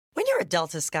you're a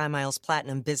Delta SkyMiles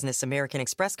Platinum Business American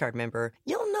Express card member,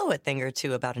 you'll know a thing or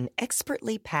two about an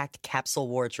expertly packed capsule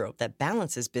wardrobe that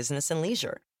balances business and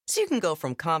leisure. So you can go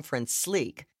from conference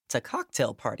sleek to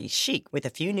cocktail party chic with a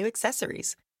few new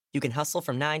accessories. You can hustle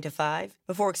from 9 to 5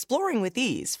 before exploring with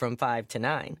ease from 5 to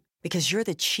 9. Because you're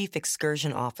the chief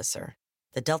excursion officer.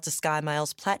 The Delta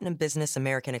SkyMiles Platinum Business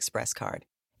American Express card.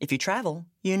 If you travel,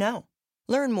 you know.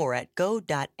 Learn more at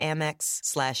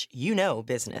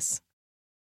go.amex/business.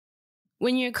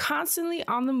 When you're constantly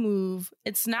on the move,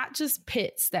 it's not just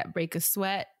pits that break a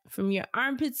sweat. From your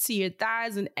armpits to your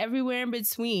thighs and everywhere in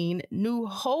between, new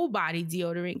whole body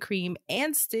deodorant cream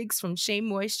and sticks from Shea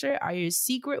Moisture are your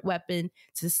secret weapon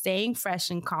to staying fresh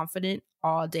and confident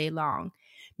all day long.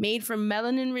 Made from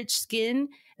melanin-rich skin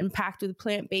and packed with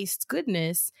plant-based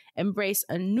goodness, embrace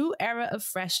a new era of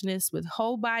freshness with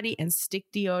whole body and stick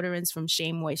deodorants from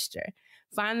Shea Moisture.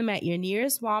 Find them at your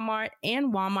nearest Walmart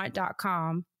and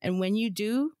walmart.com. And when you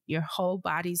do, your whole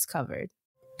body's covered.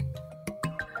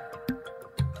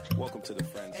 Welcome to the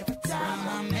Friends Zone. Every time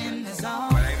I'm in the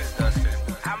zone. My name is Dustin.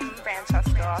 I'm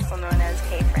Francesca, also known as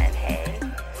K-Friend Hey.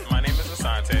 My name is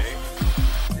Asante.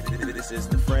 This is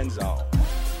the Friends Zone.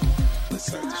 Let's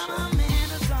start the show. I'm in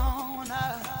the zone.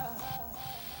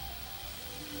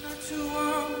 Not too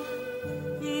old,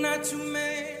 not too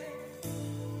mad.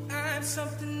 I have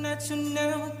something that you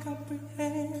never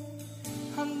comprehend.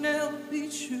 I'll never be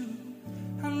true,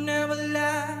 I'll never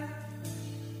lie.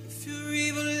 If you're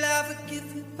evil, I'll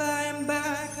forgive you by and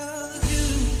by. 'Cause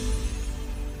you,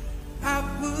 I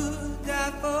would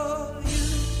die for you.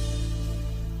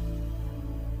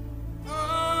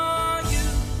 Oh, you,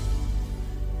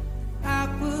 I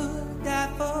would die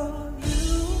for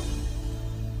you.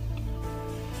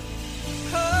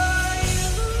 Oh, you,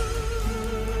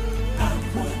 I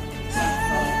would die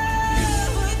for you. I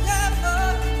would die for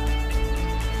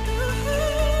you.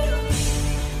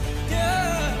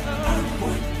 Yeah, I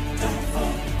would die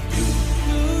for you.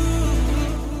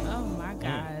 Oh, my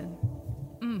God.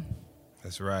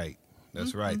 That's right.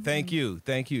 That's right. Thank you.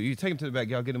 Thank you. You take him to the back.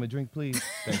 Y'all get him a drink, please.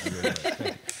 Thank you very much. Thank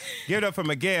you. Give it up for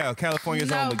Miguel,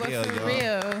 California's own Miguel, but for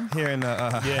y'all. real. Here in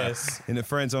the Yes. in the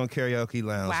Friend Zone Karaoke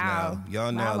Lounge Wow. now.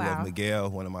 Y'all know I Wow. love Miguel,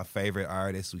 one of my favorite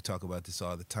artists. We talk about this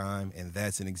all the time, and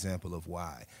that's an example of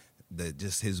why.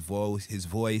 Just his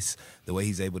voice, the way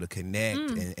he's able to connect,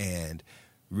 and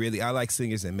really, I like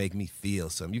singers that make me feel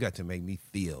something. You got to make me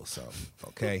feel something,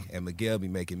 okay? And Miguel be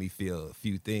making me feel a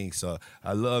few things, so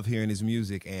I love hearing his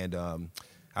music, and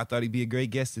I thought he'd be a great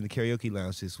guest in the Karaoke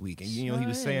Lounge this week. And, you know, he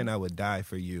was saying I would die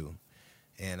for you.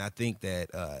 And I think that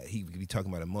he would be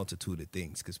talking about a multitude of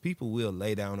things because people will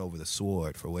lay down over the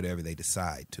sword for whatever they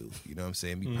decide to. You know what I'm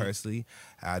saying? Me personally,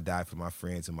 I'll die for my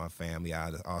friends and my family.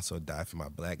 I'll also die for my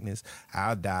blackness.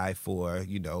 I'll die for,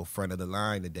 you know, front of the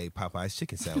line the day Popeye's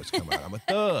chicken sandwich come out. I'm a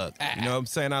thug. You know what I'm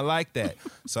saying? I like that.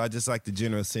 So I just like the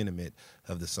general sentiment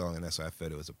of the song, and that's why I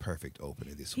felt it was a perfect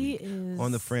opener this week.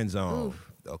 On the Friend Zone,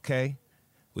 okay?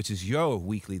 Which is your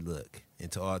weekly look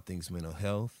into all things mental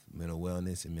health, mental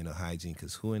wellness, and mental hygiene.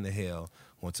 Because who in the hell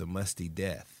wants a musty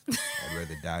death? I'd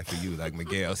rather die for you, like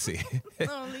Miguel said.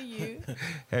 Only you.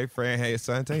 Hey, Fran. Hey,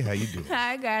 Asante. How you doing?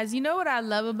 Hi, guys. You know what I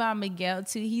love about Miguel,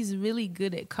 too? He's really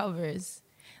good at covers.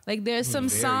 Like, there's some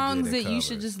very songs good at that you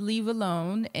should covers. just leave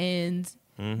alone, and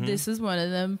this is one of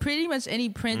them. Pretty much any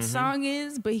Prince song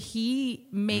is, but he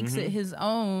makes it his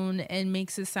own and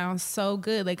makes it sound so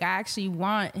good. Like, I actually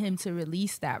want him to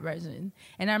release that version.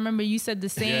 And I remember you said the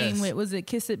same with, was it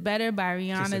Kiss It Better by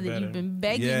Rihanna, that Better. you've been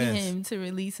begging Yes. him to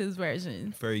release his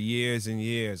version. For years and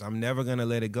years. I'm never going to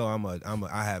let it go.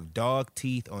 I have dog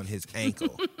teeth on his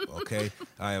ankle, okay?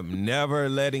 I am never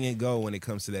letting it go when it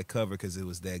comes to that cover because it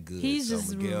was that good. He's So,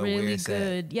 just Miguel, really where's that?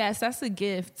 good. Yes, that's a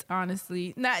gift,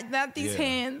 honestly. Not these Yeah.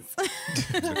 hands. The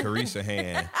Carisha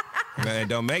hand. Man,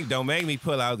 don't make me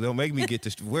pull out. Don't make me get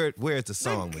this. Where's the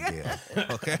song, Miguel?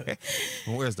 Okay,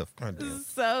 where's the front end?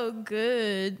 So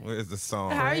good. Where's the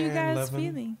song? How are you guys loving,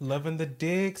 feeling? Loving the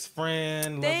digs,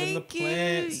 friend. loving the Thank you.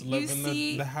 plants. You Loving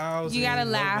see, the house. you gotta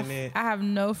laugh. Loving it. I have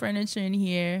no furniture in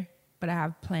here, but I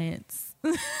have plants.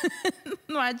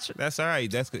 That's all right.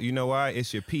 That's good. You know why?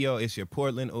 It's your PO. It's your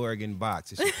Portland, Oregon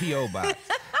box. It's your PO box.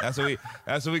 That's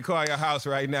what we call your house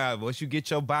right now. Once you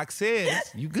get your boxes,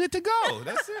 you good to go.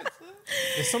 That's it.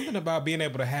 It's something about being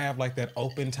able to have like that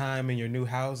open time in your new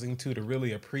housing too, to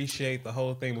really appreciate the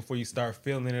whole thing before you start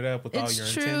filling it up with all your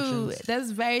It's true. intentions.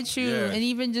 That's very true. Yeah. And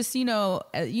even just,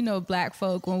 black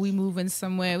folk, when we move in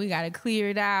somewhere, we got to clear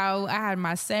it out. I had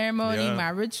my ceremony, Yeah. my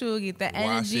ritual, get the Wash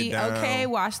energy. it down. Okay,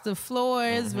 wash the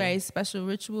floors. Very special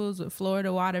rituals with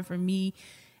Florida water for me.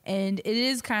 And it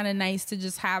is kind of nice to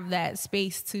just have that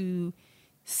space to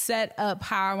set up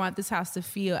how I want this house to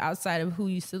feel outside of who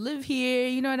used to live here.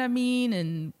 You know what I mean?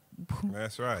 And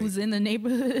That's right. who's in the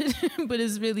neighborhood, but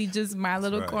it's really just my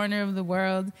little corner of the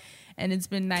world. And it's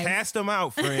been nice. Cast them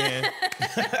out, friend.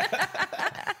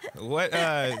 What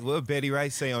Betty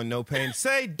Wright say on No Pain?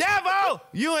 Say, devil,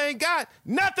 you ain't got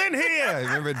nothing here.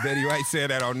 Remember Betty Wright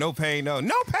said that on No Pain, no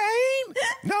pain,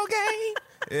 no gain.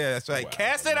 Yeah, that's right. Wow.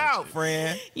 Cast it out,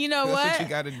 friend. You know that's what? What you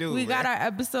got to do. We got our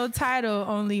episode title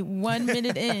only 1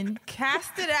 minute in.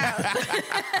 Cast it out.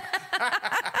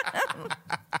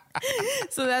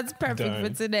 So that's perfect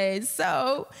for today.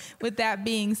 So with that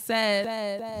being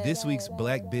said, this week's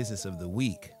Black Business of the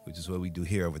Week, which is what we do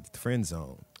here over at the Friend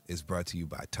Zone, is brought to you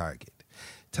by Target.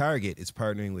 Target is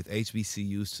partnering with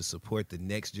HBCUs to support the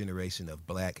next generation of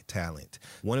Black talent.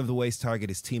 One of the ways Target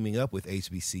is teaming up with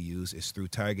HBCUs is through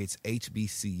Target's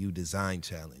HBCU Design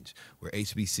Challenge, where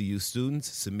HBCU students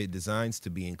submit designs to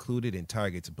be included in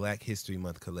Target's Black History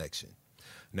Month collection.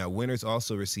 Now, winners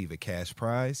also receive a cash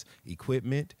prize,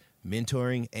 equipment,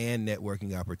 mentoring, and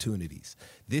networking opportunities.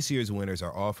 This year's winners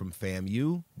are all from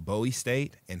FAMU, Bowie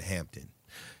State, and Hampton.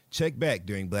 Check back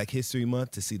during Black History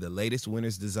Month to see the latest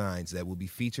winners' designs that will be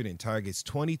featured in Target's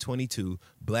 2022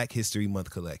 Black History Month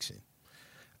collection.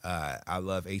 I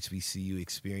love HBCU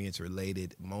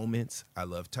experience-related moments. I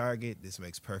love Target. This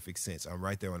makes perfect sense. I'm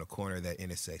right there on the corner of that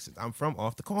intersection. I'm from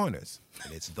off the corners,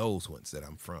 and it's those ones that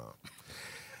I'm from.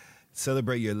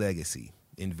 Celebrate your legacy.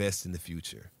 Invest in the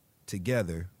future.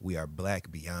 Together, we are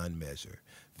Black Beyond Measure.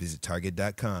 Visit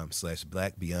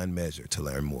target.com/Black Beyond Measure to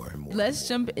learn more. Let's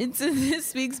jump into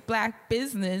this week's Black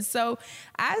business. So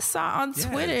I saw on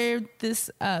Twitter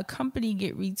this company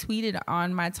get retweeted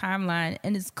on my timeline,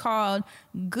 and it's called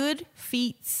Good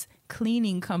Feet's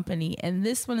Cleaning Company, and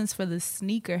this one is for the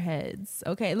sneakerheads.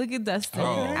 Okay, look at Dustin.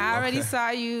 I already saw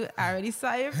you. I already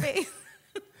saw your face.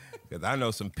 Because I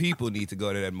know some people need to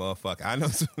go to that motherfucker. I know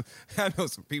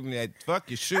some people that fuck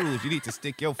your shoes. You need to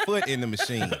stick your foot in the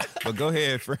machine. But go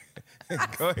ahead, friend.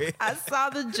 Go ahead. I saw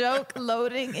the joke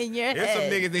loading in your There's head.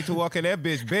 some niggas need to walk in that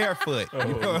bitch barefoot. Oh,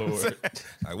 you know what I'm Lord. saying?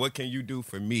 Like, what can you do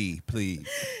for me, please?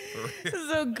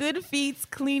 So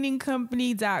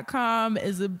GoodFeetsCleaningCompany.com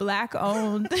is a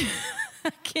Black-owned... I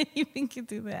can't even get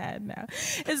through the ad now.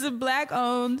 It's a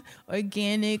Black-owned,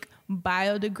 organic,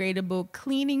 biodegradable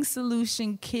cleaning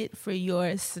solution kit for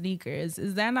your sneakers.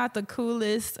 Is that not the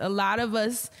coolest? A lot of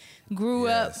us grew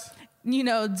up,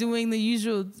 doing the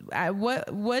usual.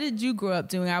 What did you grow up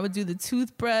doing? I would do the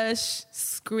toothbrush,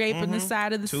 scraping the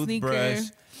side of the sneaker. A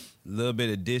little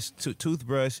bit of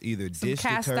toothbrush, either dish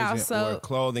detergent or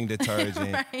clothing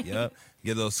detergent. Right. Yep.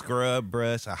 Get a little scrub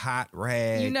brush, a hot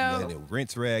rag, a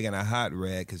rinse rag, and a hot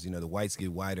rag because, the whites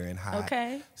get whiter and hot.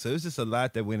 Okay. So it's just a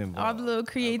lot that went involved. All the little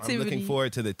creativity. I'm looking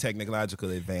forward to the technological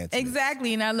advances.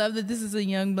 Exactly. And I love that this is a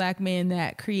young Black man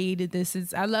that created this.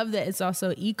 I love that it's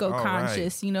also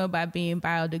eco-conscious, by being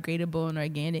biodegradable and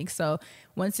organic. So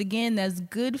once again, that's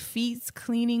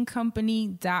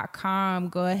GoodFeetsCleaningCompany.com.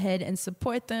 Go ahead and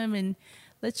support them and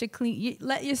let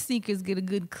your sneakers get a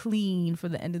good clean for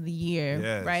the end of the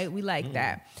year, right? We like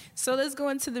that. So let's go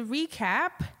into the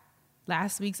recap.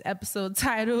 Last week's episode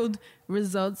titled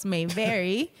Results May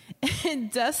Vary.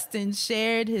 Dustin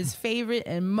shared his favorite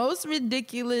and most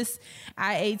ridiculous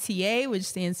IATA, which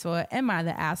stands for Am I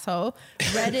the Asshole?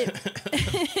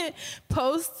 Reddit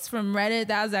posts from Reddit.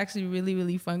 That was actually a really,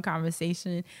 really fun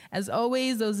conversation. As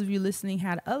always, those of you listening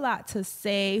had a lot to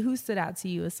say. Who stood out to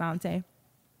you, Asante?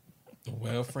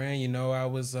 Well, friend,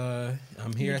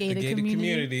 I'm here at the gated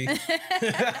community.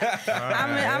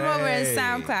 I'm over in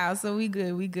SoundCloud, so we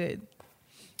good.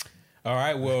 All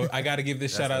right, well, I got to give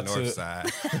this shout out to north side.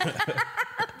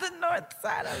 The north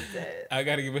side of it. I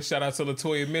got to give a shout out to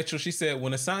Latoya Mitchell. She said,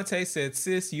 when Asante said,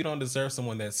 sis, you don't deserve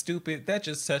someone that's stupid, that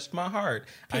just touched my heart.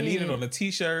 I need it on a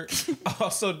t-shirt.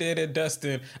 Also did it,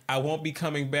 Dustin. I won't be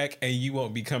coming back and you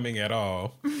won't be coming at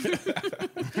all.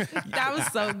 That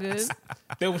was so good.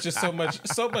 There was just so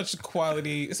much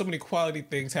quality, so many quality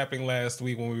things happening last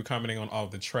week when we were commenting on all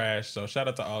the trash. So shout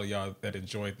out to all y'all that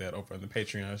enjoyed that over on the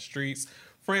Patreon streets.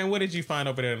 Fran, what did you find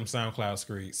over there in them SoundCloud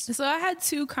streets? So I had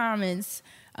two comments.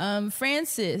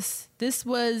 Francis,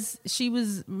 she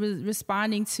was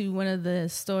responding to one of the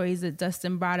stories that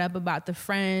Dustin brought up about the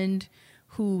friend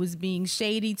who was being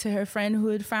shady to her friend who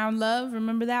had found love.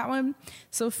 Remember that one?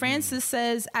 So Francis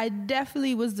says, I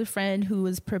definitely was the friend who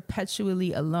was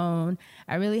perpetually alone.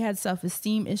 I really had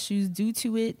self-esteem issues due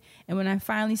to it. And when I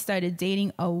finally started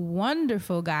dating a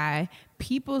wonderful guy,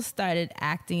 people started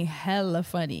acting hella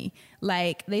funny.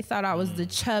 Like they thought I was the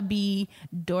chubby,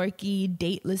 dorky,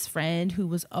 dateless friend who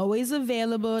was always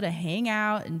available to hang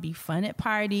out and be fun at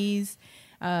parties.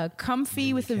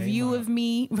 comfy with a view of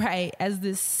me, right, as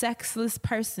this sexless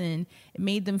person. It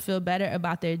made them feel better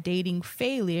about their dating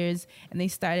failures, and they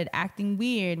started acting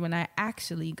weird when I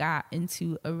actually got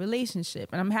into a relationship.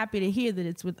 And I'm happy to hear that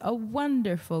it's with a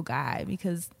wonderful guy,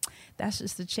 because that's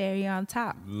just the cherry on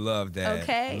top. Love that.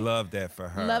 Okay. Love that for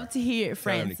her. Love to hear it,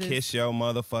 Tell him Francis. to kiss your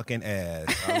motherfucking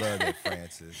ass. I love that,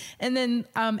 Francis. And then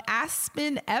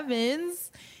Aspen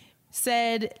Evans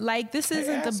said, like, this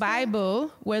isn't the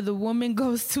Bible where the woman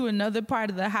goes to another part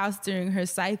of the house during her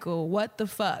cycle. What the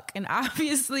fuck? And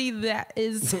obviously that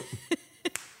is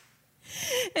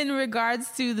in regards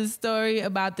to the story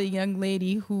about the young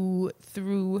lady who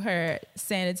threw her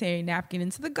sanitary napkin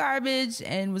into the garbage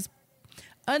and was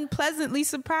unpleasantly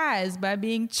surprised by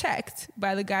being checked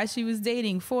by the guy she was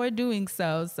dating for doing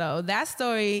so. So that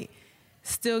story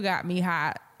still got me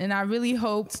hot. And I really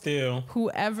hope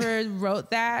whoever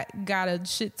wrote that got a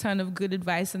shit ton of good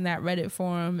advice in that Reddit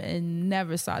forum and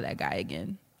never saw that guy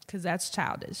again. Because that's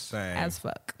childish as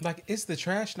fuck. Like, is the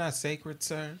trash not sacred,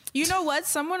 sir? You know what?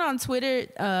 Someone on Twitter,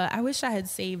 I wish I had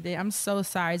saved it. I'm so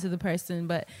sorry to the person,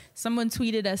 but someone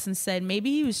tweeted us and said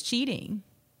maybe he was cheating.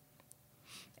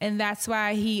 And that's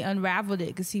why he unraveled it,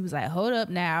 because he was like, hold up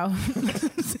now.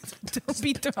 Don't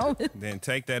be throwing. Then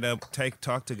take that up.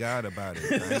 Talk to God about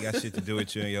it. I ain't got shit to do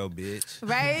with you and your bitch.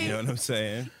 Right? You know what I'm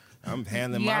saying? I'm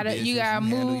handling my business. You gotta you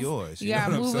move. handle yours. You know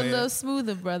gotta what I'm move a saying? little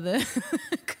smoother, brother.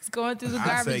 Because going through the I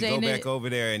garbage say go ain't back it. over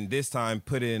there and this time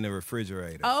put it in the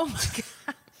refrigerator. Oh my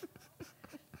God.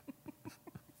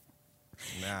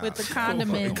 Nah, With the gotta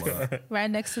condiments fuck 'em up. right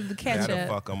next to the Gotta ketchup.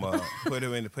 fuck them up. Put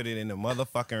it in the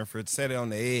motherfucking refrigerator. Set it on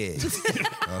the edge.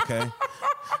 Okay?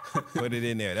 Put it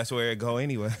in there. That's where it go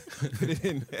anyway. Put it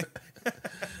in there.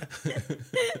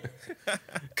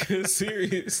 Cause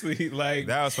seriously, like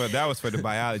That was for the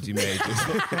biology majors.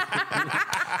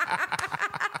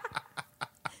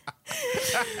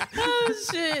 Oh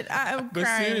shit, I'm But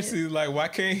crying. seriously, like, why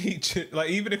can't he? Like,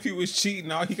 even if he was cheating,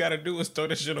 all he got to do is throw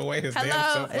this shit away his damn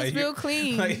Hello, self. it's Like, real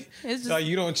clean. Like, It's just- like,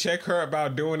 you don't check her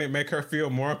about doing it, make her feel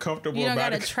more comfortable You don't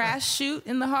about got a it. trash chute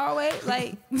in the hallway?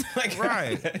 Like, Like,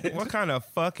 Right. What kind of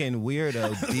fucking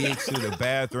weirdo digs through the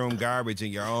bathroom garbage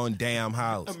in your own damn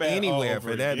house? I'm mad all Anywhere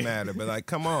over for that again. matter. But like,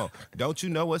 come on. Don't you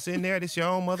know what's in there? This your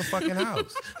own motherfucking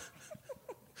house.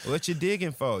 What you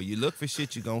digging for? You look for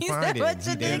shit, you gonna He find said, it. "What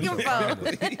you damn digging sure for?" find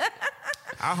it.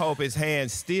 I hope his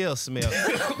hands still smell.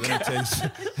 Let me tell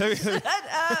you.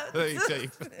 Let me tell you.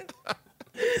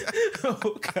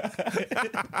 oh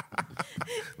God.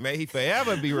 May he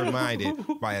forever be reminded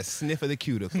by a sniff of the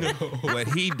cuticle what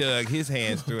he dug his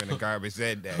hands through in the garbage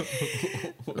that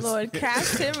day. Lord,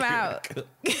 cast him out.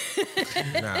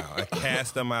 No, I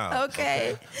cast him out.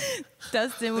 Okay.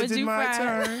 Dustin, would Is it you my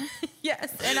find? turn?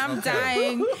 Yes, and I'm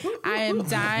dying. I am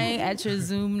dying at your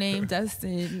Zoom name,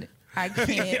 Dustin. I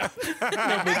can't.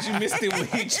 No, but you missed it when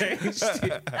he changed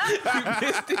it. You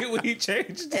missed it when he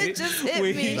changed it. It just hit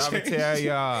When me. he Let me changed tell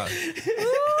y'all.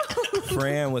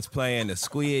 Fran was playing the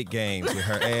Squid Games with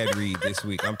her ad read this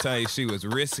week. I'm telling you, she was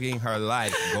risking her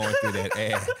life going through that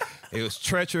ad. It was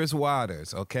treacherous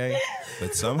waters, okay?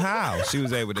 But somehow she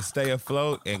was able to stay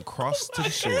afloat and cross to the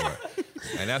shore.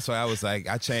 And that's why I was like,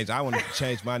 I wanted to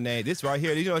change my name. This right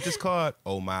here, you know what this called?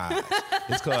 Homage.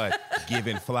 It's called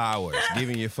giving flowers.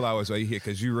 Giving your flowers while you're here,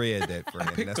 because you read that, Fran.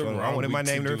 And that's the what I wrong wanted my week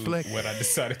name to do reflect. what I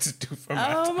decided to do for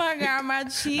my Oh my God, my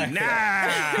cheek.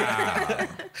 Nah.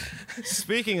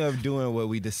 Speaking of doing what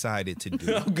we decided to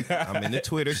do, I'm in the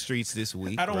Twitter streets this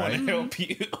week. I don't right? want to help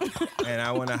you. And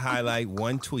I want to highlight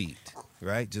one tweet,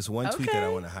 right? Just one tweet that I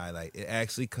Okay. want to highlight. It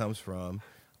actually comes from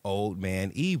Old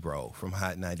Man Ebro from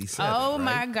Hot 97. Oh right?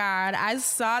 my God, I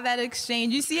saw that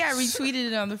exchange. You see, I retweeted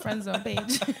it on the Friend Zone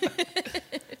page.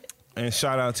 And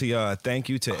shout out to y'all. Thank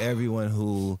you to everyone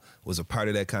who was a part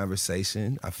of that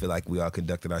conversation. I feel like we all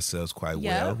conducted ourselves quite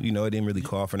well. You know, it didn't really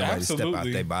call for nobody to step out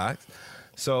Absolutely. their box.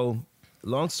 So,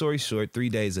 long story short, 3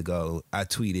 days ago, I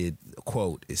tweeted,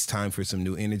 quote, "It's time for some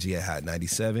new energy at Hot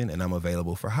 97, and I'm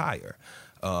available for hire."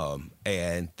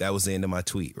 And that was the end of my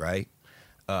tweet, right?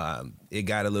 It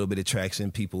got a little bit of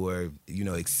traction. People were,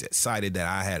 excited that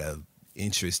I had a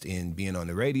interest in being on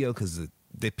the radio because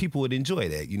that people would enjoy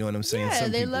that. You know what I'm saying? Yeah,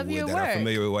 Some they people love would your that are work.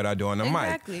 familiar with what I do on the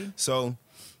Exactly. mic. So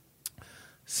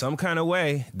some kind of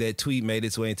way that tweet made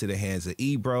its way into the hands of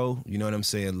Ebro. You know what I'm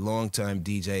saying? Longtime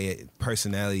DJ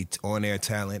personality, on-air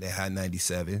talent at Hot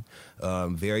 97.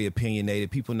 Very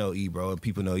opinionated. People know Ebro, and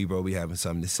people know Ebro be having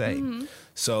something to say. Mm-hmm.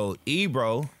 So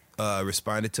Ebro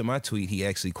responded to my tweet. He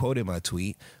actually quoted my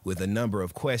tweet with a number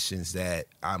of questions that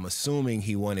I'm assuming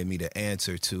he wanted me to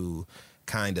answer to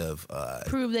kind of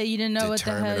prove that you didn't know what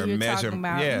the hell you're talking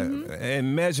about. Yeah,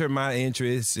 and measure my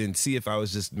interests and see if I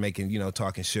was just making,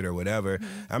 talking shit or whatever.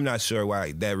 I'm not sure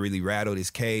why that really rattled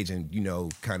his cage and,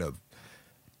 kind of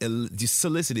just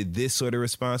solicited this sort of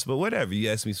response. But whatever, you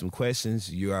asked me some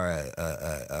questions. You are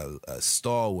a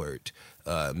stalwart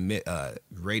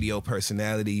radio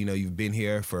personality. You've been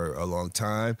here for a long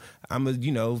time. I'm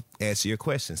gonna, answer your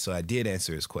questions. So I did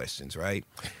answer his questions, right?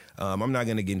 I'm not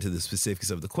going to get into the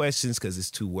specifics of the questions because it's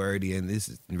too wordy, and this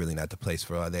is really not the place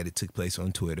for all that. It took place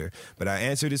on Twitter. But I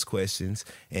answered his questions,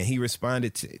 and he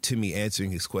responded to me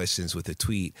answering his questions with a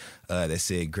tweet that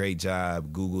said, "Great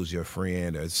job, Google's your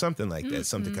friend," or something like that,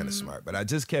 something kind of smart. But I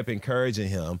just kept encouraging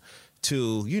him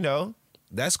to,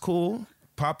 that's cool.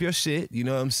 Pop your shit, you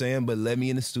know what I'm saying? But let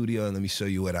me in the studio and let me show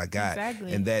you what I got.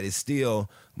 Exactly. And that is still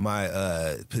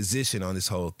my position on this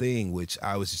whole thing, which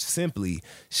I was simply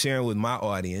sharing with my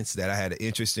audience that I had an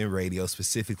interest in radio,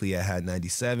 specifically at Hot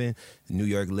 97, New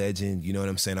York legend. You know what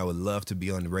I'm saying? I would love to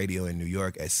be on the radio in New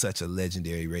York at such a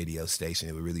legendary radio station.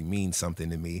 It would really mean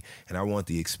something to me, and I want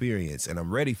the experience, and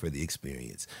I'm ready for the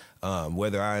experience.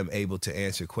 Whether I am able to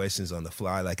answer questions on the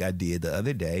fly like I did the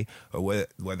other day, or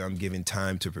whether I'm given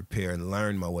time to prepare and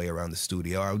learn my way around the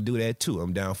studio, I'll do that too.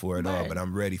 I'm down for it all, but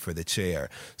I'm ready for the chair.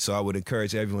 So I would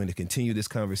encourage everyone to continue this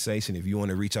conversation. If you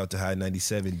want to reach out to Hot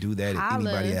 97, do that. If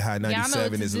anybody at Hot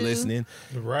 97 is listening,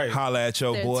 holla at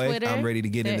your boy. Twitter, I'm ready to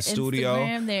get in the studio.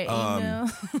 Instagram, their email.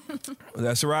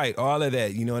 That's right. All of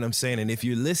that. You know what I'm saying? And if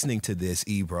you're listening to this,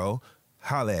 Ebro,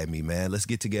 holla at me, man. Let's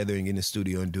get together and get in the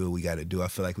studio and do what we got to do. I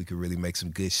feel like we could really make some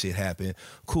good shit happen.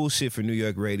 Cool shit for New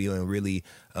York radio, and really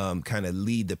kind of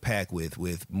lead the pack with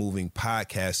moving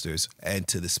podcasters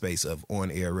into the space of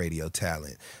on-air radio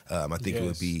talent. I think it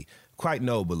would be quite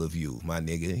noble of you, my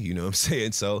nigga. You know what I'm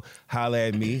saying? So holla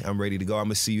at me. I'm ready to go. I'm going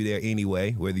to see you there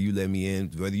anyway, whether you let me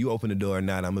in, whether you open the door or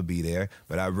not, I'm going to be there.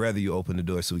 But I'd rather you open the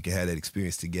door so we can have that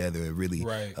experience together and really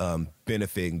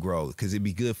benefit and grow, because it'd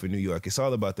be good for New York. It's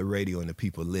all about the radio and the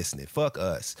people listening. Fuck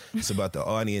us. It's about the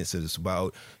audience. It's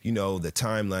about, the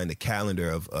timeline, the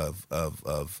calendar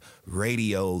of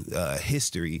radio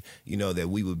history, that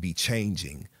we would be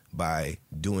changing by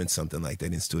doing something like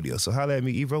that in studio. So holla at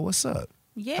me, Ebro. What's up?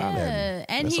 Yeah,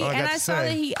 and I saw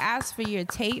that he asked for your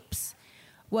tapes.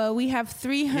 Well, we have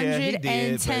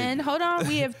 310. Hold on,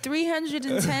 we have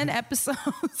 310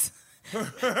 episodes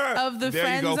of the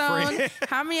Friend Zone.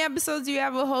 How many episodes do you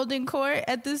have of Holding Court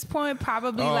at this point?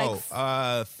 Probably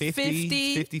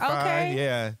 50, 55. Okay.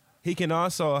 Yeah. He can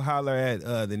also holler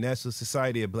at the National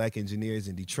Society of Black Engineers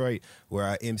in Detroit, where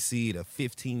I emceed a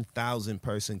 15,000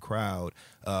 person crowd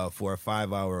for a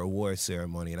 5-hour award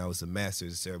ceremony, and I was the master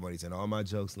of the ceremonies, and all my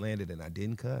jokes landed, and I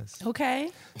didn't cuss.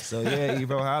 Okay. So yeah,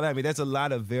 Ebro, holler at me. That's a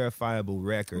lot of verifiable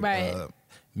record. Right.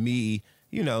 Me,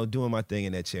 doing my thing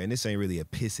in that chair. And this ain't really a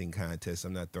pissing contest.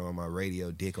 I'm not throwing my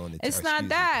radio dick on the table. It's not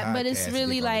that, but it's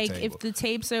really like if the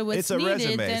tapes are what's needed,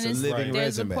 resume. then There's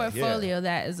resume. A portfolio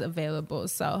that is available.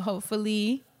 So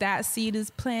hopefully that seed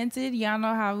is planted. Y'all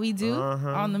know how we do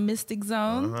on the Mystic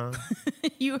Zone.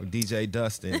 DJ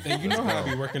Dustin. And you know how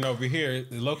I be working over here.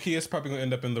 Low key is probably gonna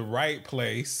end up in the right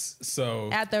place. So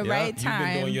at the right time. You've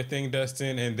been doing your thing,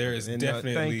 Dustin, and there is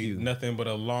definitely nothing but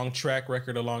a long track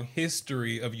record, a long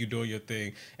history of you doing your thing.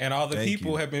 And all the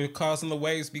people have been causing the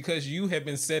waves because you have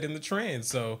been setting the trend.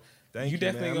 So Thank you,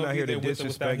 definitely man. I'm not here to with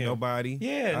disrespect nobody.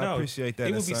 Yeah, I appreciate that.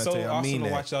 It would be so awesome to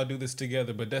that. watch y'all do this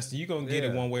together. But Dustin, you're going to get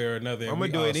it one way or another. I'm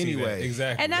going to do it anyway.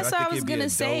 Exactly. And that's what I was going to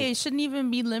say. It shouldn't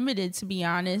even be limited, to be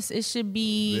honest. It should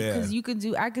be,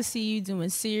 because I could see you doing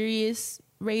serious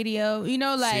radio.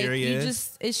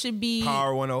 Serious. It should be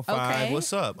Power 105. Okay.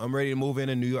 What's up? I'm ready to move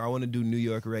into New York. I want to do New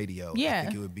York radio. Yeah. I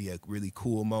think it would be a really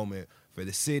cool moment for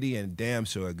the city, and damn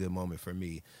sure a good moment for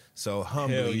me. So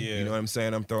humbly, you know what I'm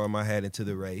saying? I'm throwing my hat into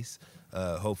the race.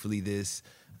 Hopefully this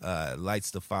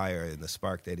lights the fire and the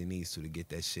spark that it needs to get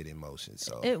that shit in motion.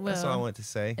 So that's all I want to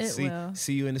say.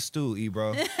 See you in the stew,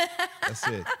 Ebro. That's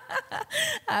it.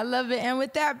 I love it. And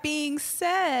with that being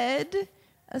said,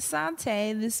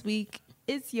 Asante, this week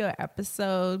it's your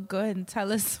episode. Go ahead and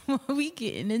tell us what we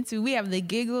getting into. We have the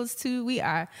giggles too. We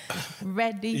are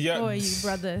ready for you,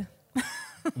 brother.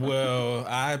 Well,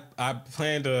 I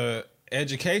planned a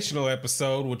educational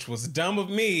episode, which was dumb of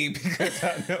me because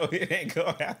I know it ain't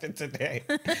gonna happen today.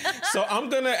 So I'm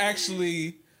gonna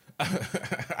actually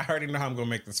I already know how I'm gonna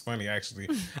make this funny. Actually,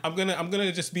 I'm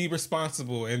gonna just be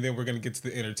responsible, and then we're gonna get to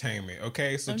the entertainment.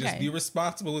 Okay, so just be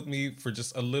responsible with me for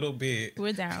just a little bit.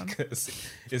 We're down because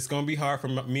it's gonna be hard for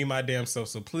me, my damn self.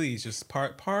 So please, just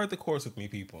part the course with me,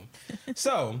 people.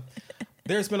 So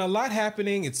there's been a lot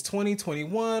happening. It's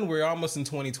 2021. We're almost in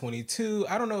 2022.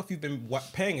 I don't know if you've been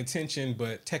paying attention,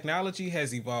 but technology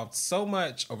has evolved so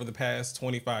much over the past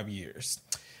 25 years.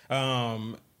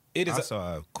 I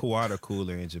saw a water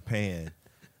cooler in Japan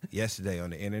yesterday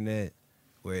on the internet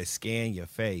where it scanned your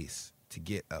face to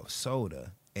get a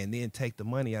soda and then take the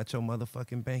money out your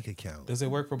motherfucking bank account. Does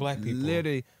it work for black people?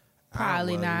 Literally.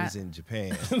 Probably not. It was in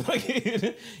Japan.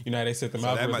 They set them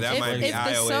out. That might be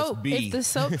iOS B. If the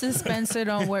soap dispenser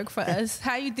don't work for us,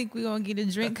 how you think we gonna get a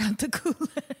drink out the cooler?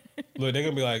 Look, they're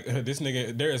gonna be like, this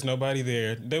nigga, there is nobody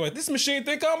there. They're like, this machine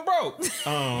think I'm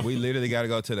broke. We literally got to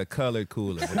go to the colored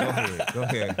cooler. But go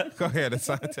ahead,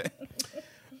 Asante.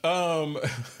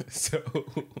 So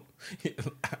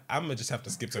I'm gonna just have to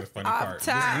skip to the funny Off part.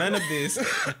 time. None of this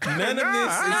is going.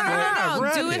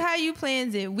 No. Do it how you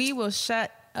planned it. We will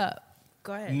shut up.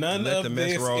 Go ahead. None Let of the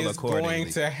mess this roll is accordingly. going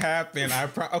to happen.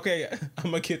 Okay, I'm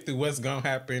gonna get through what's gonna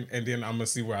happen, and then I'm gonna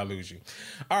see where I lose you.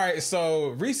 All right. So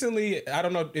recently, I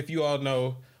don't know if you all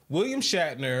know William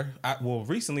Shatner.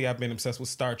 Recently I've been obsessed with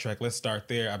Star Trek. Let's start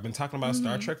there. I've been talking about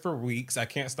Star Trek for weeks. I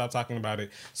can't stop talking about it.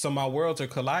 So my worlds are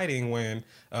colliding when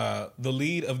the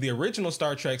lead of the original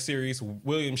Star Trek series,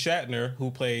 William Shatner,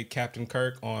 who played Captain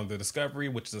Kirk on the Discovery,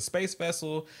 which is a space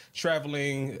vessel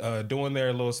traveling, doing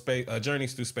their little space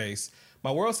journeys through space.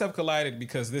 My worlds have collided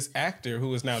because this actor,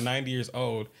 who is now 90 years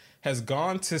old, has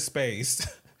gone to space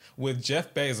with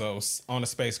Jeff Bezos on a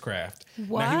spacecraft.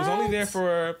 What? Now, he was only there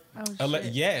for... shit.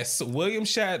 Yes, William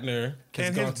Shatner Can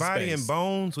has gone his to body space. and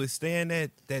bones withstand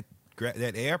that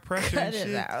air pressure and Cut it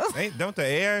shit? out. Don't the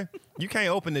air... You can't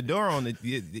open the door on the...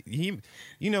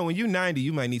 when you're 90,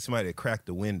 you might need somebody to crack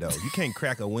the window. You can't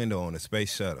crack a window on a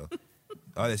space shuttle.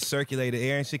 All that circulated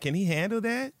air and shit. Can he handle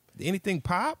that? Anything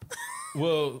pop?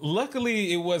 Well,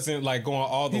 luckily, it wasn't like going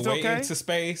all the He's way okay? into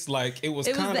space. Like, it was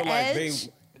It was kind of the like edge.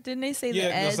 Didn't they say the it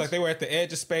edge? was like they were at the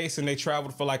edge of space and they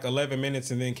traveled for like 11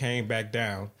 minutes and then came back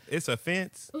down. It's a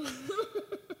fence.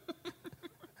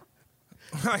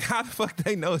 Like, how the fuck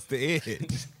they know it's the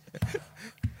edge?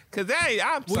 Cause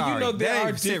I'm Well, sorry. you know, there that are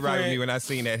ain't sit right with me different- when I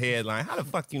seen that headline. How the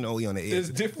fuck you know we on the edge? There's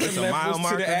different It's a mile levels to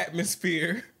marker? the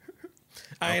atmosphere.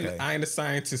 I ain't a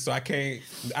scientist, so I can't.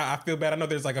 I feel bad. I know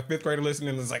there's like a fifth grader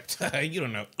listening that's like, you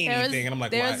don't know anything, and I'm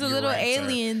like, there "Why? was a You're little right, sir."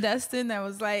 alien, Dustin, that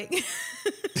was like,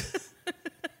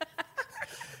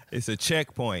 It's a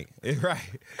checkpoint. Right.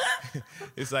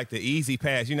 It's like the easy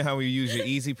pass. You know how when you use your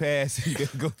easy pass, you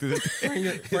gotta go through the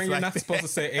Friend, you're not supposed to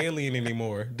say alien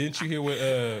anymore. Didn't you hear what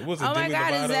was it? oh my Demi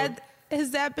God, Lovato?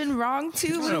 has that been wrong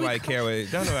too? Don't nobody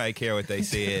care what they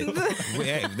said.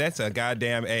 That's a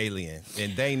goddamn alien,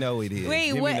 and they know it is.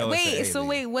 Wait, Jimmy know it's an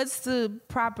alien. what's the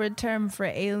proper term for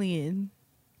alien?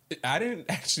 I didn't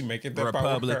actually make it that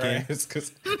Republican.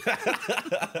 Because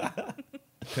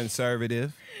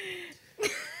Conservative.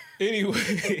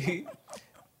 anyway,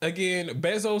 again,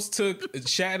 Bezos took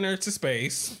Shatner to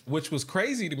space, which was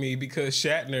crazy to me because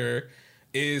Shatner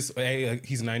is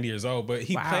he's 90 years old, but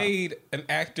he played an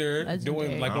actor Legendary.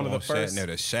 doing like I one of the want first. Shatner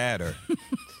to shatter.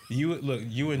 You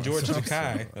and George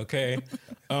Takei, okay?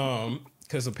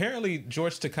 Because apparently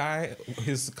George Takei,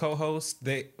 his co-host,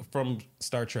 from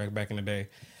Star Trek back in the day,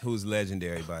 Who's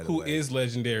legendary, by the way. who is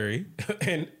legendary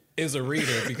and is a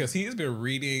reader because he's been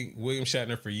reading William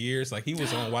Shatner for years. Like he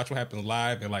was on Watch What Happens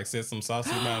Live and like said some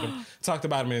saucy about him, talked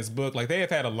about him in his book. Like they have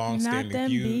had a long-standing them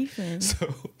feud. beefing.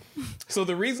 So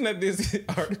the reason that this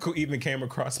article even came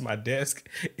across my desk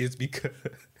is because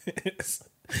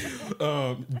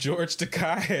George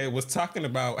Takei was talking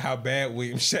about how bad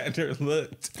William Shatner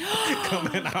looked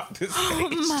coming out this Oh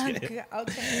my spaceship. God.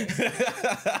 Okay.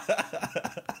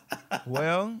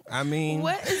 Well, I mean,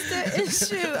 What is the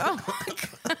issue? Oh my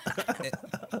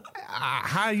God.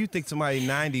 how do you think somebody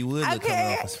 90 would look coming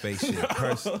Okay. off a spaceship?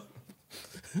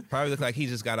 Probably look like he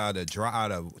just got out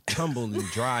of tumbling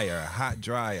dryer, hot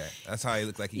dryer. That's how he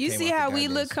looked like he You came see off how the we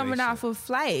goddamn look coming spaceship. off of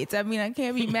flights. I mean, I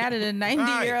can't be mad at a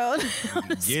 90-year-old.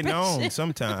 Getting on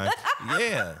sometimes.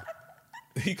 Yeah.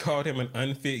 He called him an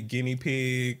unfit guinea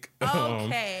pig.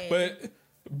 Okay.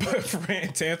 But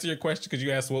Fran, to answer your question, because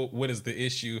you asked what is the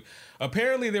issue,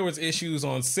 apparently there was issues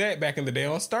on set back in the day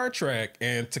on Star Trek,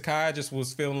 and Takei just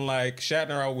was feeling like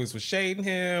Shatner always was shading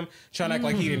him, trying to act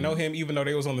like he didn't know him, even though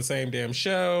they was on the same damn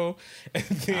show. And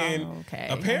then Okay. I hate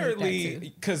that apparently, too.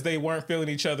 because they weren't feeling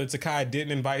each other, Takei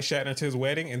didn't invite Shatner to his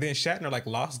wedding, and then Shatner like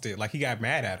lost it. Like he got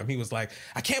mad at him. He was like,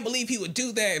 I can't believe he would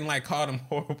do that, and like called him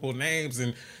horrible names.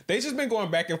 And they just been going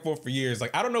back and forth for years.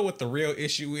 Like I don't know what the real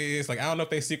issue is. Like I don't know if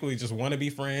they secretly just want to be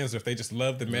friends or if they just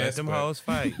love the mess. Let them but hoes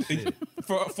fight. Shit.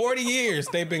 for 40 years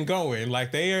they've been going.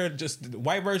 Like they are just the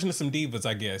white version of some divas,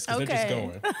 I guess, because they're just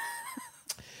Okay.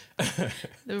 going.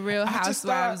 The Real I just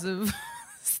Housewives thought- of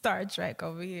Star Trek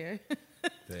over here.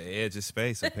 The edge of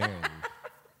space, apparently.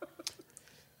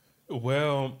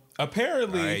 Well,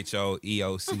 apparently,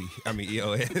 RHOEOC. I mean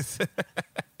EOS.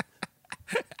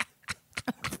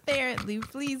 Apparently,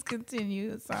 please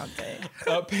continue, Asante.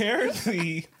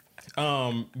 apparently,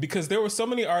 because there were so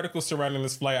many articles surrounding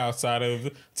this flight outside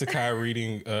of Takai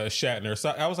reading Shatner. So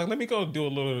I was like, let me go do a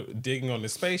little digging on the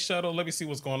space shuttle. Let me see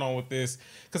what's going on with this,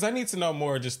 because I need to know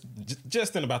more just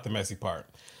in about the messy part.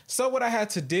 So what I had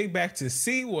to dig back to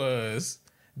see was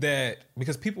that,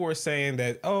 because people were saying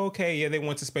that, oh, okay, yeah, they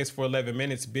went to space for 11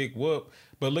 minutes, big whoop.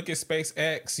 But look at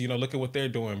SpaceX, look at what they're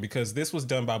doing, because this was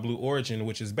done by Blue Origin,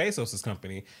 which is Bezos'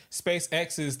 company.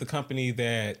 SpaceX is the company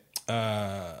that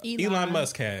Elon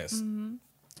Musk has. Mm-hmm.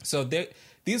 So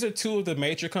these are two of the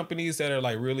major companies that are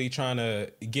like really trying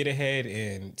to get ahead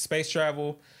in space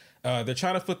travel. They're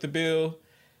trying to foot the bill.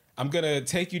 I'm going to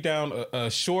take you down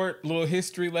a short little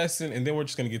history lesson, and then we're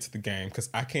just going to get to the game, because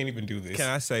I can't even do this. Can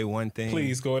I say one thing?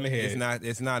 Please, go on ahead.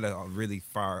 It's not a really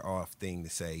far off thing to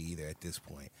say either at this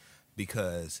point,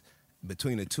 because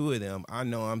between the two of them, I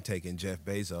know I'm taking Jeff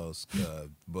Bezos'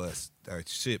 bus or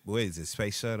ship. What is it,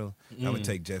 space shuttle? I'm going to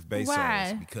take Jeff Bezos.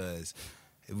 Why? Because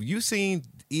you seen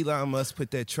Elon Musk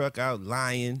put that truck out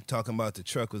lying, talking about the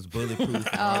truck was bulletproof.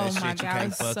 Oh my God,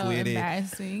 it's so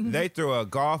embarrassing. They threw a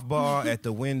golf ball at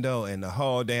the window and the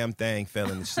whole damn thing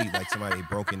fell in the seat like somebody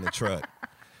broke in the truck.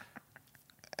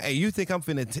 Hey, you think I'm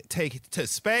finna take it to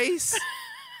space?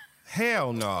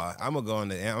 Hell no. I'm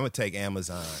gonna take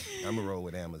Amazon. I'm gonna roll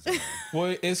with Amazon.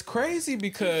 Well, it's crazy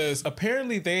because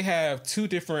apparently they have two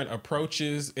different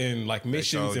approaches in like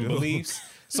missions and beliefs.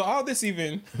 So all this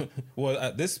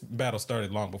this battle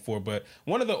started long before, but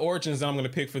one of the origins that I'm going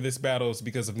to pick for this battle is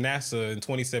because of NASA in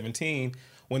 2017,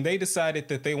 when they decided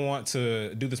that they want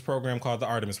to do this program called the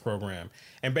Artemis program.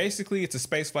 And basically it's a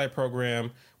spaceflight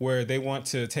program where they want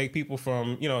to take people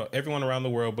from, everyone around the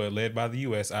world, but led by the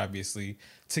US, obviously,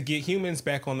 to get humans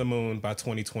back on the moon by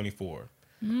 2024.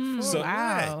 So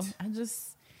wow.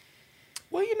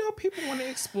 What? Well, people want to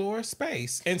explore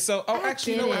space. And so,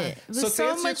 actually, you know what? So to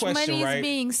answer much your question, money is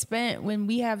being spent when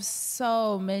we have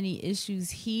so many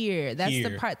issues here. That's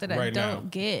the part that I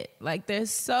don't get. Like,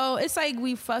 it's like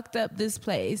we fucked up this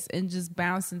place and just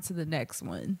bounced into the next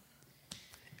one.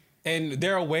 And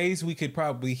there are ways we could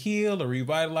probably heal or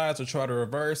revitalize or try to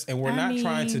reverse. And we're not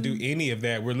trying to do any of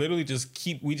that. We're literally just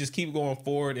keep going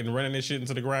forward and running this shit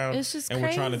into the ground. It's just and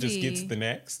crazy. We're trying to just get to the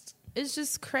next. It's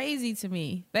just crazy to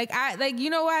me. You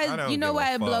know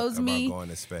why it blows me? Going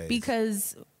to space.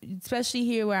 Because especially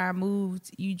here where I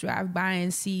moved, you drive by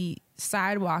and see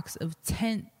sidewalks of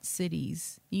tent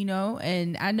cities,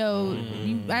 and I know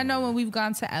when we've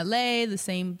gone to LA, the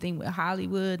same thing with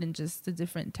Hollywood and just the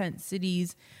different tent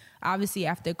cities. Obviously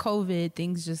after COVID,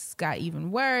 things just got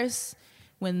even worse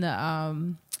when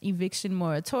the eviction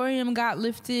moratorium got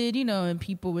lifted, and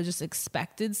people were just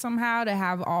expected somehow to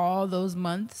have all those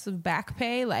months of back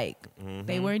pay. Like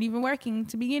they weren't even working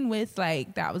to begin with.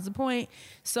 Like that was the point.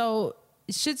 So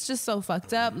shit's just so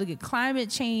fucked up. Look at climate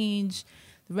change,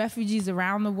 the refugees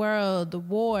around the world, the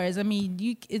wars. I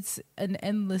mean, it's an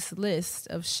endless list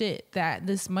of shit that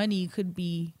this money could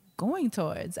be going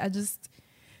towards.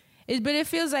 But it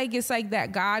feels like it's like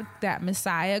that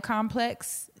Messiah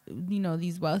complex.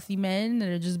 These wealthy men that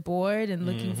are just bored and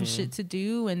looking for shit to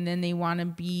do, and then they want to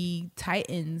be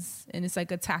titans, and it's like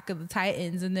Attack of the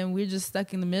Titans, and then we're just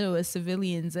stuck in the middle as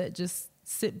civilians that just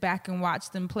sit back and watch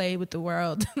them play with the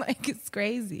world. Like it's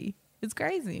crazy.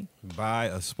 Buy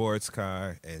a sports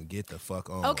car and get the fuck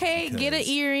on. Okay, get an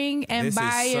earring and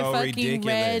buy your fucking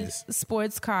red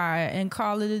sports car and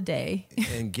call it a day.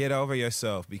 And get over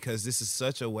yourself, because this is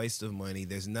such a waste of money.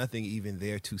 There's nothing even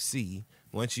there to see.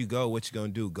 Once you go, what you gonna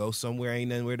do? Go somewhere ain't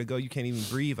nowhere to go? You can't even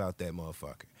breathe out that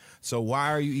motherfucker. So why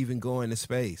are you even going to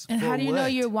space? And how do you know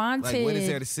you're wanted? Like, what is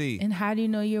there to see? And how do you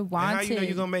know you're wanted? And how you know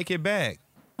you're gonna make it back?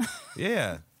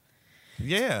 Yeah.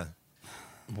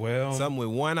 Well, something with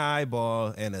one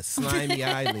eyeball and a slimy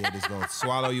eyelid is gonna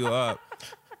swallow you up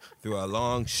through a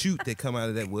long chute that come out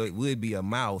of that would be a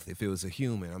mouth if it was a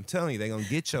human. I'm telling you, they're gonna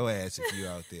get your ass if you're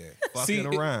out there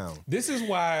fucking around. This is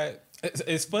why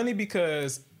it's funny,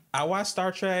 because I watch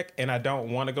Star Trek and I don't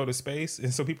want to go to space.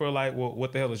 And so people are like, well,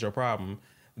 what the hell is your problem?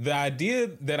 The idea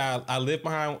that I live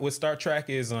behind with Star Trek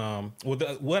is,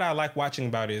 what I like watching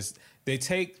about is they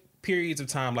take periods of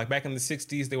time. Like back in the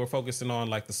 60s, they were focusing on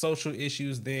like the social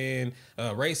issues, then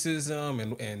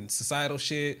racism and societal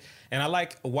shit. And I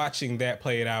like watching that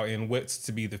play it out in what's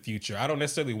to be the future. I don't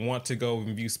necessarily want to go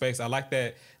and view space. I like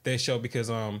that show because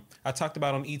I talked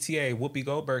about on ETA, Whoopi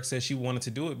Goldberg said she wanted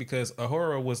to do it because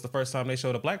Uhura was the first time they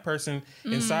showed a black person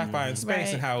in sci-fi and space,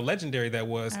 right. and how legendary that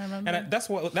was. And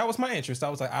that was my interest. I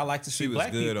was like, I like to see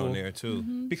black people. She was good on there too.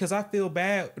 Because I feel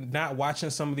bad not watching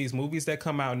some of these movies that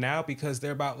come out now because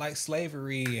they're about like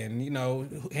slavery and, you know,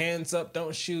 hands up,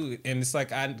 don't shoot. And it's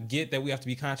like, I get that we have to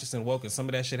be conscious and woke and some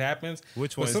of that shit happens.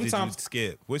 Which ones did you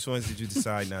skip? Which ones did you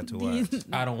decide not to watch?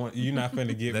 I don't want, you're not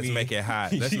finna get Let's me. make it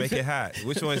hot. Let's make it hot.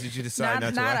 Which ones did you decide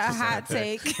not to watch? Not a hot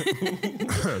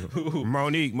take.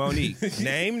 Monique,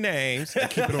 name names and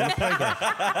keep it on the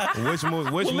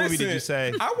playground. Which movie did you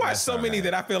say? I watched so many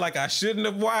that I feel like I shouldn't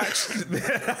have watched.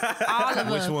 All of them.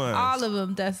 Which ones? All of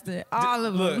them, Dustin. All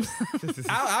of them. Look,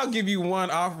 I'll give you one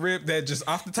off rip that just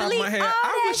off the top Delete of my head. all I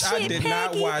that wish I shit, did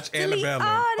not Peggy. watch Delete Annabellum.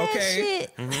 all that Okay,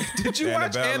 shit. did you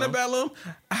watch Annabellum. Annabellum?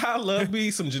 I love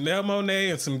me some Janelle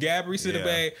Monáe and some Gabri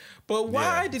Sidibe. But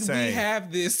why did we same.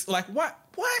 have this? Like what?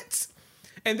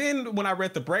 And then when I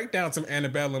read the breakdowns of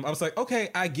Annabellum, I was like, okay,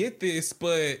 I get this,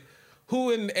 but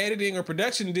who in editing or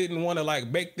production didn't want to like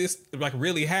make this like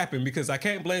really happen? Because I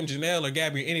can't blame Janelle or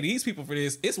Gabby or any of these people for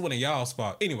this. It's one of y'all's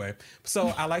fault. Anyway, so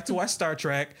I like to watch Star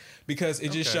Trek because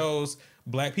it just shows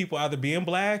black people either being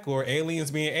black or aliens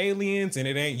being aliens, and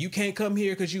it ain't, you can't come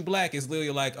here because you black. It's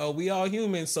literally like, oh, we all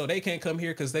humans, so they can't come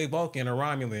here because they Vulcan or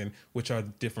Romulan, which are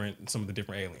different, some of the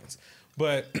different aliens.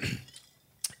 But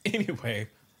anyway,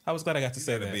 I was glad I got to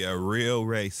say that. Be a real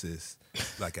racist,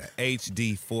 like a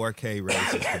HD 4K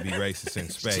racist to be racist in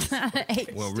space.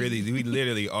 Well, really, we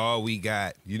literally all we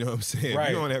got. You know what I'm saying?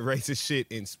 Right. You on that racist shit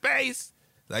in space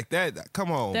like that?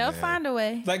 Come on, They'll man. find a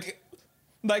way.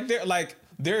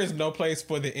 There is no place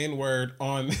for the N-word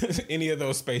on any of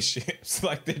those spaceships.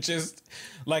 Like they're just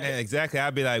like And exactly.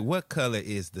 I'd be like, what color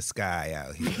is the sky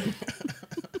out here?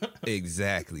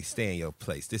 Exactly. Stay in your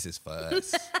place. This is for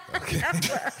us. Okay.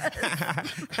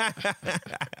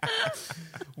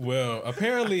 Well,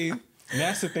 apparently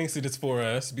NASA thinks that it's for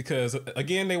us because,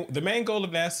 again, the main goal of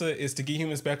NASA is to get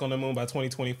humans back on the moon by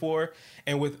 2024.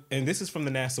 And this is from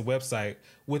the NASA website.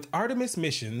 With Artemis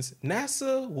missions,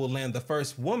 NASA will land the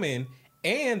first woman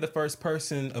and the first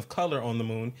person of color on the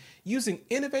moon using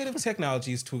innovative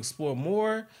technologies to explore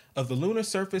more of the lunar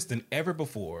surface than ever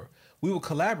before. We will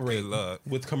collaborate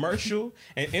with commercial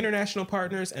and international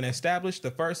partners and establish the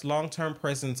first long-term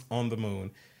presence on the moon.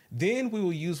 Then we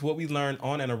will use what we learned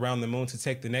on and around the moon to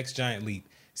take the next giant leap,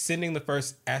 sending the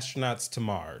first astronauts to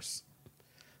Mars.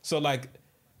 So like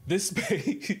this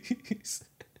space,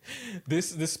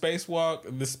 this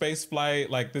spacewalk, the space flight,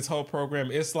 like this whole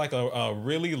program, it's like a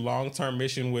really long-term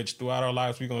mission, which throughout our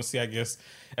lives we're going to see, I guess,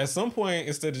 at some point,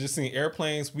 instead of just seeing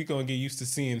airplanes, we're going to get used to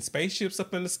seeing spaceships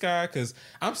up in the sky, because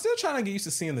I'm still trying to get used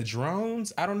to seeing the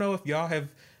drones. I don't know if y'all have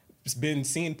been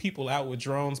seeing people out with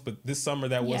drones, but this summer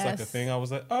that was like a thing. I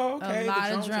was like, oh, okay, the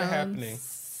drones are happening.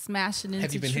 Smashing into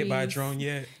Have you been trees. hit by a drone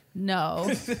yet? No,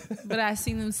 but I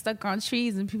seen them stuck on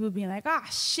trees and people being like, "Ah,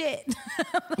 shit,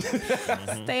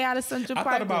 stay out of Central Park."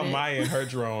 I thought about with it. Maya and her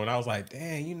drone. I was like,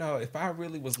 dang, you know, if I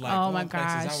really was like, oh my places,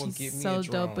 gosh, I would get me she's so a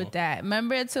drone. dope with that.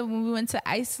 Remember when we went to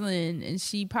Iceland and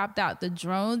she popped out the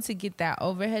drone to get that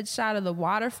overhead shot of the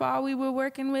waterfall we were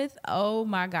working with? Oh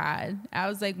my God, I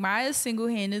was like, Maya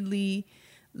single-handedly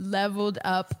leveled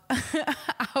up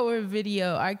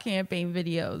our campaign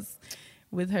videos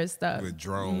with her stuff. With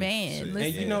drones. Man, Shit.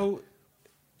 listen. And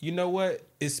you know what?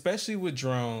 Especially with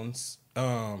drones,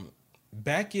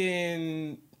 back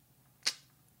in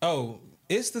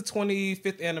it's the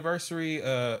 25th anniversary.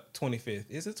 25th.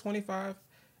 Is it 25?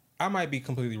 I might be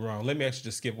completely wrong. Let me actually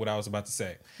just skip what I was about to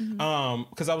say.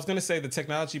 Because I was going to say the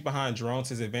technology behind drones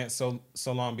has advanced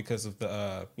so long because of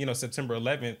the September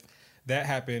 11th that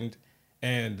happened.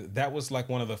 And that was like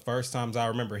one of the first times I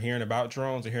remember hearing about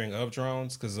drones or hearing of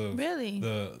drones because of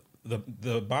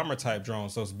the bomber type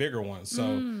drones, those bigger ones.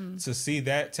 So to see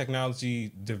that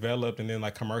technology developed and then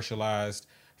like commercialized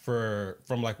from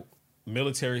like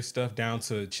military stuff down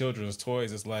to children's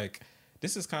toys, it's like,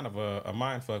 this is kind of a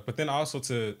mind fuck. But then also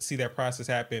to see that process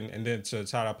happen and then to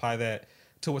try to apply that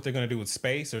to what they're going to do with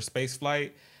space or space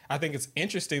flight. I think it's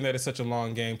interesting that it's such a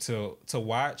long game to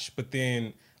watch, but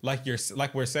then like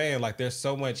we're saying, like there's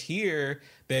so much here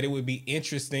that it would be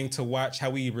interesting to watch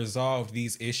how we resolve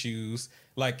these issues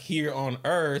like here on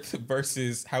Earth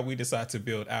versus how we decide to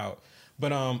build out.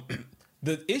 But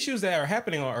the issues that are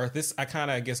happening on Earth, this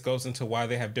I guess goes into why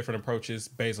they have different approaches,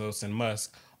 Bezos and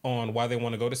Musk, on why they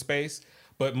want to go to space.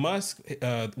 But Musk,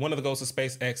 one of the goals of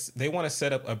SpaceX, they want to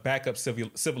set up a backup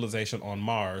civilization on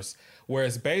Mars.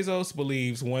 Whereas Bezos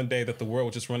believes one day that the world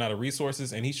will just run out of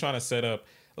resources, and he's trying to set up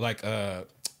like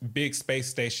big space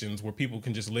stations where people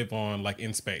can just live on, like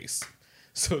in space.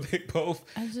 So they both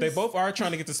are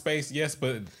trying to get to space, yes,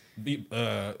 but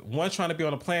one trying to be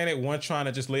on a planet, one trying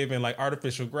to just live in like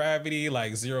artificial gravity,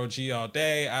 like 0G all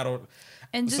day.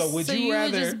 So would you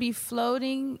rather just be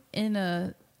floating in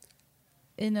a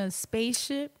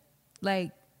spaceship?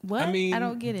 Like what? I mean, I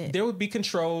don't get it. There would be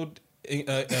controlled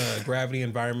gravity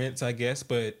environments, I guess,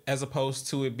 but as opposed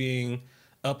to it being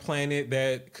a planet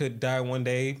that could die one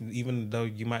day, even though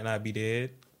you might not be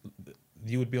dead,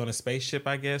 you would be on a spaceship,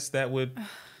 I guess, that would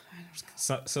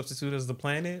substitute as the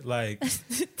planet. Like,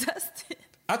 Dustin.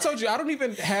 I told you, I don't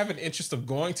even have an interest of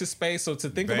going to space. So to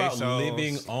think about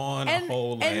living on a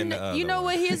whole land. And you know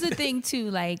what? Here's the thing,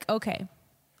 too. Like, okay,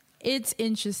 it's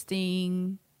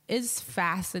interesting. It's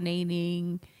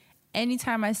fascinating.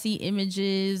 Anytime I see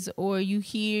images or you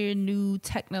hear new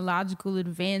technological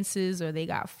advances, or they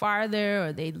got farther,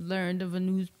 or they learned of a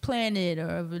new planet or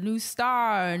of a new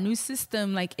star or a new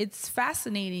system, like, it's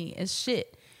fascinating as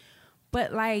shit.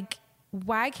 But like,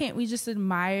 why can't we just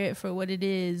admire it for what it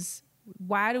is?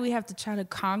 Why do we have to try to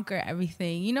conquer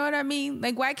everything? You know what I mean?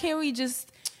 Like, why can't we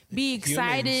just be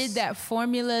excited that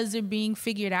formulas are being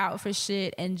figured out for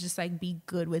shit and just like be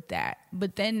good with that?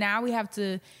 But then now we have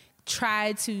to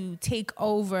try to take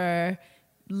over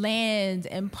land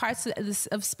and parts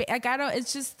of space. Like,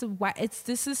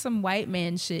 this is some white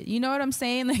man shit. You know what I'm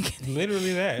saying? Like,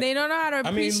 literally that. They don't know how to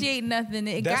appreciate nothing.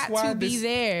 It got to be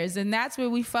theirs, and that's where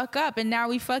we fuck up. And now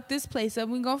we fuck this place up.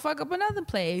 We gonna fuck up another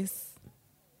place.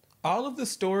 All of the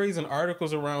stories and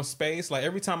articles around space, like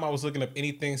every time I was looking up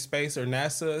anything space or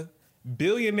NASA,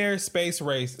 billionaire space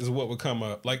race is what would come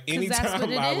up. Like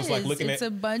anytime I was like looking it's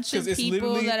a bunch of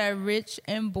people that are rich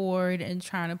and bored and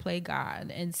trying to play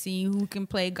God and see who can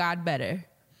play God better.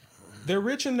 They're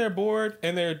rich and they're bored,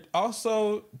 and they're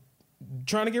also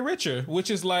trying to get richer, which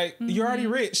is like, you're already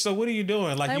rich, so what are you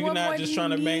doing? Like you're not just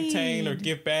trying to maintain or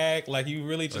give back. Like you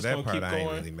really just gonna keep going. I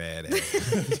ain't really mad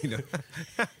at. You know?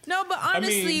 No, but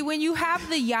honestly, when you have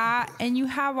the yacht and you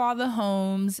have all the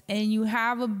homes and you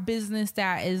have a business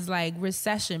that is like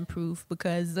recession proof,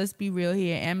 because let's be real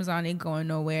here, Amazon ain't going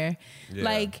nowhere. Yeah.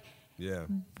 Like,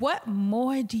 what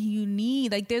more do you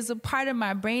need? Like, there's a part of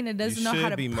my brain that doesn't know how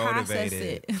to process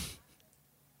it.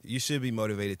 You should be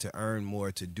motivated to earn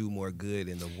more, to do more good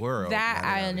in the world. That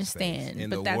I understand,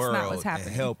 but that's not what's happening.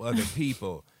 And help other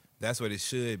people. That's what it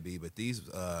should be. But these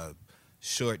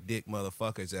short dick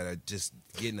motherfuckers that are just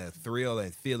getting a thrill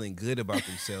and feeling good about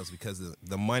themselves because of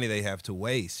the money they have to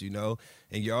waste, you know?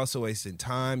 And you're also wasting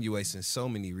time. You're wasting so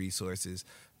many resources.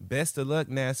 Best of luck,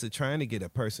 NASA, trying to get a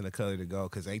person of color to go,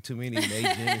 because ain't too many May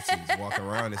Genesis walking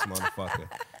around this motherfucker.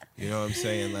 You know what I'm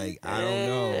saying? Like, I don't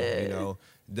know, you know?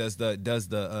 Does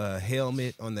the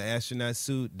helmet on the astronaut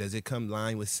suit, does it come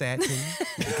lined with satin?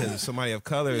 Because if somebody of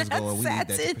color is going, we need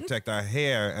that to protect our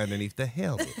hair underneath the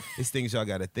helmet. It's things y'all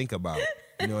got to think about.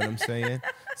 You know what I'm saying?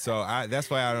 So that's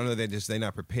why I don't know. They're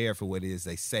not prepared for what it is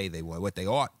they say they want, what they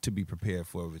ought to be prepared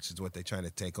for, which is what they're trying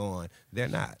to take on. They're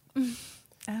not.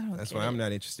 That's why I'm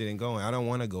not interested in going. I don't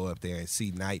want to go up there and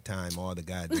see nighttime all the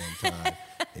goddamn time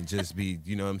and just be,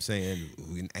 you know what I'm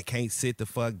saying? I can't sit the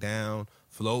fuck down,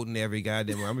 floating every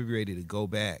goddamn. I'm gonna be ready to go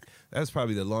back. That's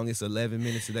probably the longest 11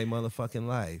 minutes of their motherfucking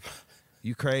life.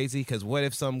 You crazy? Because what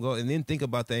if something go? And then think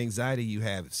about the anxiety you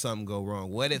have if something go wrong.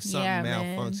 What if something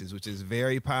malfunctions, which is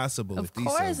very possible. Of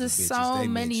course, there's so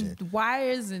many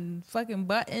wires and fucking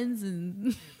buttons,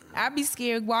 and I'd be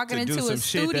scared walking into a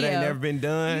studio. Shit that ain't never been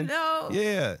done. You know?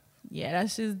 Yeah. Yeah,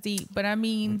 that's just deep. But I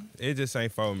mean, it just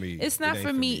ain't for me. It's not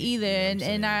for me either. You know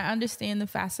and I understand the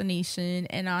fascination.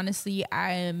 And honestly,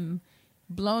 I am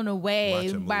blown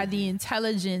away by the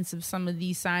intelligence of some of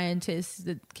these scientists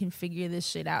that can figure this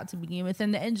shit out to begin with,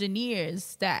 and the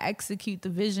engineers that execute the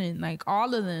vision, like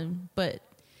all of them. But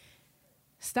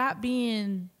stop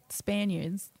being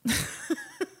Spaniards.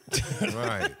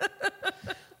 Right.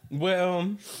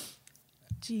 Well,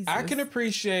 Jesus. I can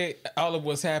appreciate all of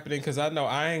what's happening, because I know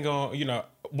I ain't gonna, you know,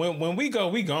 when we go,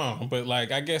 we gone. But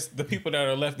like, I guess the people that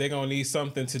are left, they're gonna need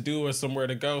something to do or somewhere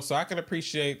to go. So I can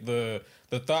appreciate the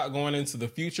thought going into the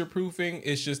future proofing.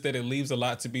 It's just that it leaves a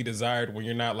lot to be desired when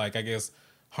you're not, like, I guess,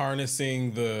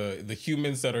 harnessing the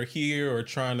humans that are here, or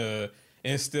trying to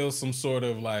instill some sort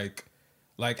of like,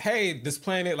 hey, this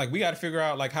planet, like, we got to figure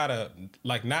out like how to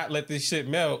like not let this shit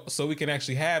melt so we can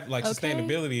actually have like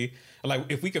sustainability. Like,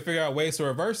 if we can figure out ways to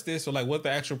reverse this, or like what the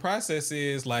actual process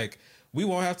is, like we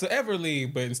won't have to ever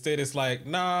leave. But instead it's like,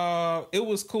 nah, it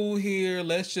was cool here.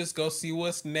 Let's just go see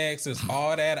what's next. There's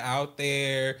all that out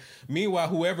there. Meanwhile,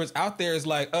 whoever's out there is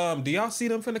like, do y'all see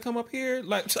them finna come up here?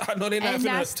 Like, I know they're not And finna.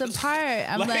 that's the part.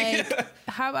 I'm like,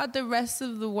 how about the rest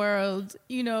of the world,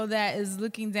 you know, that is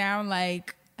looking down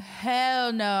like,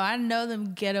 hell no, I know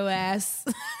them ghetto ass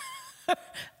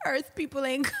Earth people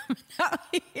ain't coming out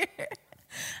here.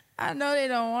 I know they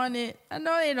don't want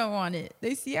it.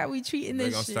 They see how we treating They're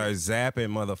this gonna shit. start zapping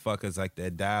motherfuckers like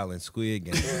that Dial and Squid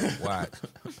Game. Watch.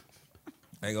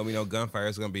 Ain't gonna be no gunfire.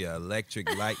 It's gonna be an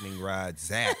electric lightning rod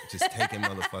zap, just taking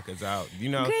motherfuckers out. You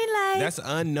know, Green light. that's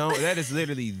unknown. That is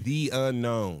literally the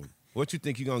unknown. What you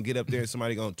think you gonna get up there and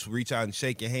somebody gonna reach out and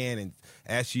shake your hand and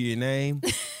ask you your name?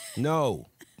 No,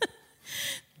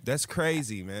 that's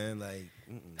crazy, man. Like,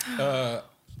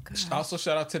 Also,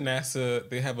 shout out to NASA.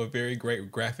 They have a very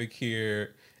great graphic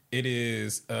here. It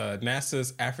is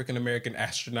NASA's African American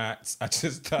astronauts. I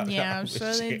just thought, Yeah, I'm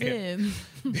sure they did.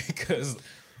 Because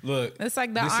look, That's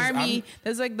like the this is- army.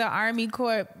 That's like the Army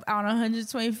Corps on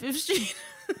 125th Street.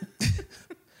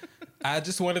 I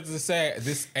just wanted to say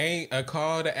this ain't a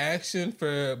call to action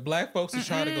for black folks to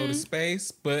try to go to space,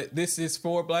 but this is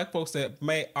for black folks that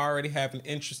may already have an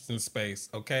interest in space,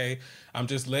 okay? I'm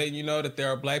just letting you know that there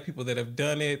are black people that have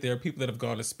done it. There are people that have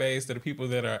gone to space. There are people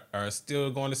that are still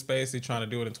going to space. They're trying to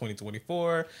do it in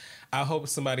 2024. I hope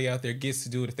somebody out there gets to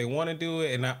do it if they want to do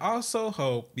it. And I also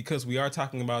hope, because we are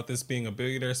talking about this being a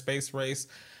billionaire space race,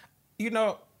 you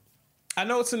know, I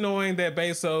know it's annoying that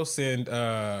Bezos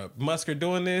and Musk are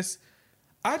doing this.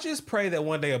 I just pray that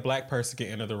one day a black person can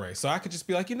enter the race. So I could just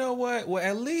be like, you know what? Well,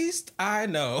 at least I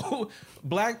know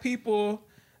black people,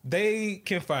 they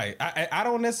can fight. I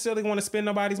don't necessarily want to spend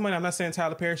nobody's money. I'm not saying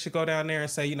Tyler Perry should go down there and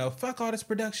say, you know, fuck all this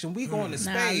production. We going to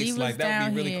space. leave Like, us that would down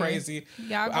be really here. crazy.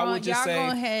 Y'all go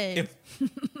ahead.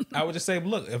 I would just say,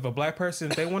 look, if a black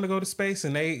person, if they want to go to space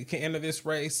and they can enter this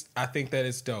race, I think that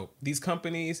it's dope. These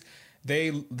companies,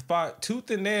 they fought tooth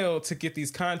and nail to get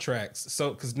these contracts. So,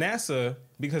 because NASA,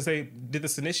 because they did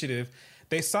this initiative,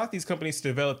 they sought these companies to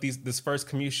develop this first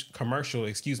commercial,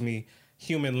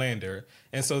 human lander.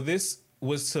 And so this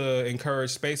was to encourage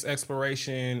space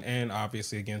exploration and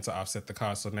obviously, again, to offset the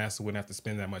cost so NASA wouldn't have to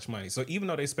spend that much money. So even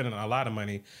though they're spending a lot of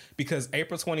money, because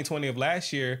April 2020 of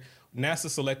last year, NASA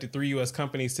selected 3 U.S.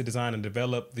 companies to design and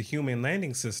develop the human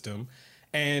landing system.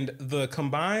 And the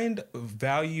combined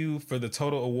value for the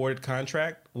total awarded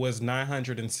contract was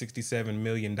 $967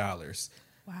 million.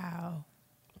 Wow.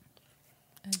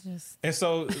 And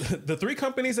so the 3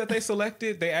 companies that they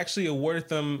selected, they actually awarded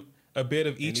them a bit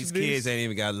of each these of these. kids ain't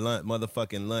even got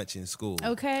motherfucking lunch in school.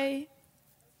 Okay.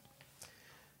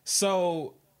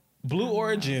 So Blue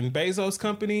Origin, Bezos'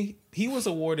 company, he was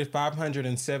awarded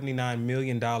 $579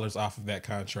 million off of that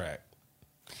contract.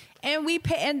 And we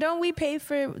pay, and don't we pay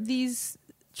for these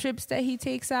trips that he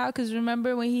takes out? Because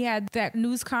remember when he had that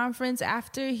news conference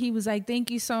after, he was like,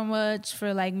 "Thank you so much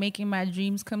for like making my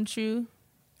dreams come true."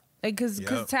 Like, because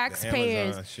Yep, taxpayers, the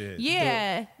Amazon shit.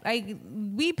 yeah, like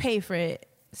we pay for it.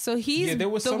 So he's there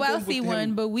was the something wealthy with him-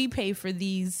 one, but we pay for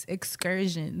these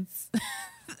excursions.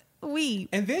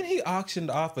 And then he auctioned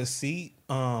off a seat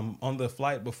on the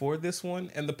flight before this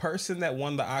one, and the person that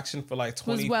won the auction for like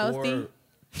 24, wealthy?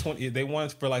 20, they won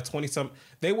for like 20 some.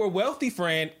 They were wealthy,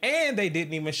 friend, and they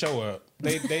didn't even show up.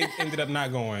 They ended up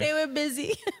not going. They were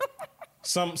busy.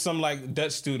 Some like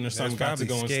Dutch student or something got to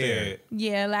probably go scared. instead.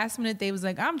 Yeah, last minute they was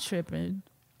like, "I'm tripping."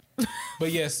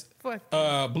 But yes, Fuck.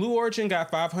 Blue Origin got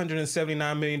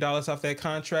 $579 million off that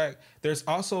contract. There's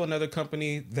also another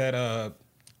company that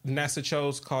NASA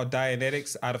chose called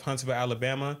Dianetics out of Huntsville,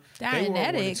 Alabama. They were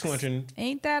awarded Dianetics, 200.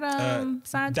 ain't that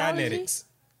Scientology? Dianetics.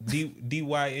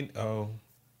 D-Y-N-O.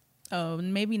 Oh,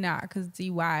 maybe not, because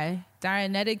DY.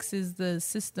 Dianetics is the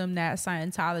system that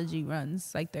Scientology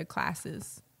runs, like their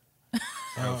classes.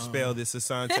 Spell this,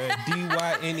 Asante.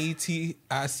 D-Y-N-E-T-I-C-S.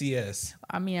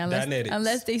 I mean, Dianetics.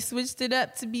 unless they switched it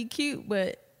up to be cute,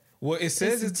 but Well, it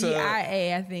says it's it's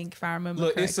DIA, I think, if I remember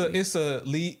look, correctly. it's a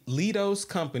Leidos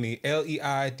company,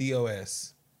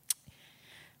 Leidos.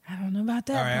 I don't know about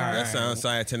that part. That sounds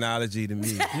Scientology to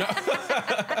me.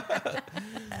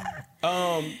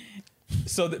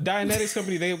 So the Dianetics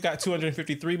company, they've got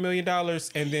 $253 million,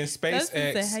 and then That's what I'm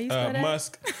saying. How you spell SpaceX, that?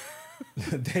 Musk,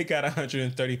 they got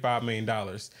 $135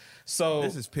 million. So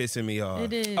This is pissing me off.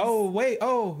 It is. oh wait,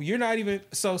 you're not even.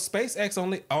 So SpaceX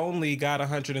only got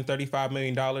 $135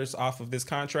 million off of this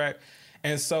contract,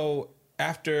 and so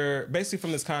after basically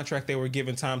from this contract, they were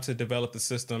given time to develop the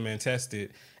system and test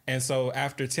it, and so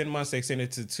after 10 months, they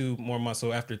extended to 2 more months.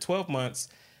 So after 12 months,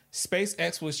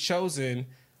 SpaceX was chosen,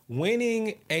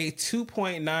 winning a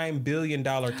 $2.9 billion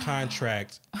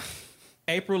contract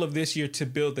April of this year to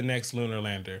build the next lunar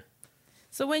lander.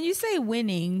 So when you say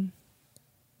winning,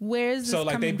 where's this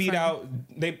coming they beat from? out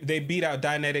they beat out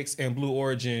Dynetics and Blue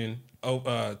Origin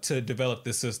to develop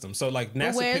this system. So like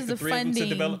NASA where's picked the the three of them funding? to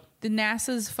develop. The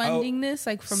NASA's funding this,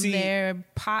 like from their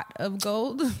pot of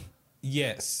gold.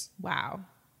 Yes. Wow.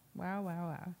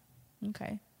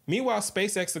 Okay. Meanwhile,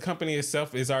 SpaceX, the company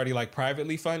itself, is already like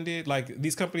privately funded. Like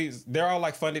these companies, they're all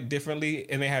like funded differently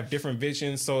and they have different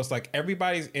visions. So it's like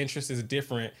everybody's interest is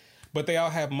different, but they all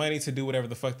have money to do whatever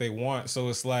the fuck they want. So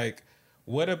it's like,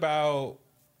 what about,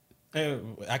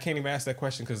 and I can't even ask that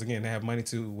question because again, they have money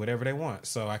to whatever they want.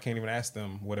 So I can't even ask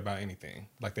them what about anything.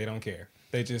 Like they don't care.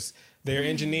 They're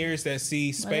engineers that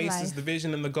see space as the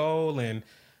vision and the goal, and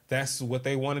that's what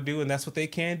they want to do, and that's what they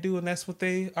can do, and that's what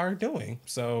they are doing.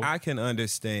 So I can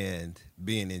understand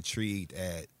being intrigued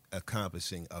at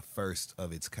accomplishing a first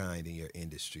of its kind in your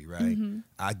industry, right? Mm-hmm.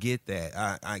 I get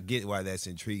that. I get why that's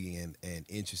intriguing and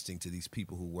interesting to these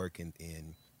people who work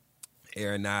in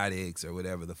aeronautics or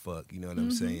whatever the fuck, you know what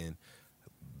I'm saying?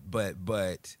 But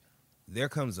there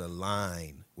comes a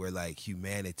line where like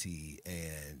humanity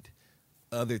and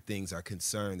other things are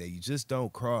concerned that you just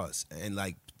don't cross. And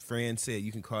like Fran said,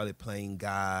 you can call it playing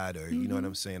God or you know what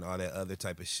I'm saying, all that other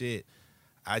type of shit.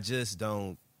 I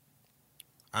don't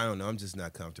know, I'm just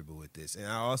not comfortable with this. And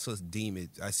I also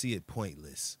I see it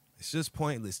pointless. It's just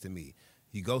pointless to me.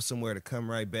 You go somewhere to come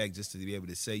right back just to be able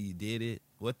to say you did it.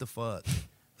 What the fuck?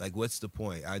 Like, what's the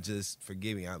point?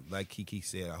 Forgive me, like Kiki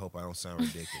said, I hope I don't sound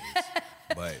ridiculous.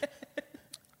 But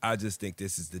I just think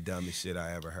this is the dumbest shit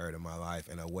I ever heard in my life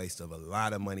and a waste of a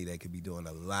lot of money that could be doing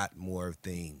a lot more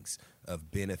things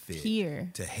of benefit here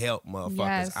to help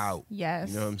motherfuckers out. Yes.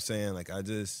 You know what I'm saying? Like, I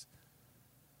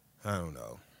don't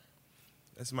know.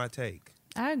 That's my take.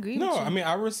 I agree with No, you. I mean,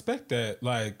 I respect that.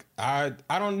 Like, I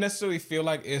don't necessarily feel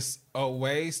like it's a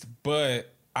waste,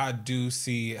 but I do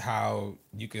see how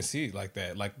you can see it like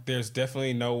that. Like, there's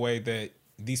definitely no way that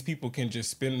these people can just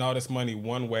spend all this money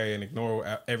one way and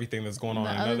ignore everything that's going on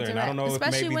in another. And I don't know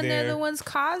especially if maybe when they're the ones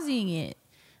causing it.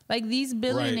 Like these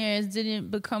billionaires didn't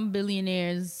become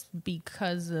billionaires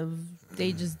because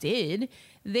they just did.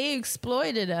 They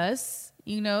exploited us,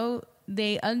 you know.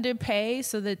 They underpay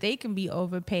so that they can be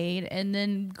overpaid and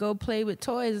then go play with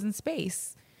toys in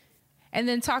space. And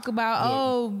then talk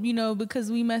about, because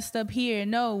we messed up here.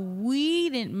 No, we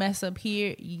didn't mess up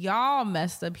here. Y'all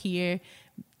messed up here.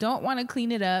 Don't want to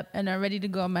clean it up and are ready to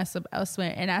go mess up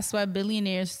elsewhere. And that's why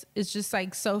billionaires is just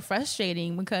like so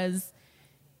frustrating because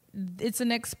it's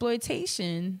an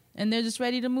exploitation and they're just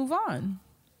ready to move on.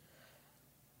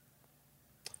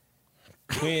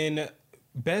 When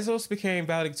Bezos became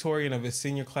valedictorian of his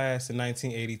senior class in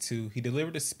 1982, he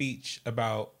delivered a speech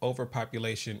about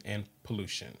overpopulation and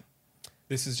pollution.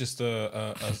 This is just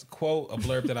a quote, a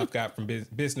blurb that I've got from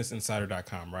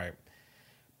BusinessInsider.com, right?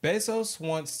 Bezos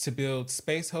wants to build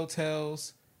space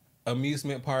hotels,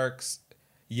 amusement parks,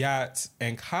 yachts,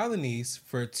 and colonies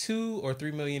for 2 or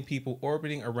 3 million people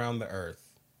orbiting around the Earth.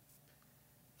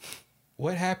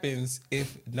 What happens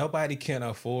if nobody can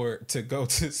afford to go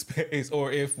to space,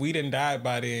 or if we didn't die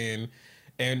by then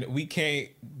and we can't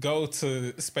go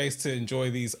to space to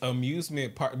enjoy these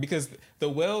amusement parks? Because the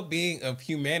well-being of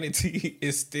humanity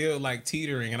is still like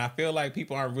teetering, and I feel like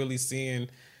people aren't really seeing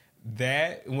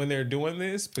that when they're doing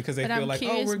this because they feel like,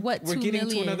 oh, we're getting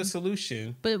to another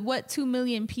solution. But what 2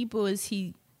 million people is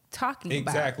he talking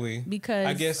about? Exactly. Because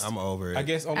I guess I'm over it. I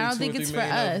guess only I don't 2 think or 3 it's for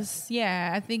million us.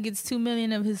 Yeah, I think it's 2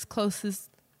 million of his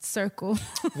closest circle.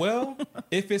 Well,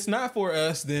 if it's not for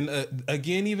us, then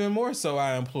again, even more so,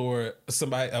 I implore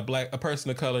a person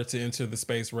of color to enter the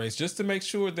space race just to make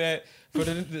sure that for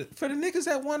the niggas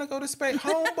that want to go to space,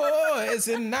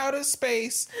 homeboys in outer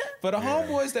space, for the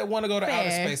homeboys that want to go to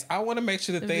outer space, I want to make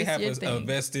sure that they have a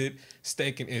vested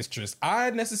stake and interest. I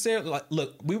necessarily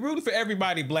look, we rooting for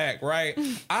everybody black, right?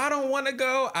 I don't want to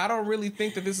go. I don't really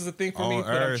think that this is a thing for me,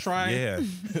 but I'm trying. Yeah.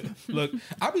 Look,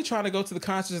 I'll be trying to go to the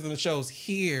concerts and the shows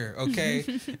here,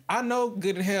 okay? I know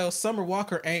good and hell Summer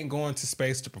Walker ain't going to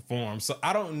space to perform, so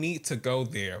I don't need to go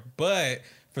there. But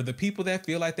for the people that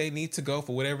feel like they need to go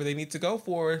for whatever they need to go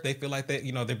for, they feel like that,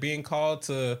 they're being called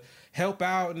to help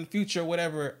out in the future,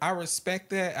 whatever. I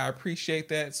respect that. I appreciate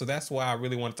that. So that's why I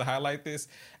really wanted to highlight this.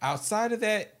 Outside of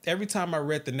that, every time I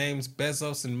read the names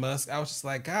Bezos and Musk, I was just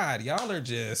like, God, y'all are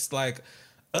just like,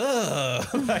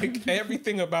 like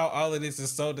everything about all of this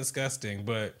is so disgusting.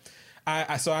 But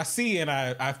I see and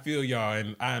I feel y'all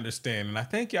and I understand. And I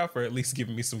thank y'all for at least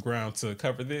giving me some ground to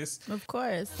cover this. Of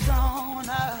course.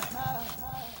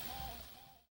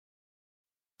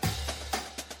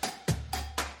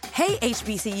 Hey,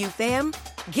 HBCU fam,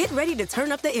 get ready to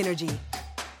turn up the energy.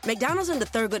 McDonald's and the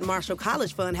Thurgood Marshall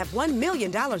College Fund have $1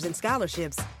 million in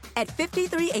scholarships at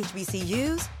 53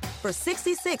 HBCUs for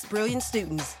 66 brilliant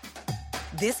students.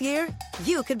 This year,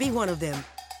 you could be one of them.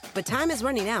 But time is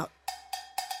running out.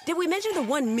 Did we mention the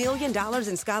 $1 million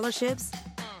in scholarships?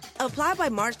 Apply by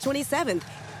March 27th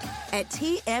at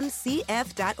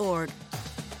tmcf.org.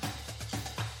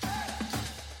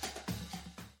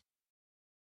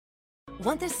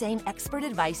 Want the same expert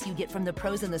advice you get from the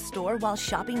pros in the store while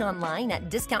shopping online at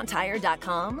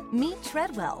DiscountTire.com? Meet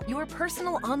Treadwell, your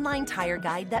personal online tire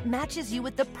guide that matches you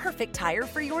with the perfect tire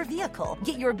for your vehicle.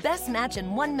 Get your best match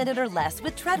in 1 minute or less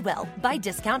with Treadwell by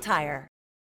Discount Tire.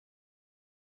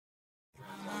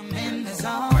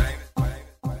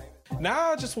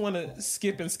 Now I just want to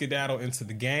skip and skedaddle into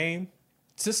the game.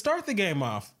 To start the game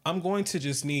off, I'm going to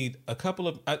just need a couple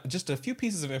of, just a few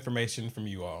pieces of information from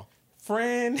you all.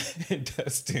 Fran and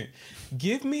Dustin,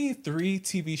 give me 3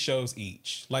 TV shows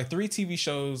each. Like 3 TV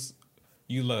shows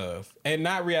you love. And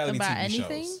not reality about TV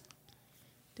anything? shows.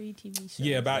 3 TV shows.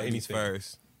 Yeah, about Ladies anything.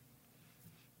 first.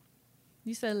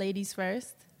 You said ladies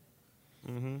first?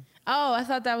 Mm-hmm. Oh, I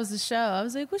thought that was the show. I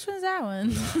was like, which one's that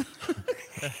one?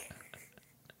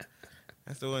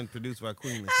 That's the one produced by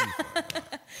Queen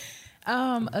Latifah.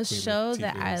 A show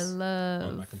that I on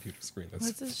love. my computer screen.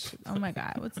 Oh my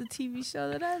God. What's a TV show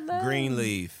that I love?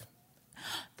 Greenleaf.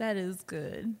 That is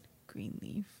good.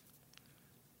 Greenleaf.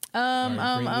 All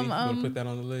right, Greenleaf, you want to put that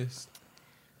on the list?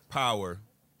 Power.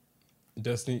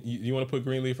 Dustin, you want to put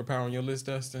Greenleaf for Power on your list,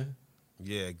 Dustin?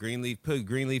 Yeah, Greenleaf. Put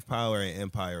Greenleaf, Power, and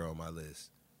Empire on my list.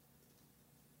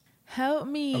 Help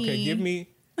me. Okay, give me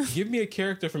a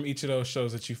character from each of those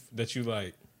shows that you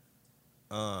like.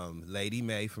 Lady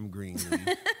May from Greenleaf.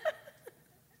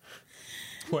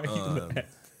 Why you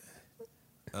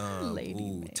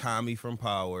Lady May. Tommy from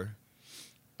Power.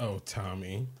 Oh,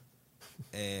 Tommy.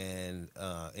 And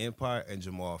Empire and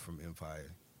Jamal from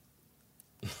Empire.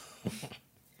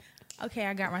 Okay,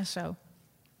 I got my show.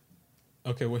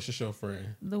 Okay, what's your show,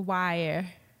 friend? The Wire.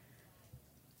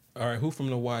 All right, who from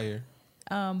The Wire?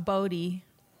 Bodie.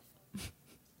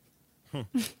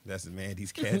 That's the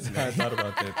Mandy's cat's I name. thought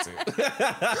about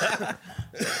that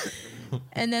too.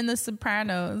 And then The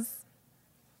Sopranos.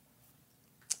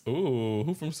 Ooh,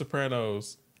 who from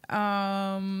Sopranos?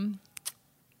 Who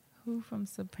from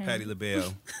Sopranos? Patti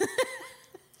LaBelle.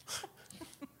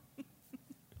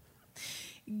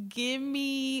 Give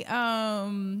me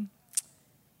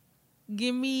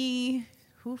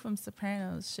who from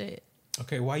Sopranos? Shit.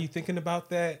 Okay, while you thinking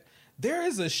about that, there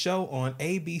is a show on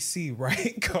ABC,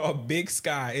 right, called Big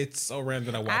Sky. It's so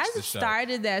random that I watched the show. I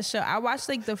started that show. I watched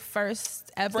like the first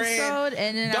episode,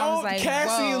 and then I was like,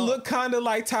 Cassie whoa. look kind of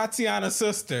like Tatiana's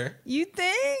sister? You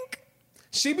think?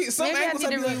 She be some Maybe I angles.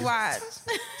 need to I'd be rewatch.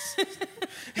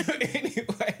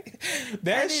 Anyway,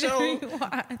 that show,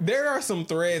 there are some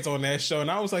threads on that show, and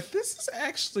I was like, this is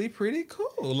actually pretty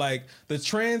cool. Like, the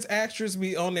trans actress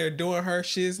be on there doing her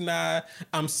shiznai.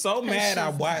 I'm so mad I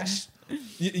watched.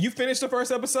 You finished the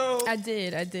first episode? I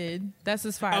did. That's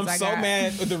as far as I got. I'm so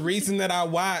mad. The reason that I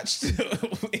watched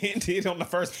ended on the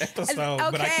first episode, Okay,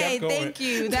 but I kept going. thank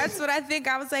you. That's what I think.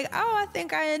 I was like, oh, I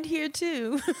think I end here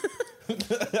too.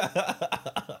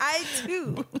 I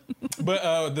too.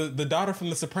 But the daughter from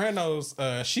The Sopranos,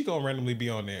 she gonna randomly be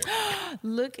on there.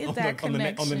 Look at that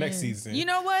connection. On the next season. You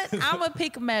know what? I'm a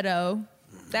pick Meadow.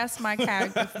 That's my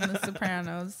character from The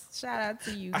Sopranos. Shout out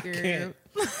to you, girl.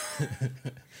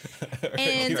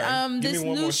 And this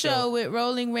new show with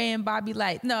Rolling Ray and Bobby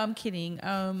Light. No, I'm kidding.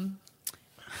 As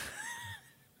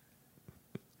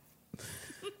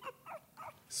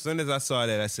soon as I saw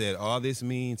that, I said, all this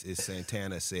means is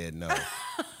Santana said no.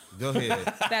 Go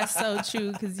ahead. That's so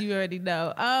true, because you already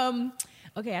know.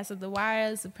 Okay, I said The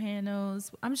Wire,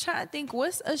 Sopranos. I'm trying to think,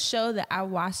 what's a show that I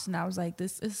watched and I was like,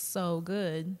 this is so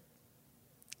good?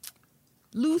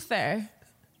 Luther.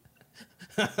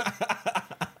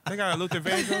 They got a Luther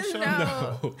Vandross show?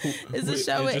 No. It's a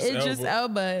show with Idris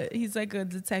Elba. He's like a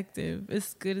detective.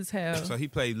 It's good as hell. So he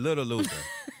played Little Luther.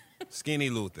 Skinny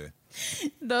Luther.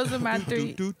 Those are my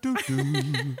 3.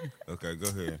 Okay, go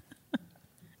ahead.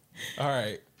 All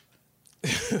right.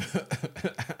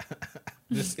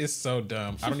 This is so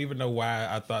dumb. I don't even know why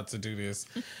I thought to do this.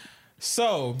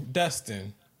 So,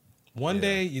 Dustin, one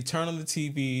day you turn on the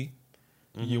TV,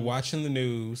 you're watching the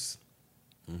news,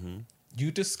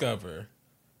 you discover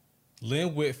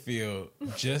Lynn Whitfield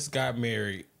just got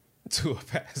married to a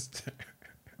pastor.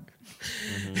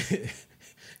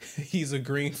 He's a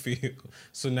Greenfield.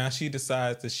 So now she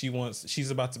decides that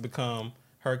she's about to become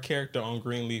her character on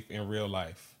Greenleaf in real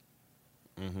life.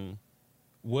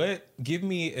 Give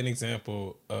me an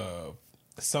example of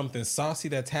something saucy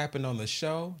that's happened on the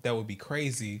show that would be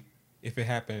crazy if it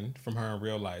happened from her in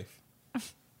real life.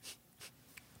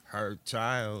 Her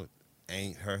child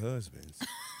ain't her husband's.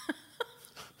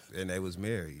 And they was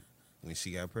married when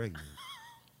she got pregnant.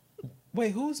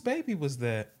 Wait, whose baby was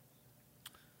that?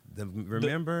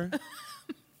 Remember?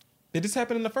 Did this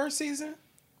happen in the first season?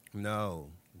 No.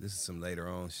 This is some later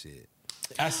on shit.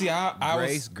 I see.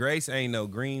 Grace ain't no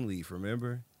Greenleaf,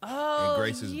 remember? Oh, and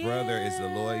Grace's brother is the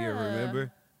lawyer,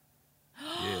 remember?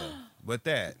 Yeah. But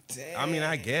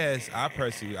I guess,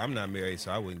 I'm not married,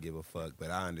 so I wouldn't give a fuck,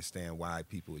 but I understand why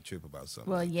people would trip about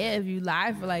something. Well, yeah, if you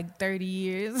lie for like 30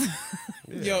 years.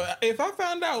 Yo, if I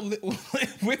found out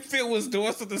Whitfield was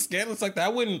doing something scandalous like that, I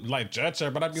wouldn't like judge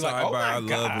her, but I'd be like, oh my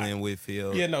God. I love Lynn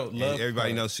Whitfield. Yeah, no, love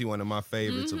everybody knows she one of my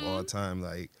favorites of all time.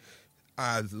 Like,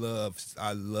 I love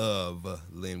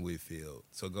Lynn Whitfield.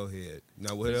 So go ahead.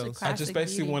 Now, what else? I just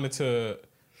basically wanted to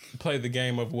play the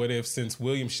game of what if, since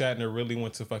William Shatner really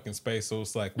went to fucking space. So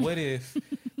it's like, what if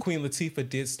Queen Latifah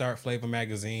did start Flavor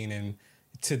magazine and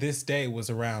to this day was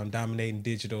around dominating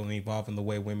digital and evolving the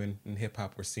way women in hip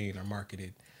hop were seen or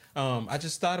marketed. I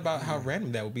just thought about how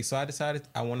random that would be. So I decided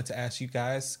I wanted to ask you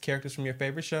guys characters from your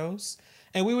favorite shows,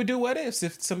 and we would do what ifs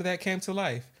if some of that came to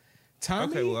life.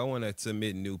 Tommy? Okay, well, I want to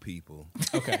submit new people.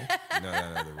 Okay. No,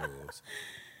 the rules.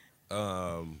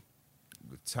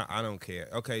 I don't care.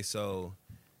 Okay, so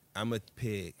I'm going to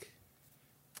pick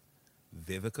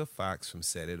Vivica Fox from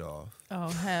Set It Off. Oh,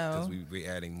 hell. Because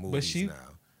we're adding movies now.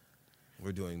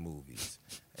 We're doing movies.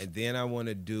 And then I want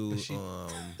to do,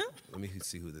 let me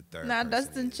see who the third person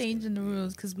Dustin is. changing the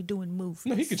rules because we're doing movies.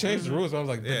 No, he could change the rules. I was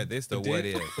like, yeah, this the what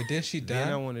if. But then she died.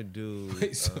 Then I want to do,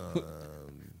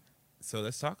 so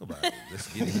let's talk about it.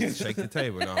 Let's get it. Shake the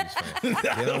table. No, I'm just playing.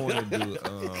 Then I want to do,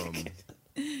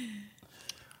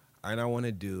 and I want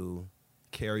to do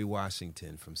Kerry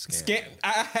Washington from Scandal.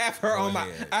 I have her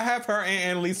I have her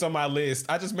and Annalise on my list.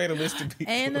 I just made a list of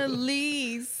people.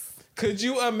 Annalise. Could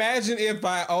you imagine if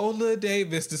Viola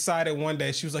Davis decided one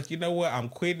day, she was like, you know what, I'm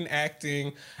quitting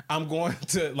acting. I'm going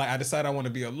to, I decided I want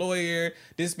to be a lawyer.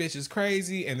 This bitch is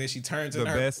crazy. And then she turns The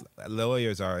best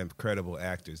lawyers are incredible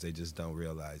actors. They just don't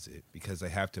realize it because they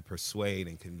have to persuade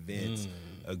and convince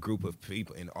a group of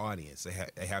people, an audience. They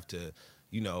have to,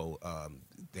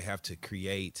 they have to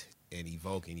create and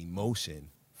evoke an emotion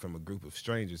from a group of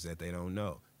strangers that they don't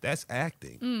know. That's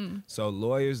acting. So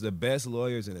lawyers, the best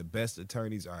lawyers and the best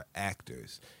attorneys are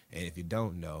actors. And if you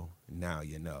don't know, now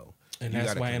you know. And you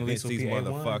that's gotta why convince Annalise these will be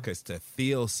motherfuckers to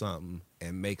feel something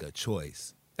and make a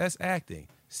choice. That's acting.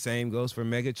 Same goes for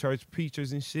mega church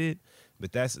preachers and shit.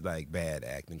 But that's like bad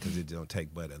acting because it don't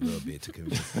take but a little bit to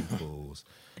convince them fools.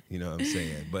 You know what I'm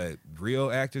saying? But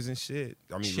real actors and shit,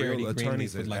 Charity real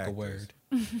attorneys would are like actors. a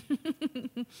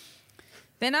word.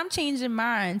 Then I'm changing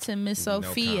mine to Miss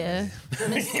Sophia.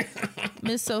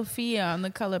 Miss Sophia on The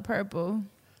Color Purple.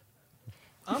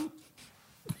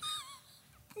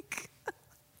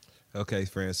 Okay,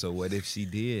 friends, so what if she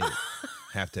did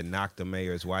have to knock the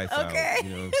mayor's wife out? You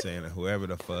know what I'm saying? Or whoever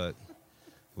the fuck.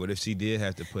 What if she did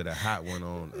have to put a hot one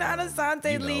on? Not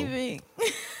Asante leaving.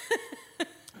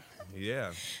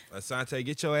 Yeah. Asante,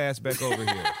 get your ass back over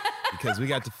here. Because we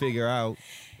got to figure out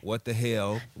what the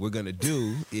hell we're going to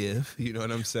do if, you know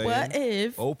what I'm saying? What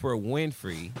if Oprah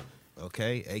Winfrey,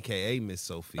 okay, a.k.a. Miss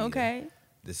Sophia,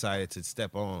 decided to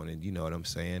step on and, you know what I'm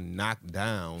saying, knock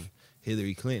down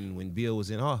Hillary Clinton when Bill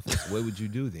was in office. What would you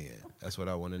do then? That's what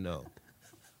I want to know.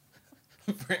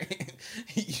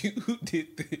 You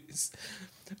did this.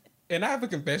 And I have a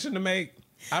confession to make.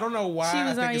 I don't know why. She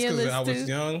was I think it's because I was too?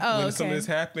 young when some of this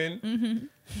happened.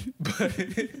 But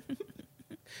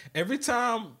every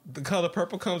time The Color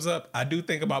Purple comes up, I do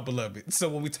think about Beloved. So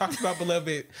when we talked about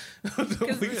Beloved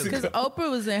because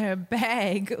Oprah was in her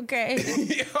bag, okay?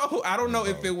 Yo, I don't know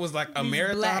if it was like a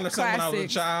marathon or something when I was a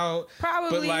child.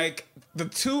 Probably. But the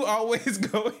two always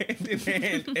go hand in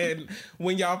hand. And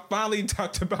when y'all finally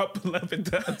talked about Beloved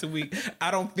the other week,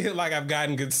 I don't feel like I've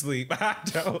gotten good sleep. I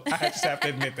don't. I just have to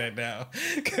admit that now.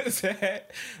 Because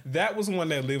that was one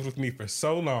that lived with me for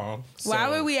so long. Why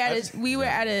were we at we were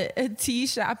at a tea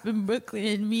shop in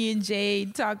Brooklyn, me and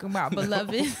Jade talking about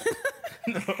Beloved.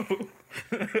 No.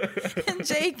 And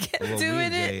Jade kept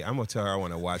doing it. I'm going to tell her I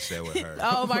want to watch that with her.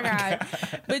 Oh my God.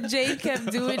 But Jade kept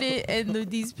doing it, and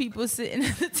these people sitting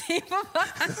at the table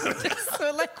behind me just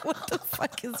were like, what the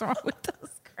fuck is wrong with those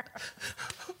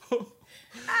girls?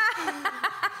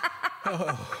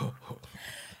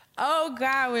 Oh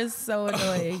God, it was so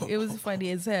annoying. It was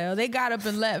funny as hell. They got up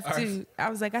and left too. I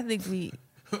was like, I think we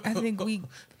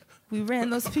ran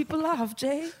those people off,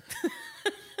 Jade.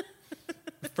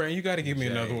 Fran, you got to give me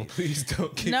another one. Please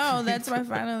don't give No, me that's my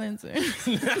final answer.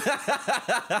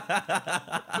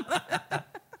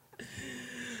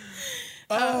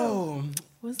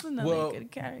 What's another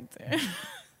good character?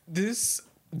 This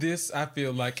I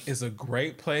feel like is a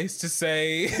great place to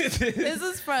say. This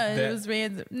is fun. It was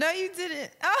random. No, you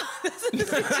didn't. Oh, this is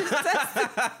just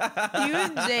you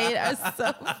and Jade are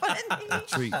so funny. A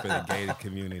treat for the gated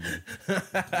community.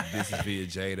 This is via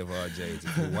Jade of all Jades.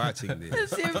 If you're watching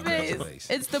this, It's your face.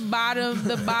 It's the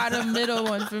bottom middle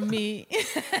one for me.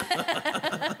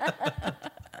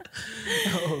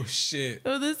 Oh shit.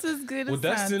 Oh, this is good. Well,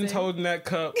 Dustin's holding that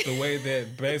cup the way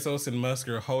that Bezos and Musk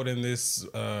are holding this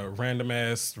random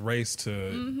ass race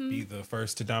to be the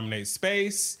first to dominate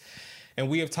space. And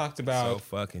we have talked about so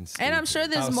fucking stupid. And I'm sure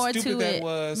there's how more to stupid that it.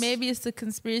 was. Maybe it's the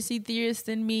conspiracy theorist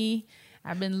in me.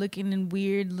 I've been looking in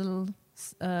weird little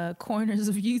corners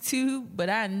of YouTube, but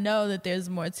I know that there's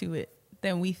more to it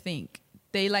than we think.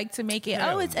 They like to make it,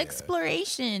 it's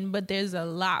exploration, but there's a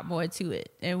lot more to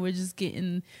it. And we're just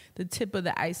getting the tip of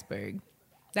the iceberg.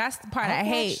 That's the part I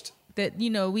hate, that,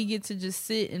 we get to just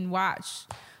sit and watch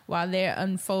while they're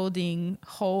unfolding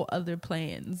whole other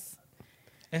plans.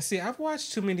 And see, I've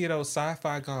watched too many of those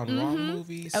sci-fi gone wrong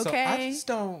movies, so I just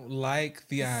don't like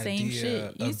the idea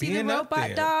shit. You of see being the up robot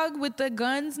there. dog with the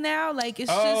guns now? Like,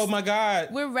 it's Oh just, my God.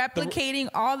 we're replicating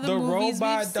all the movies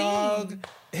robot we've dog seen.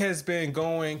 has been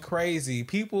going crazy.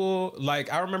 People,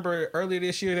 like, I remember earlier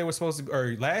this year,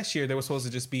 or last year, they were supposed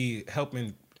to just be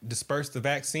helping disperse the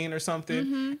vaccine or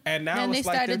something. And now Then it's they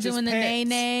like started they're doing just the pets.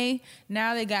 nay-nay.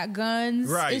 Now they got guns.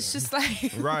 Right. It's just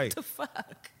like, Right. what the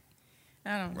fuck?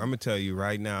 I don't know. I'm gonna tell you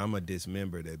right now, I'm gonna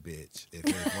dismember that bitch. If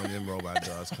one of them robot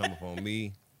dogs come up on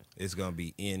me, it's gonna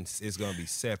be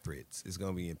separate. It's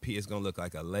gonna be it's gonna look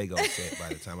like a Lego set by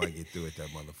the time I get through with that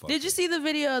motherfucker. Did you see the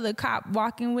video of the cop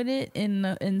walking with it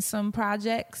in some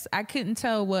projects? I couldn't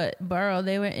tell what borough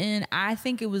they were in. I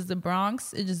think it was the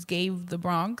Bronx. It just gave the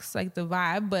Bronx like the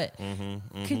vibe. But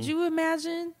could you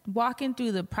imagine walking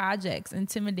through the projects,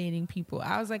 intimidating people?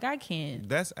 I was like, I can't.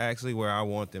 That's actually where I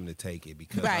want them to take it,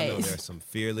 because I know there's some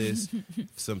fearless,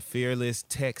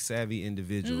 tech savvy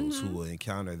individuals who will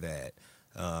encounter that.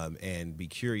 And be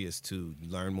curious to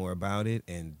learn more about it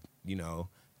and,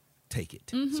 take it.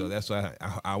 So that's why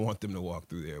I want them to walk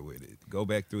through there with it. Go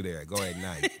back through there. Go at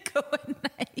night. Go at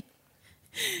night.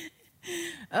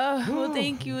 Well,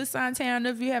 thank you, Asante. I don't know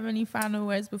if you have any final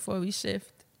words before we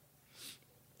shift.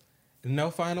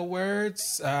 No final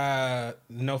words.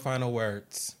 No final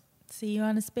words. See you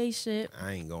on a spaceship.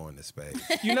 I ain't going to space.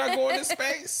 You're not going to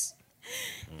space?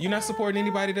 You're not supporting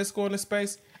anybody that's going to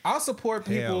space? I'll support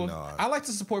people. No. I like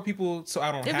to support people so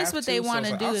I don't If have to. it's what they want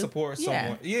to do. I'll support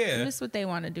someone. Yeah. If it's what they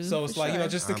want to do. So it's like, sure.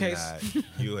 just in case.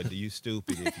 You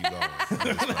stupid if you go.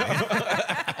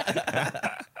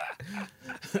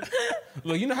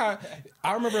 Look, you know how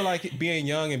I remember like being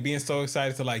young and being so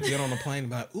excited to like get on the plane and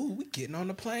be like, ooh, we getting on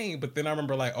the plane. But then I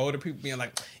remember like older people being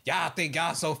like, y'all think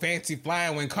y'all so fancy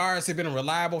flying when cars have been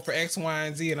reliable for X, Y,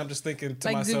 and Z. And I'm just thinking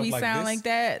to myself, did we like, sound this, like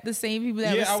that? The same people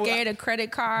that were scared of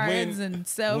credit cards and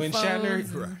cell phones.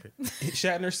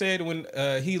 Shatner said when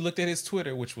he looked at his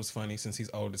Twitter, which was funny since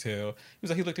he's old as hell,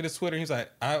 he looked at his Twitter and he's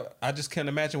like, I just can't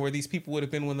imagine where these people would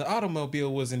have been when the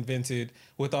automobile was invented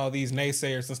with all these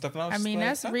naysayers and stuff. And I mean,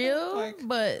 that's real,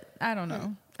 but I don't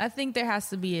know. I think there has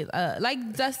to be,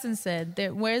 like Dustin said,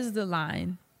 where's the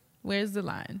line? Where's the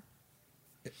line?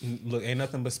 Look, ain't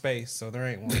nothing but space, so there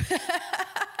ain't one.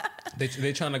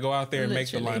 They trying to go out there and make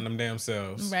the line them damn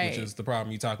selves, which is the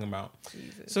problem you're talking about.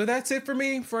 Jesus. So that's it for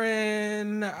me,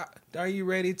 friend. Are you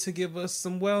ready to give us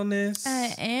some wellness?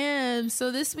 I am.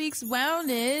 So this week's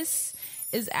wellness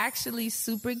is actually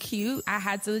super cute. I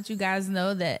had to let you guys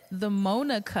know that the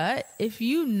Mona cut, if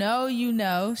you know, you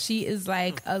know, she is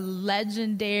like a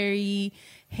legendary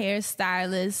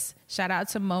hairstylist. Shout out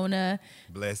to Mona.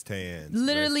 Blessed hands.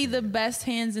 Literally the best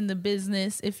hands in the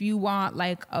business. If you want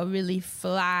like a really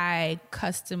fly,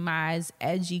 customized,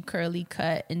 edgy, curly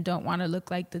cut and don't want to look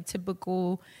like the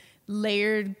typical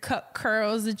layered cut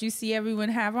curls that you see everyone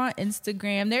have on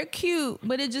Instagram. They're cute,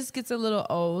 but it just gets a little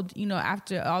old,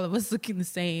 after all of us looking the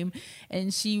same.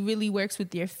 And she really works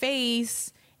with your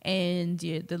face and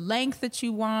the length that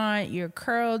you want, your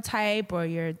curl type or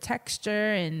your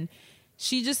texture, and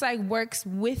she just like works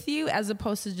with you as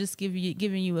opposed to just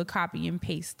giving you a copy and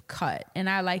paste cut. And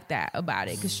I like that about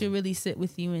it because she'll really sit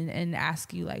with you and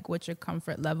ask you like what your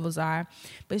comfort levels are.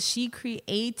 But she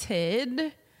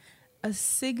created a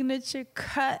signature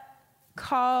cut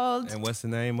called... And what's the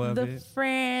name of it? The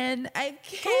Fran. I can't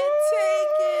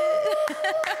take it.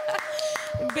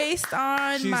 Based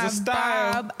on She's my a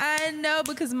style. bob. I know,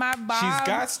 because my bob. She's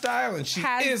got style and she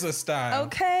is a style.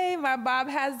 Okay, my bob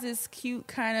has this cute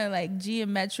kind of like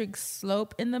geometric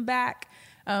slope in the back.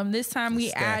 This time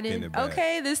we added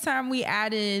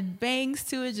bangs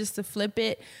to it just to flip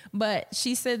it. But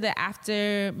she said that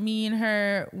after me and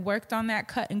her worked on that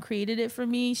cut and created it for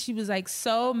me, she was like,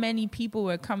 so many people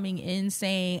were coming in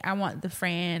saying, I want the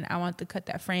Fran, I want the cut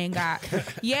that Fran got.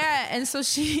 Yeah, and so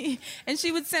she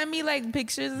would send me like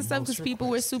pictures and stuff because people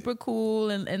were super cool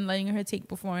and letting her take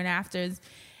before and afters.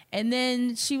 And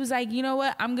then she was like, you know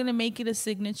what? I'm going to make it a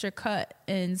signature cut.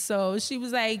 And so she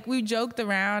was like, we joked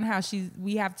around how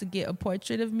we have to get a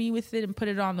portrait of me with it and put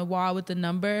it on the wall with the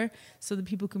number so that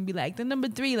people can be like, the number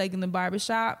 3, like in the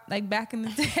barbershop, like back in the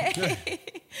day.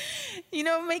 You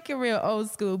know, make it real old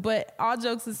school. But all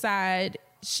jokes aside,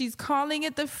 she's calling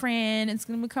it the Fran. It's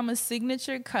going to become a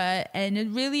signature cut. And it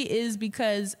really is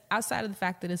because outside of the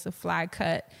fact that it's a fly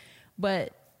cut,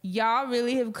 but y'all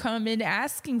really have come in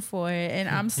asking for it. And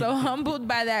I'm so humbled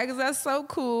by that because that's so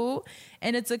cool.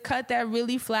 And it's a cut that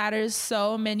really flatters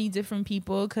so many different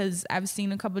people because I've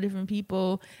seen a couple different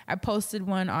people. I posted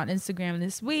one on Instagram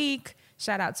this week.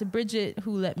 Shout out to Bridget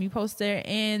who let me post there.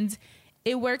 And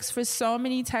it works for so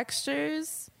many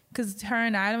textures because her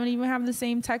and I don't even have the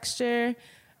same texture.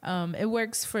 It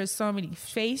works for so many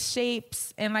face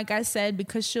shapes. And like I said,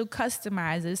 because she'll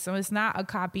customize it, so it's not a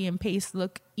copy and paste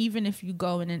look. Even if you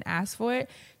go in and ask for it,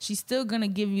 she's still going to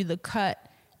give you the cut,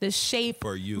 the shape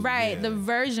for you. Right. Yeah. The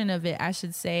version of it, I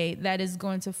should say, that is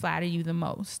going to flatter you the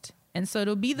most. And so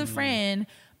it'll be the Fran,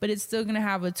 but it's still going to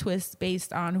have a twist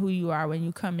based on who you are when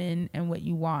you come in and what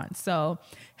you want. So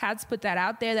had to put that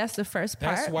out there. That's the first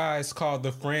part. That's why it's called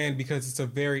the Fran, because it's a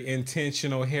very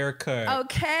intentional haircut.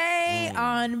 Okay,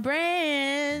 on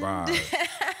brand. Wow.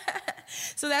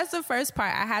 So that's the first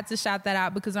part. I had to shout that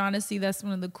out because honestly, that's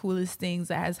one of the coolest things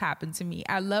that has happened to me.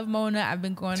 I love Mona. I've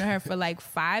been going to her for like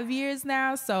 5 years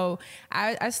now. So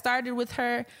I started with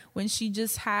her when she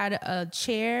just had a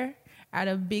chair at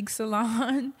a big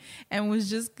salon and was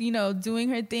just, you know, doing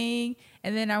her thing.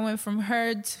 And then I went from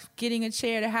her to getting a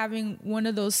chair to having one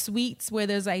of those suites where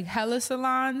there's like hella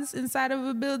salons inside of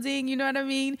a building, you know what I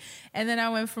mean? And then I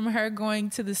went from her going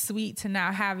to the suite to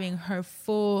now having her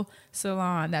full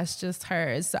salon that's just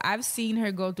hers. So I've seen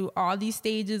her go through all these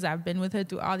stages. I've been with her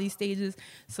through all these stages.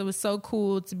 So it's so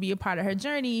cool to be a part of her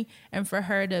journey and for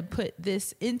her to put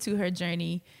this into her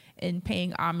journey and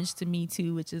paying homage to me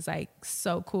too, which is like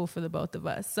so cool for the both of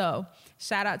us. So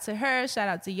shout out to her, shout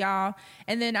out to y'all.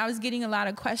 And then I was getting a lot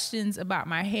of questions about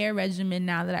my hair regimen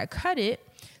now that I cut it.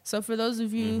 So for those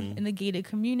of you in the gated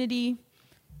community,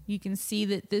 you can see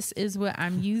that this is what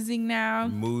I'm using now.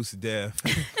 Moose Def.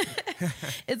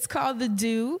 It's called the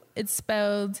Doux. It's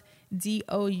spelled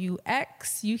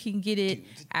DOUX. You can get it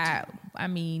at, I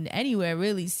mean, anywhere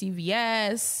really.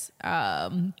 CVS,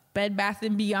 Bed Bath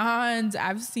 & Beyond.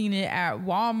 I've seen it at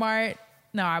Walmart.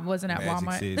 No, I wasn't at Magic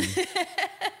Walmart. City.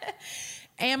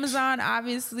 Amazon,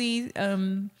 obviously.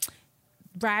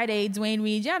 Rite Aid, Dwayne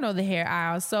Reed. Y'all know the hair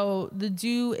aisle. So the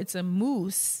Doux, it's a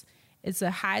mousse. It's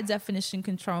a high definition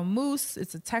control mousse.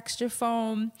 It's a texture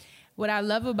foam. What I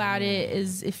love about it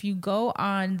is if you go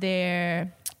on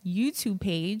their YouTube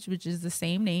page, which is the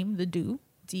same name, the Doux,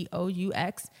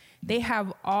 DOUX, they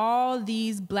have all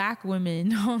these black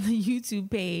women on the YouTube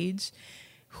page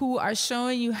who are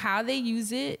showing you how they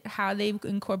use it, how they've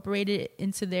incorporated it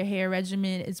into their hair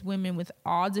regimen. It's women with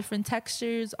all different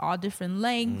textures, all different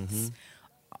lengths,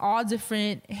 all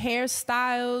different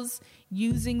hairstyles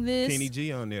using this. Kenny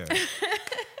G on there.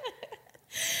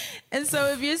 And so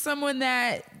if you're someone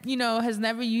that, you know, has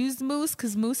never used mousse,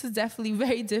 because mousse is definitely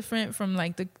very different from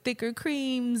like the thicker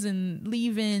creams and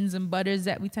leave-ins and butters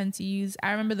that we tend to use.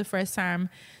 I remember the first time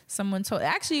someone told,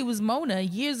 actually it was Mona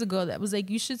years ago, that was like,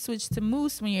 you should switch to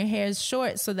mousse when your hair is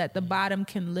short so that the bottom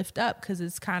can lift up because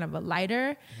it's kind of a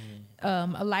lighter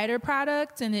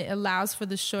product and it allows for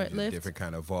the short lift. Different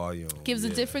kind of volume. Gives a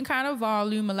different kind of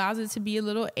volume, allows it to be a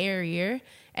little airier.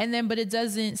 And then, but it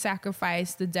doesn't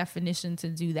sacrifice the definition to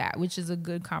do that, which is a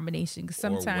good combination. Because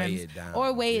sometimes,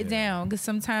 or weigh it down. Because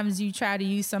sometimes you try to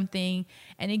use something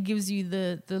and it gives you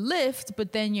the lift,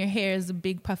 but then your hair is a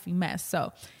big puffy mess.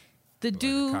 So the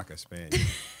Doux, Cocker Spaniel.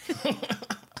 so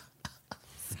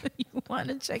you want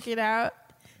to check it out.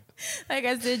 Like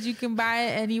I said, you can buy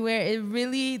it anywhere. It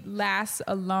really lasts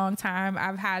a long time.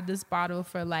 I've had this bottle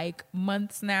for like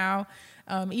months now.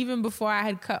 Even before I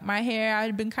had cut my hair, I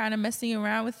had been kind of messing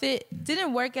around with it.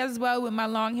 Didn't work as well with my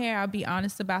long hair. I'll be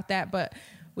honest about that. But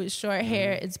with short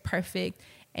hair, it's perfect.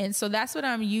 And so that's what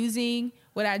I'm using.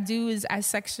 What I do is I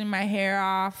section my hair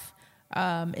off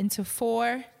into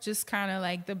 4, just kind of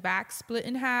like the back split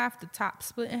in half, the top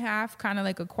split in half, kind of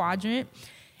like a quadrant.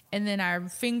 And then I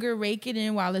finger rake it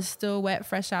in while it's still wet,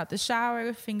 fresh out the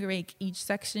shower. Finger rake each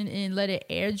section in, let it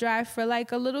air dry for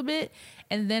like a little bit.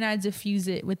 And then I diffuse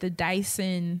it with the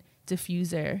Dyson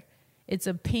diffuser. It's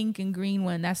a pink and green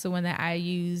one. That's the one that I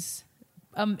use.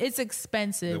 It's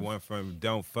expensive. The one from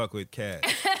Don't Fuck With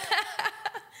Cats.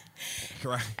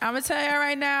 Right. I'm going to tell you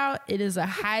right now, it is a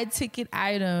high ticket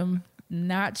item.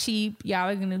 Not cheap. Y'all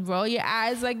are going to roll your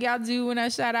eyes like y'all do when I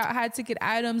shout out high ticket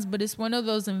items, but it's one of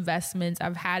those investments.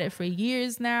 I've had it for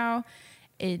years now.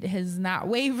 It has not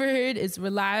wavered. It's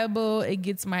reliable. It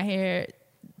gets my hair,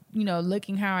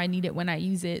 looking how I need it when I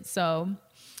use it. So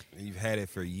you've had it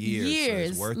for years. Years.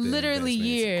 So it's worth Literally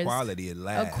years. It's quality. It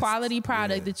lasts. A quality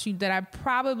product that I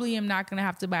probably am not going to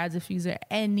have to buy a diffuser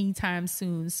anytime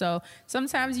soon. So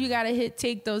sometimes you got to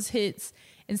take those hits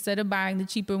instead of buying the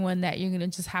cheaper one that you're going to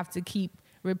just have to keep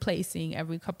replacing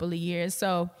every couple of years.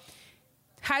 So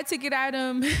high ticket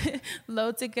item,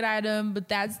 low ticket item, but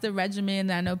that's the regimen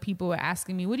that I know people were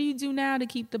asking me, what do you do now to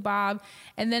keep the bob?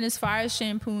 And then as far as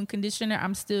shampoo and conditioner,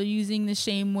 I'm still using the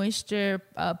Shea Moisture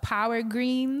Power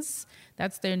Greens.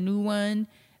 That's their new one.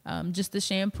 Just the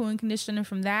shampoo and conditioner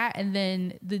from that. And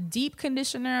then the deep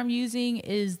conditioner I'm using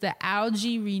is the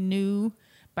Algae Renew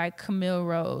by Camille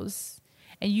Rose.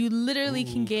 And you literally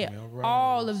can get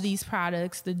all of these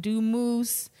products, the Dew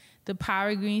Mousse, the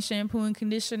Power Green shampoo and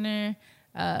conditioner,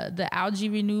 the Algae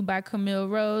Renew by Camille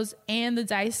Rose, and the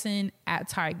Dyson at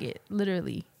Target.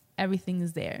 Literally, everything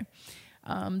is there.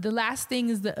 The last thing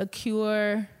is the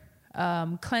Acure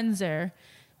cleanser.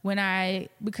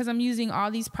 Because I'm using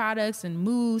all these products and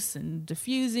mousse and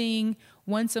diffusing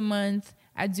once a month,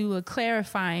 I do a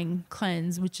clarifying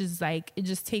cleanse, which is like, it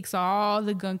just takes all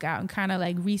the gunk out and kind of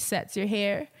like resets your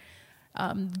hair.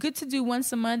 Good to do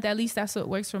once a month. At least that's what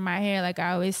works for my hair. Like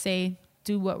I always say,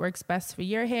 do what works best for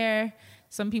your hair.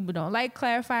 Some people don't like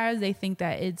clarifiers. They think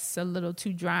that it's a little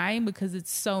too drying because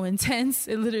it's so intense.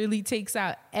 It literally takes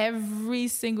out every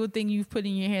single thing you've put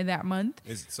in your hair that month.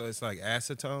 So it's like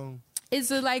acetone?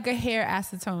 It's like a hair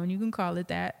acetone. You can call it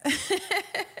that.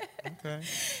 Okay.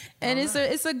 And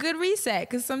it's a good reset,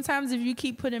 because sometimes if you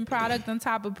keep putting product on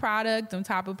top of product on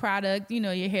top of product,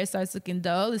 your hair starts looking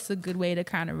dull. It's a good way to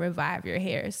kind of revive your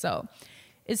hair. So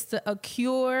it's the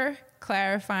Acure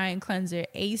Clarifying Cleanser,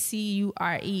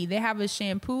 ACURE. They have a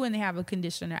shampoo and they have a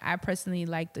conditioner. I personally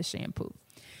like the shampoo.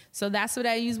 So that's what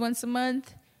I use once a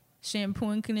month. Shampoo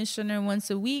and conditioner once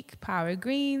a week. Power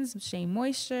Greens, Shea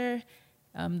Moisture,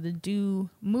 the Dew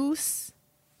Mousse.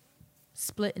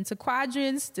 Split into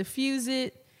quadrants, diffuse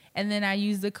it, and then I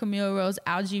use the Camille Rose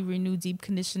Algae Renew Deep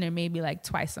Conditioner maybe like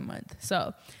twice a month.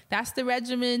 So that's the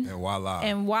regimen. And voila.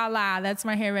 And voila, that's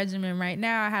my hair regimen right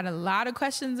now. I had a lot of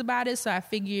questions about it, so I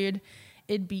figured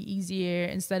it'd be easier,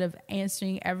 instead of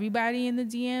answering everybody in the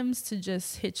DMs, to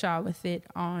just hit y'all with it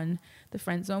on the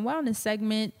Friend Zone Wellness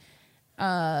segment.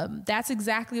 That's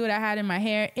exactly what I had in my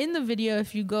hair. In the video,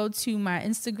 if you go to my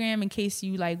Instagram, in case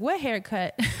you like, what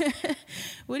haircut?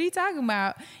 What are you talking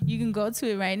about? You can go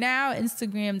to it right now,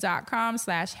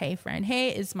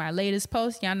 Instagram.com/HeyFriendHey. It's my latest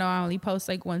post. Y'all know I only post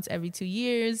like once every 2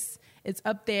 years. It's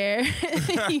up there.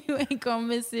 You ain't gonna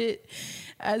miss it.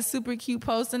 A super cute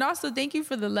post. And also, thank you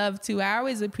for the love too. I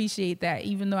always appreciate that.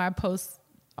 Even though I post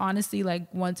honestly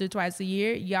like once or twice a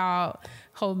year, y'all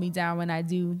hold me down when I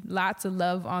do. Lots of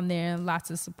love on there and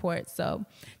lots of support. So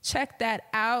check that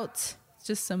out.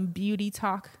 Just some beauty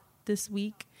talk this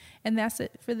week. And that's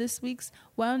it for this week's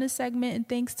wellness segment. And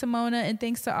thanks to Mona, and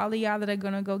thanks to all of y'all that are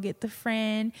going to go get the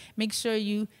Fran. Make sure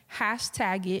you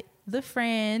hashtag it, the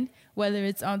Fran, whether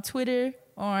it's on Twitter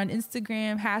or on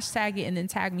Instagram. Hashtag it and then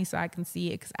tag me so I can see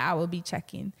it, because I will be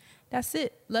checking. That's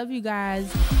it. Love you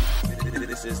guys.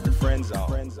 This is the Friend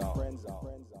Zone.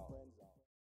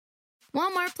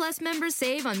 Walmart Plus members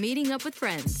save on meeting up with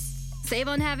friends. Save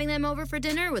on having them over for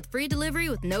dinner with free delivery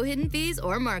with no hidden fees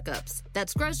or markups.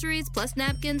 That's groceries, plus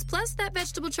napkins, plus that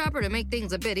vegetable chopper to make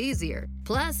things a bit easier.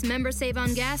 Plus, members save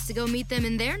on gas to go meet them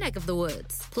in their neck of the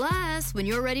woods. Plus, when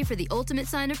you're ready for the ultimate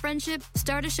sign of friendship,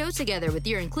 start a show together with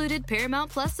your included Paramount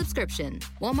Plus subscription.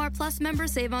 Walmart Plus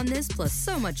members save on this plus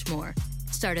so much more.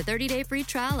 Start a 30-day free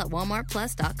trial at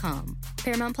walmartplus.com.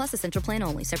 Paramount Plus Essential Plan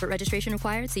only. Separate registration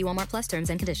required. See Walmart Plus terms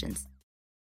and conditions.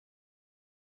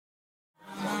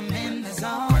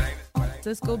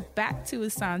 Let's go back to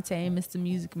Asante, Mr.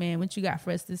 Music Man. What you got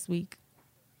for us this week?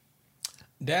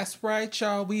 That's right,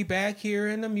 y'all. We back here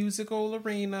in the musical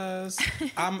arenas.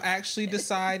 I'm actually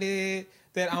decided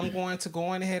that I'm going to go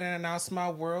on ahead and announce my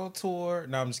world tour.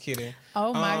 No, I'm just kidding.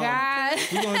 Oh my God.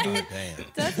 We're going to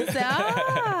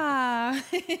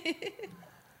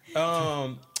do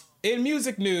In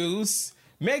music news,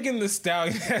 Megan Thee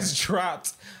Stallion has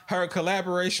dropped her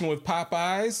collaboration with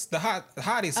Popeyes, the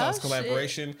Hottie Sauce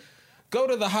collaboration. Go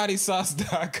to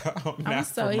thehottysauce.com now I'm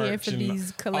so for here merch for and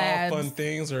these collabs. all fun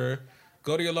things, or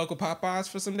go to your local Popeyes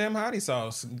for some damn Hottie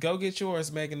Sauce. Go get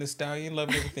yours, Megan Thee Stallion. Love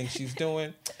everything she's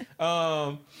doing.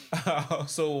 I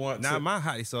also want Not my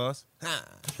Hottie Sauce.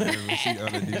 Remember she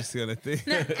did you see on the thing?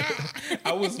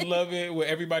 I was loving what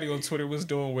everybody on Twitter was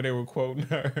doing when they were quoting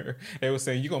her. They were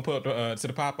saying, you're going to pull up to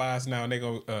the Popeyes now and they're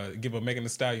going to give a Megan Thee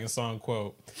Stallion song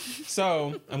quote.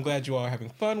 So I'm glad you all are having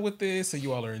fun with this and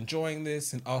you all are enjoying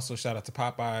this. And also shout out to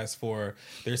Popeyes for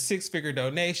their 6-figure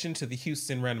donation to the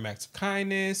Houston Random Acts of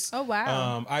Kindness. Oh,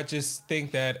 wow. I just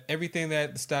think that everything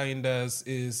that the Stallion does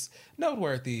is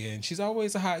noteworthy. And she's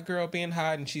always a hot girl being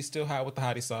hot, and she's still hot with the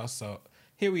Hottie Sauce. So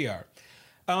here we are.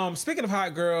 Speaking of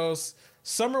hot girls,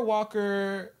 Summer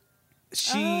Walker,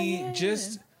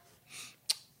 first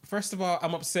of all,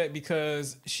 I'm upset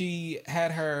because she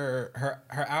had her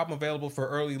album available for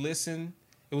early listen.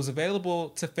 It was available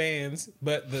to fans,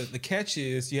 but the catch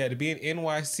is you had to be in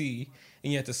NYC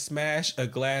and you had to smash a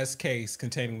glass case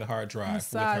containing the hard drive. I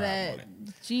saw that.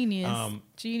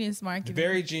 Genius marketing.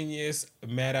 Very genius.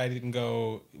 Mad I didn't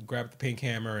go grab the pink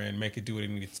hammer and make it do what it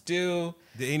needed to do.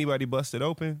 Did anybody bust it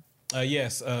open?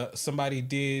 Yes, somebody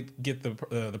did get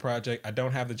the project. I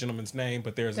don't have the gentleman's name,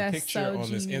 but there's a picture on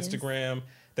this Instagram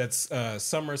that's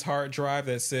Summer's hard drive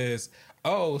that says,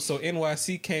 "Oh, so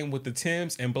NYC came with the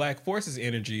Timbs and Black Forces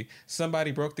energy.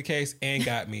 Somebody broke the case and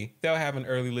got me." They'll have an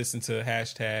early listen to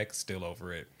hashtag Still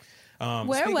Over It.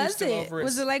 Where was it?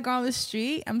 Was it like on the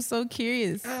street? I'm so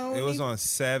curious. It was on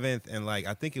 7th and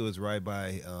I think it was right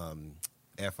by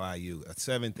FIU.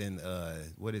 7th and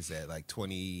what is that? Like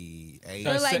 28.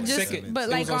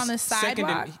 But on the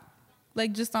sidewalk,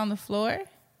 like just on the floor.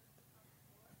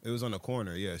 It was on the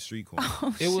corner, street corner.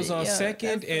 It was on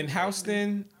 2nd and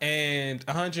Houston and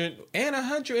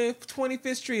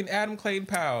 125th Street and Adam Clayton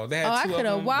Powell. They had two I could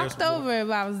have walked over if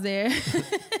I was there.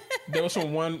 There was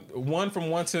from one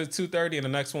from 1 to 2:30, and the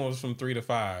next one was from 3 to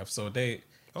 5. So she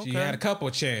had a couple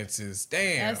of chances.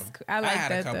 Damn, I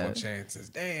had a couple of chances.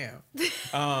 Damn.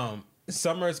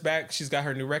 Summer's back. She's got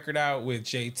her new record out with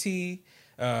JT.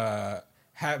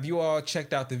 Have you all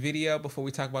checked out the video before we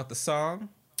talk about the song?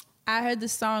 I heard the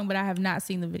song, but I have not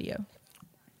seen the video.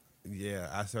 Yeah,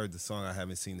 I heard the song. I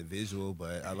haven't seen the visual,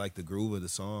 but I like the groove of the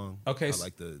song. Okay. I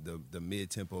like the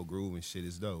mid-tempo groove and shit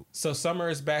is dope. So Summer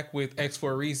is back with X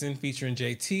for a Reason featuring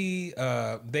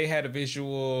JT. They had a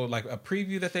visual, like a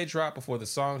preview that they dropped before the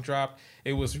song dropped.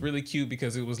 It was really cute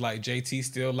because it was like JT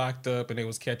still locked up and they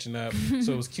was catching up.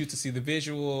 So it was cute to see the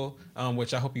visual,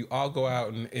 which I hope you all go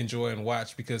out and enjoy and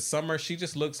watch, because Summer, she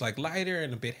just looks like lighter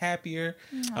and a bit happier.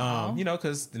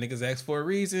 Because the niggas asked for a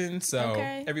reason. So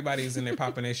everybody's in there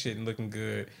popping their shit and looking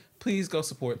good. Please go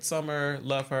support Summer.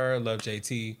 Love her. Love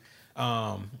JT.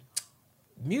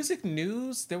 Music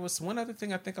news. There was one other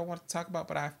thing I think I wanted to talk about,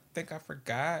 but I think I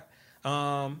forgot.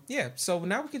 So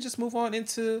now we can just move on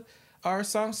into our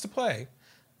songs to play.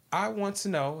 I want to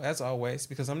know, as always,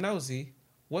 because I'm nosy,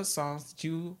 what songs did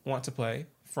you want to play?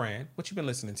 Fran, what you been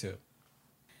listening to?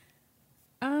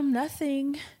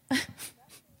 Nothing.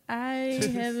 I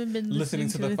haven't been listening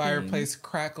to the fireplace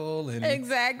crackle and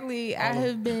exactly. I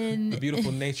have been the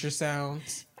beautiful nature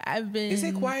sounds. I've been. Is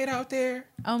it quiet out there?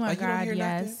 Oh my God!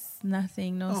 Yes,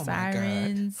 nothing. No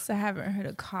sirens. I haven't heard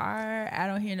a car. I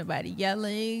don't hear nobody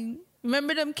yelling.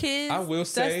 Remember them kids? I will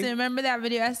say. Dustin, remember that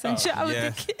video I sent y'all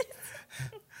with the kids?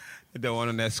 The one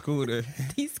on that scooter.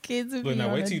 These kids would be now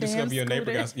on wait till you discover your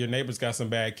scooter. your neighbor's got some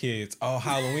bad kids. Oh,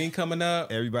 Halloween coming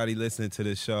up. Everybody listening to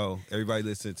the show.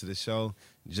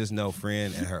 Just know,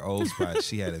 Fran, at her old spot,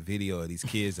 she had a video of these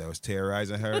kids that was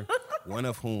terrorizing her. One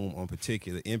of whom, in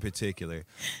particular,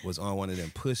 was on one of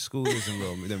them push scooters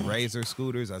and them Razor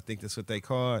scooters. I think that's what they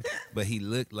called. But he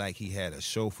looked like he had a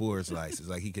chauffeur's license,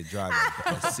 like he could drive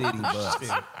a city bus.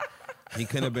 He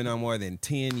couldn't have been on more than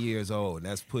 10 years old, and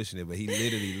that's pushing it. But he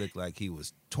literally looked like he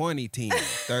was 30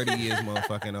 years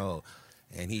motherfucking old.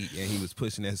 And he was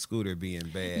pushing that scooter being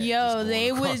bad. Yo,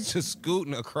 they would just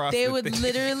scooting across. They would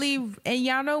literally, and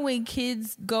y'all know when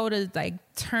kids go to like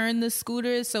turn the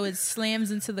scooter so it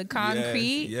slams into the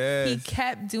concrete. Yes. He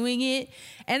kept doing it,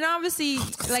 and obviously,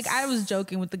 like I was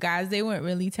joking with the guys. They weren't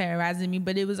really terrorizing me,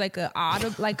 but it was like a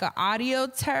audio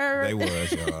terror. They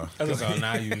was, y'all.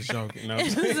 Now you was joking. No.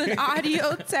 It was an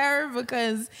audio terror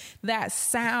because that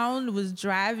sound was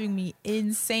driving me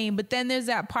insane. But then there's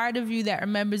that part of you that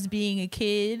remembers being a kid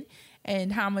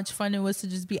and how much fun it was to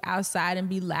just be outside and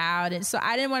be loud. And so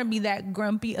I didn't want to be that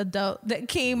grumpy adult that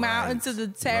came out into the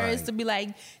terrace to be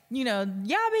like, you know,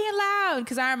 y'all being loud.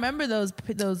 Because I remember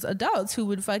those adults who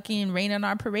would fucking rain on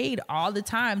our parade all the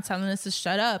time, telling us to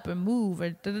shut up or move or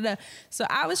da-da-da. So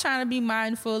I was trying to be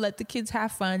mindful, let the kids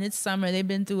have fun. It's summer. They've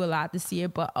been through a lot this year.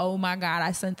 But oh my God,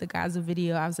 I sent the guys a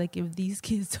video. I was like, if these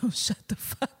kids don't shut the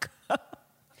fuck up.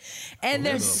 And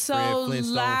they're so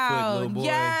loud.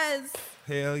 Yes.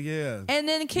 Hell yeah. And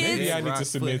then kids. Maybe I need to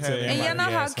submit to and you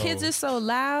know how kids are so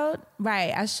loud?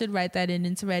 Right. I should write that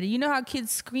into Reddit. You know how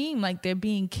kids scream like they're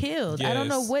being killed. Yes. I don't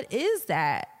know what is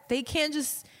that. They can't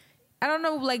just, I don't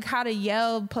know like how to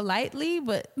yell politely,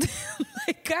 but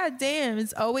like, goddamn,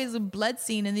 it's always a blood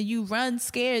scene. And then you run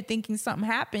scared thinking something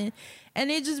happened and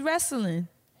they're just wrestling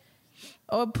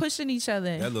or pushing each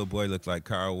other. That little boy looked like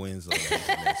Carl Winslow.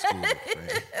 That school,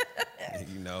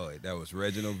 you know it. That was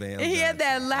Reginald Van Johnson. He had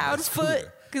that loud foot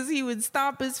because he would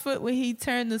stomp his foot when he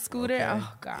turned the scooter. Okay.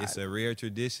 Oh, God. It's a rare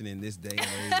tradition in this day and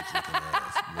age.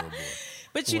 Little boy.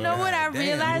 But you know what I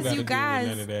realized, you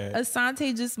guys?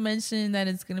 Asante just mentioned that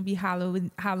it's going to be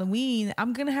Halloween.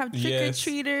 I'm going to have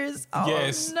trick-or-treaters. Oh,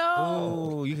 yes. No.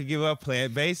 Oh, you could give up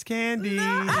plant-based candy.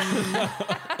 No.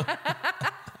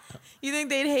 You think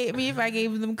they'd hate me if I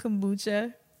gave them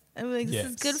kombucha? I'm like, this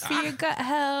is good for your gut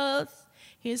health.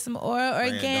 Here's some oral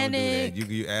organic. Don't do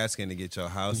that. You asking to get your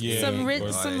house. Some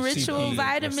ritual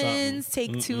vitamins.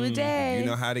 Take 2 a day. You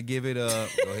know how to give it up.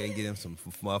 Go ahead and get him some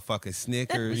motherfucking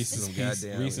Snickers, some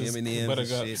goddamn M&M's and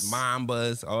shit,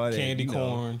 Mambas, all that. Candy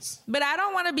corns. But I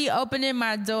don't want to be opening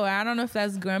my door. I don't know if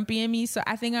that's grumpy in me. So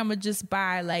I think I'm going to just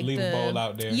buy like leave a bowl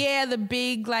out there. Yeah, the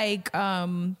big like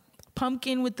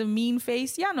pumpkin with the mean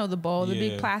face. Y'all know the bowl, the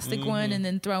big plastic one, and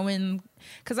then throw in,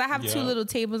 because I have 2 little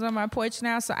tables on my porch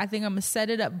now, so I think I'm going to set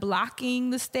it up blocking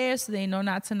the stairs so they know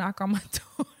not to knock on my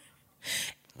door.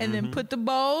 And then put the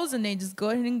bowls and they just go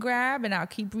ahead and grab, and I'll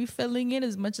keep refilling it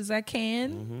as much as I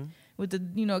can with the,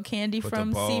 you know, candy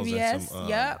from CVS.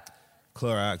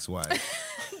 Clorox wipe.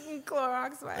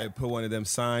 Clorox wipe. Hey, put one of them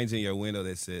signs in your window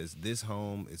that says, "This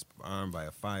home is armed by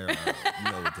a firearm."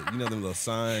 you know them little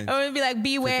signs. Oh, it'd be like,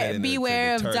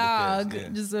 beware of dog. Yeah.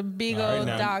 Just a big old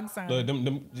dog sign. Look,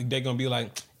 they're gonna be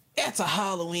like, it's a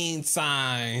Halloween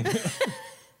sign.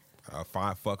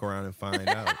 I'll fuck around and find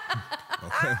out.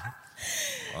 Okay.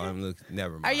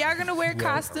 Never mind. Are y'all gonna wear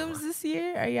costumes this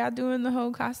year? Are y'all doing the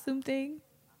whole costume thing?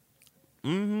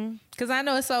 Because I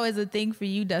know it's always a thing for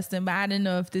you, Dustin, but I didn't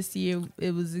know if this year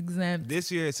it was exempt.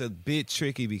 This year it's a bit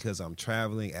tricky because I'm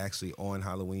traveling actually on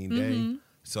Halloween Day.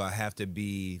 So I have to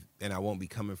be, and I won't be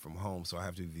coming from home, so I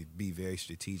have to be very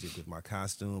strategic with my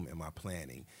costume and my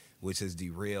planning, which has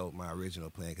derailed my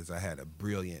original plan because I had a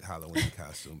brilliant Halloween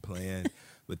costume plan,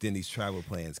 but then these travel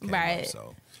plans came up,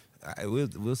 so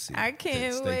we'll see. I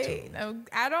can't wait.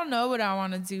 I don't know what I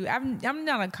want to do. I'm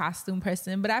not a costume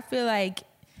person, but I feel like,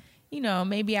 you know,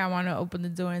 maybe I want to open the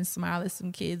door and smile at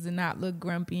some kids and not look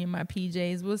grumpy in my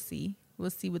PJs. We'll see.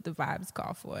 We'll see what the vibes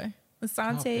call for.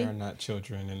 Asante, there are not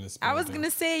children in this building. I was going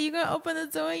to say, you going to open the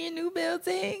door in your new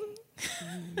building?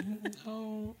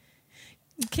 No.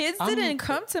 Kids didn't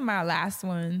come to my last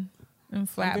one in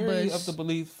Flatbush. I'm very of the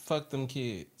belief, fuck them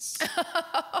kids.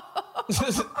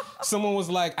 Someone was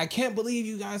like, I can't believe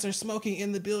you guys are smoking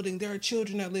in the building. There are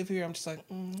children that live here. I'm just like,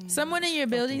 Someone in your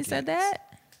building said that?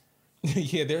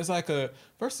 Yeah, there's like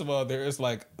first of all, there is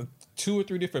like 2 or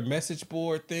 3 different message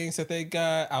board things that they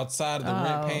got outside of the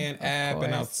rent paying app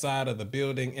and outside of the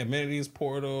building amenities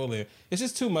portal, and it's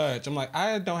just too much. I'm like,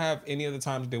 I don't have any other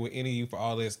time to deal with any of you for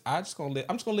all this. I'm just gonna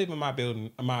live in my building,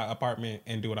 my apartment,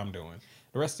 and do what I'm doing.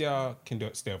 The rest of y'all can do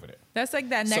it, stay over there. That's like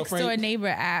that next door neighbor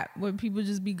app where people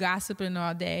just be gossiping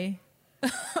all day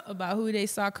about who they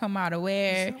saw come out of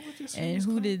where and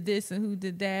who did this and who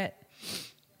did that.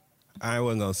 I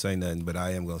wasn't going to say nothing, but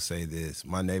I am going to say this.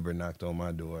 My neighbor knocked on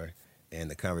my door,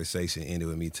 and the conversation ended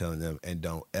with me telling them, and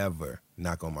don't ever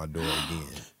knock on my door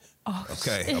again.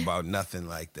 Shit. About nothing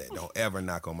like that. Don't ever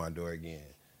knock on my door again.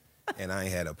 And I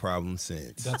ain't had a problem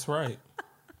since. That's right.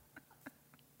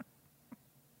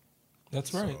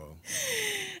 That's right.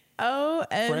 Oh,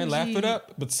 friend, laugh it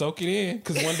up, but soak it in,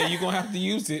 because one day you're gonna have to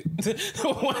use it.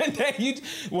 one day you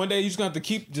just gonna have to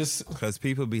keep just, because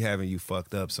people be having you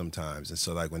fucked up sometimes, and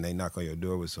so like when they knock on your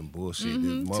door with some bullshit,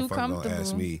 the motherfucker gonna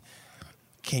ask me,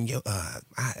 "Can you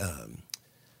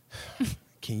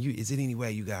can you? Is it any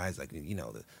way you guys like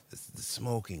the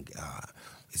smoking?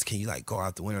 Can you like go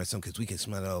out the window or something? Because we can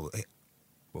smell it over."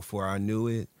 Before I knew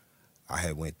it, I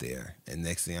had went there, and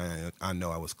next thing I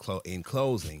know, I was in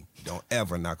closing. Don't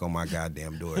ever knock on my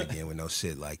goddamn door again with no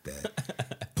shit like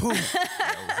that. Boom.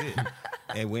 That was it.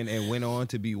 and went on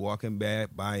to be walking back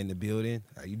by in the building.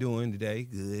 How you doing today?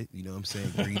 Good. You know what I'm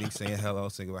saying? Greeting, saying hello,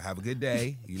 saying have a good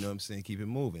day. You know what I'm saying? Keep it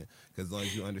moving. Because as long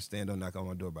as you understand, don't knock on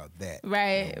my door about that.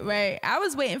 Right, right. I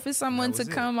was waiting for someone to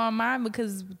come on mine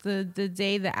because the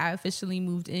day that I officially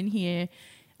moved in here,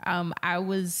 I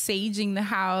was saging the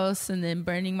house and then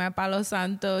burning my Palo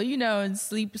Santo, you know, and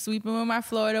sweeping with my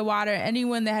Florida water.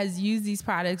 Anyone that has used these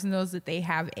products knows that they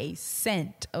have a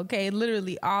scent, okay?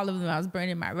 Literally all of them. I was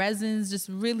burning my resins, just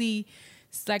really,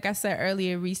 like I said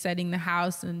earlier, resetting the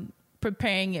house and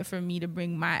preparing it for me to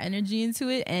bring my energy into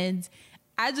it. And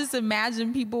I just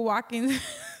imagine people walking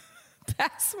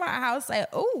past my house like,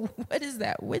 oh, what is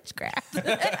that witchcraft?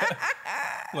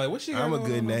 Like, what she got I'm a going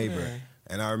good on over neighbor. there?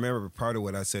 And I remember part of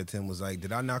what I said to him was like,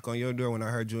 did I knock on your door when I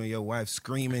heard you and your wife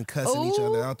screaming, cussing each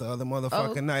other out the other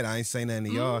motherfucking night? I ain't saying nothing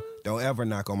to y'all. Don't ever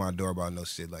knock on my door about no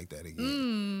shit like that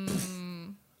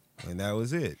again. And that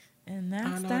was it. And that's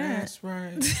I know that. that's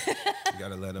right. You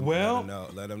gotta let them know.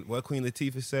 Let them. What Queen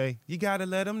Latifah say? You gotta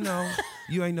let them know.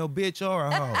 You ain't no bitch or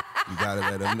a hoe. You gotta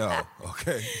let them know.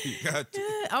 Okay. You got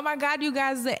to. Oh my God, you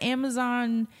guys! The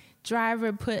Amazon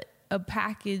driver put my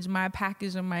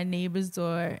package on my neighbor's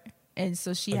door, and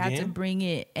so she had to bring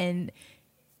it. And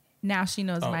now she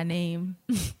knows my name,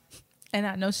 and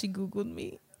I know she Googled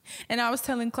me. And I was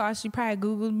telling Claude she probably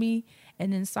Googled me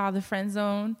and then saw the friend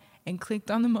zone and clicked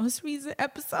on the most recent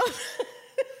episode.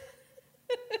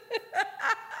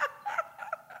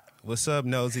 What's up,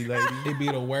 nosy lady? It'd be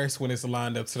the worst when it's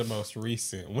lined up to the most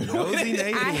recent. Nosy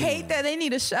lady. I hate that they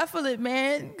need to shuffle it,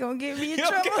 man. Gonna get me in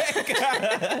trouble.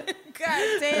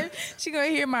 God damn. She gonna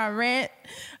hear my rant.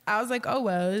 I was like, oh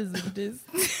well, this is this.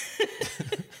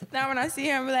 Now when I see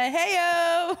her, I'm like, hey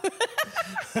yo.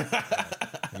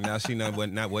 And now she know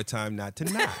what time not to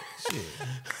knock. Shit.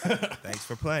 Thanks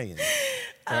for playing.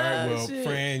 All right, well,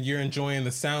 friend, you're enjoying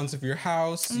the sounds of your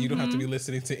house. You don't have to be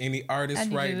listening to any artists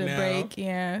right now. Break,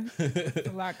 yeah.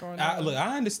 A lot going on. Look,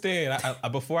 I understand.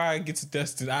 Before I get to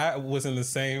Dustin, I was in the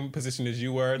same position as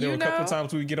you were. There were a couple of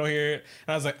times we would get on here, and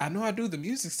I was like, I know I do the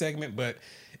music segment, but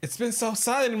it's been so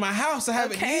silent in my house. I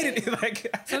haven't needed it.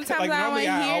 Like sometimes like, I don't want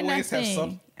to hear always nothing. Have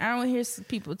some. I don't want to hear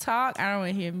people talk. I don't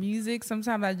want to hear music.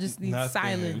 Sometimes I just need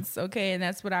silence. Okay, and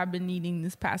that's what I've been needing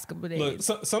this past couple of days.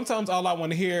 Look, sometimes all I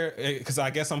want to hear, because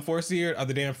I guess I'm forced to hear, are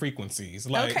the damn frequencies.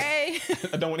 Like, okay.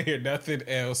 I don't want to hear nothing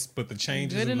else but the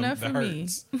changes Good and enough the for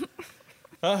hurts.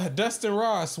 me. Dustin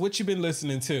Ross, what you been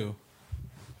listening to?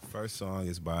 First song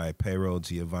is by Payroll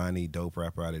Giovanni, dope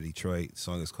rapper out of Detroit. The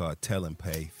song is called Tell 'Em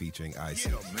Pay, featuring Ice.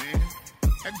 Yeah, man.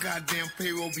 That goddamn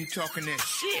Payroll be talking that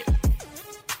shit.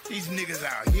 These niggas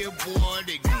out here, boy,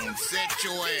 they gon' set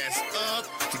your ass up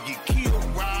to get killed,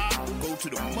 robbed, or go to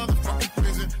the motherfucking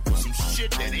prison for some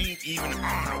shit that ain't even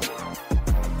honorable.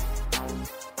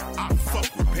 I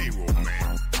fuck with Payroll,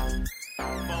 man.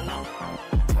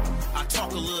 I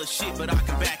talk a little shit, but I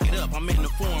can back it up. I'm in the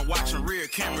foreign watching rear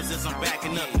cameras as I'm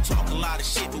backing up. Talk a lot of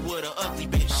shit, but with an ugly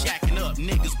bitch shacking up.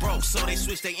 Niggas broke, so they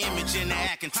switch their image and they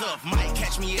acting tough. Might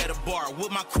catch me at a bar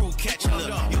with my crew catching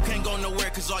up. You can't go nowhere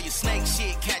cause all your snake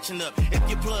shit catching up. If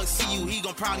your plug see you, he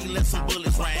gon' probably let some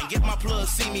bullets rain. If my plug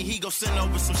see me, he gon' send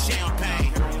over some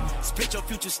champagne. Spit your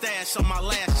future stash on my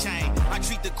last chain. I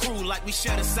treat the crew like we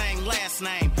share the same last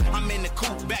name. I'm in the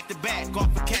coupe back to back,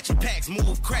 off for catching packs.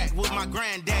 Move crack with my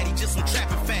granddaddy, just some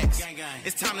trapping facts.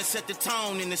 It's time to set the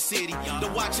tone in the city.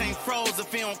 The watch ain't froze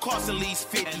if it don't cost at least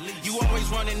 50. You always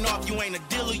running off, you ain't a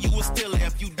dealer, you a stealer.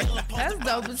 If you dealer, that's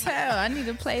dope as hell. I need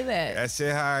to play that. That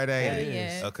shit hard, ain't it?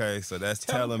 Yeah. Okay, so that's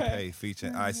Tell 'Em Pay,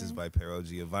 featuring ISIS by Payroll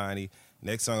Giovanni.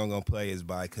 Next song I'm gonna play is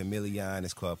by Chameleon.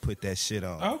 It's called Put That Shit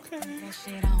On. Okay. Put that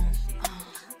shit on.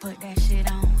 Put that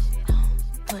shit on.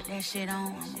 Put that shit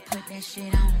on. I'ma put that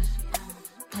shit on.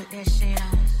 Put that shit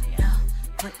on. Yeah.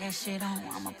 Put that shit on.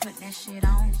 I'ma put that shit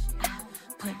on.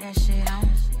 Put that shit on.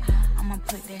 I'ma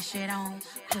put that shit on.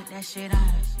 Put that shit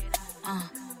on.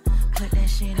 Put that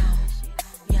shit on.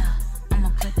 Yeah. I'ma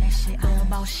put that shit on.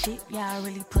 About shit, yeah, I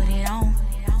really put it on.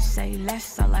 Say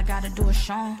less, all I gotta do is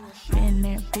show. Been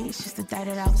there, bitch, since the day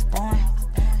that I was born.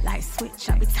 Like switch,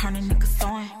 I be turning niggas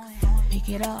on. Pick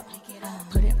it up,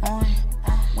 put it on.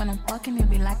 When I'm fucking, it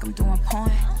be like I'm doing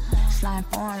porn. Slime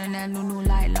porn and that new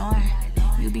light Lauren.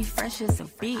 You be fresh as a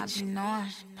bitch. I be knowing.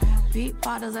 Big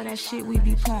bottles of that shit we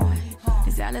be pouring.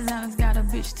 Cause Alexander's got a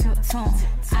bitch tilt-tone.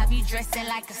 I be dressing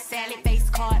like a salad, face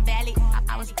card valid.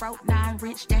 I was broke, now I'm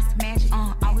rich, that's magic.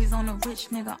 Always on a rich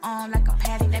nigga on like a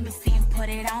patty. Let me see you put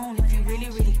it on if you really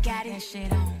got it. That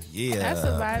shit on. Yeah, that's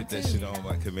a vibe Put That too. Shit On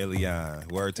by Chameleon.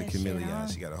 Word to Chameleon.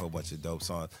 She got a whole bunch of dope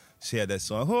songs. She had that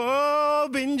song, oh,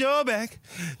 bend your back.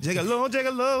 Jiggle low,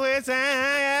 it's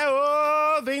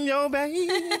oh, called Bend Your Back.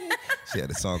 She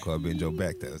had a song called Bend Your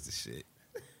Back. That was the shit.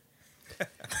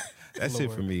 That's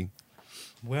it for me.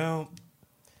 Well,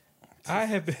 I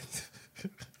have been...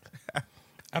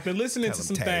 I've been listening to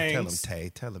some things.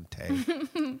 Tell him, Tay.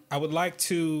 I would like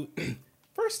to...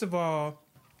 First of all,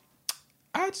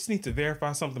 I just need to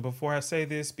verify something before I say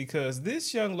this, because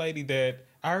this young lady that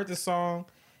I heard the song,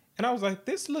 and I was like,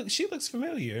 she looks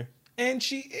familiar. And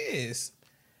she is.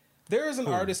 There is an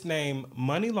artist named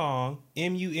Money Long,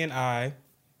 MUNILONG.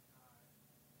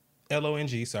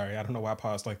 Sorry, I don't know why I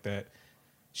paused like that.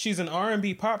 She's an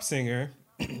R&B pop singer.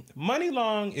 Money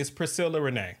Long is Priscilla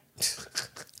Renee.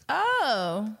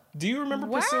 Oh. Do you remember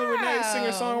Priscilla Renee,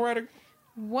 singer-songwriter?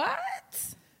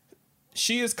 What?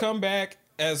 She has come back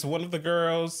as one of the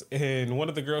girls, and one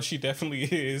of the girls she definitely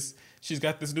is. She's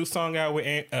got this new song out with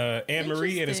Anne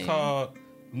Marie, and it's called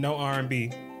No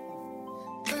R&B.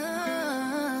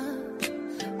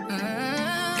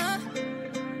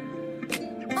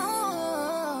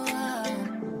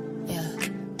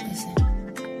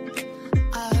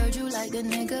 The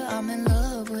nigga I'm in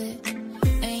love with,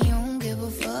 and you don't give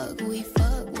a fuck who we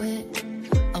fuck with.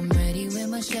 I'm ready with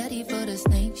machete for the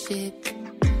snake shit.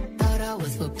 Thought I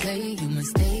was for play, you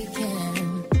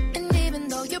mistaken. And even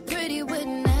though you're pretty with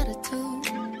an attitude,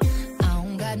 I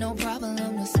don't got no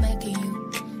problem with smacking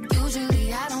you.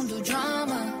 Usually I don't do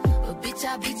drama, but bitch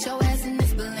I beat your ass in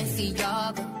this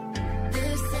Balenciaga.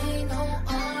 This ain't no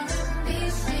R&B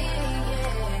shit,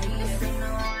 yeah. This ain't no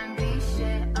R&B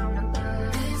shit.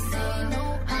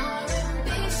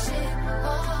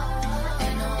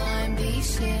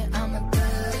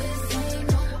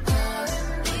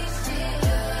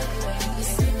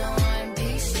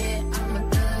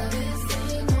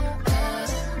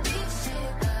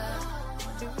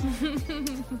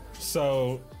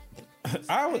 So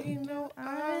I would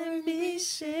R&B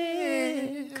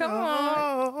shit. Come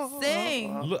on,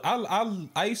 sing. Look,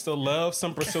 I used to love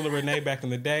some Priscilla Renee back in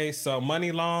the day. So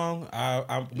Money Long,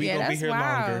 we gonna be here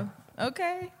longer.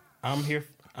 Okay.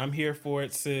 I'm here for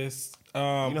it, sis. You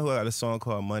know who got a song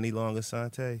called Money Long,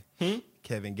 Asante?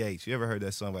 Kevin Gates. You ever heard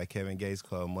that song by Kevin Gates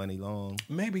called Money Long?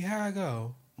 Maybe. How I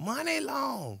go? Money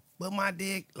long, but my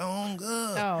dick longer.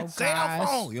 Oh, cell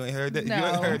phone. You ain't heard that? No. You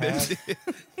ain't heard that shit?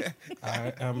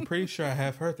 I'm pretty sure I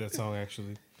have heard that song,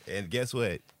 actually. And guess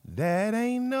what? That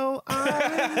ain't no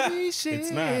R&B shit.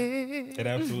 It's not. It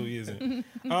absolutely isn't.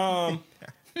 I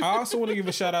also want to give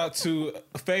a shout out to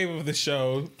a fave of the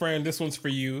show. Friend, this one's for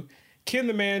you. Ken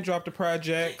the Man dropped a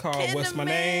project called What's My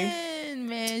Name?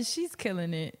 Man, she's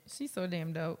killing it. She's so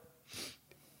damn dope.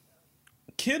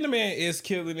 Ken the Man is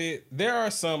killing it. There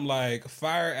are some like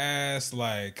fire ass,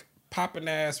 like popping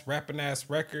ass, rapping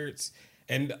ass records.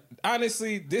 And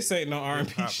honestly, this ain't no R&B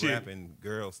shit. Rapping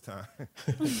girls time.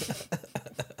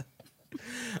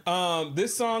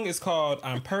 This song is called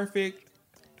I'm Perfect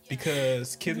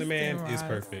because Ken the Man is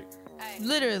perfect.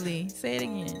 Literally. Say it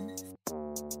again.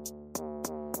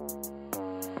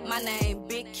 My name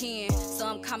Big Ken,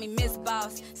 some call me Miss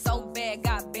Boss. So bad,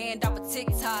 got banned off of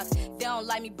TikTok. They don't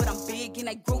like me, but I'm big in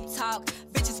that group talk.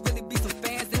 Bitches really be some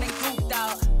fans in that group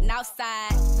dog. And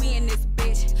outside, we in this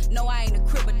bitch. No, I ain't a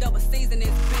crib, but double season this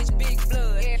bitch. Big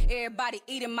blood, everybody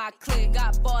eating my clip.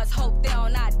 Got bars, hope they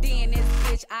don't ID in this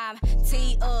bitch. I'm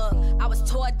teed up, I was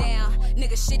tore down.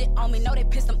 Niggas shitted on me, know they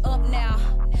pissed them up now.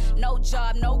 No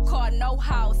job, no car, no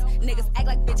house. Niggas act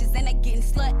like bitches and they getting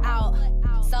slut out.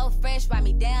 So fresh, write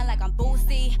me down like I'm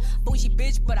Boosie. Bougie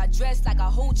bitch, but I dress like a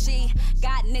hoochie.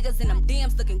 Got niggas in them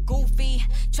DMs looking goofy.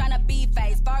 Tryna be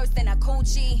face first in a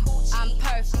coochie. I'm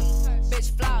perfect,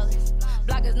 bitch flawless.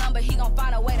 Block his number, he gon'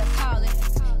 find a way to call it.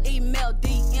 Email,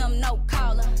 DM, no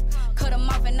caller. Cut him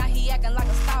off and now he acting like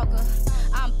a stalker.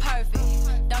 I'm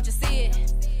perfect, don't you see it?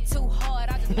 Too hard,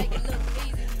 I just make it look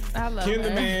easy. I love Ken her.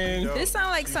 the Man. This sounds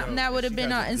like something that would have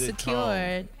been on got a good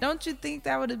Insecure. Don't you think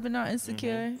that would have been on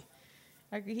Insecure?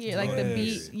 I could hear like the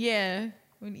beat. Yeah.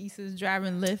 When Issa's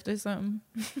driving Lyft or something.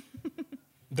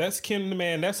 That's Ken the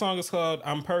Man. That song is called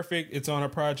I'm Perfect. It's on her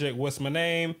project What's My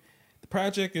Name? The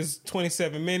project is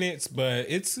 27 minutes, but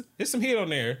it's some hit on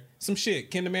there. Some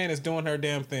shit. Ken the Man is doing her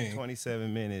damn thing.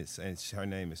 27 minutes, and her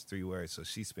name is 3 words, so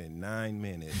she spent 9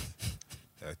 minutes,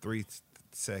 3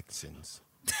 sections,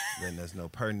 letting us know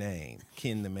per name,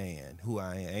 Ken the Man, who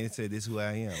I am. Ain't said this who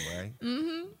I am, right?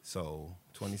 Mm-hmm. So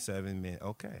 27 minutes.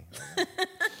 Okay. Look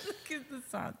at the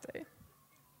Sante.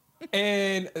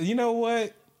 And you know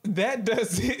what? That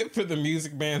does it for the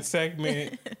Music Man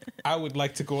segment. I would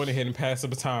like to go on ahead and pass the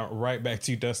baton right back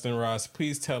to you, Dustin Ross.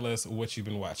 Please tell us what you've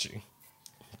been watching.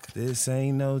 This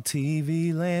ain't no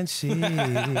TV land shit.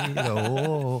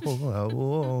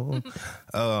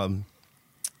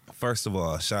 First of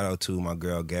all, shout out to my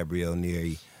girl Gabrielle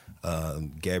Neary.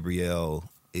 Gabrielle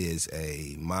is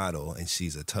a model and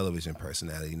she's a television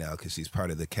personality now because she's part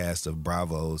of the cast of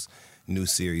Bravo's new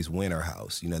series Winter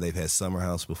House. You know, they've had Summer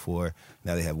House before.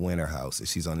 Now they have Winter House. And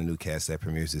she's on the new cast that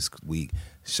premieres this week.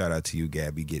 Shout out to you,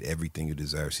 Gabby. Get everything you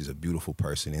deserve. She's a beautiful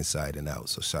person inside and out.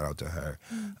 So shout out to her.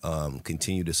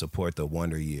 Continue to support The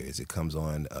Wonder Years. It comes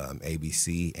on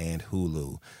ABC and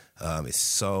Hulu. It's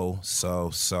so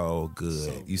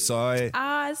good. You saw it?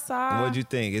 I saw. What'd you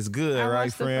think? It's good,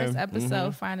 right, friend? I watched the first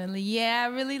episode finally. Yeah,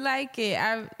 I really like it.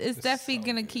 It's definitely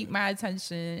going to keep my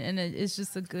attention, and it's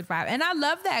just a good vibe. And I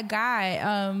love that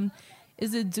guy.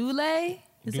 Is it Dule?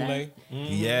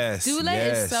 Yes. Dule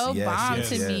is so bomb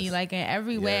to me, like in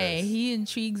every way. He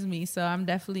intrigues me, so I'm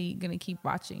definitely going to keep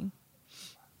watching.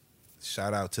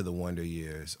 Shout out to The Wonder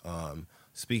Years.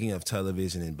 Speaking of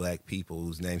television and black people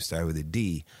whose names start with a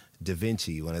D, Da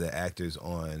Vinci, one of the actors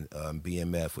on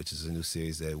BMF, which is a new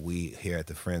series that we here at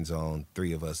the Friend Zone,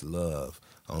 three of us love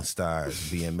on Stars,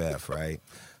 BMF, right?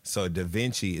 So Da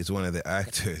Vinci is one of the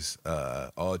actors,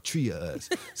 all three of us.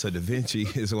 So Da Vinci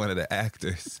is one of the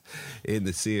actors in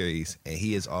the series. And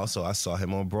he is also, I saw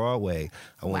him on Broadway.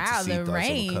 I went to see Thoughts of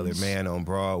a Colored Man on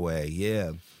Broadway.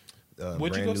 Yeah.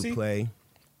 What'd you go see? Play.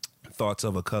 Thoughts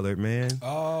of a Colored Man.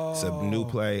 Oh. It's a new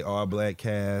play, all black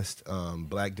cast,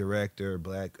 black director,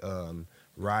 black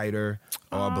writer,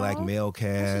 all black male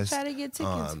cast. I should try to get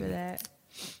tickets for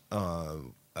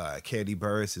that. Candy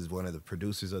Burris is one of the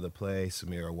producers of the play.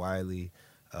 Samira Wiley,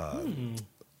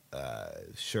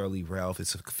 Shirley Ralph.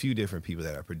 It's a few different people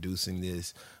that are producing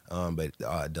this. But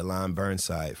Delon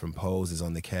Burnside from Pose is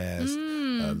on the cast.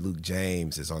 Luke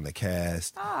James is on the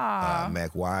cast.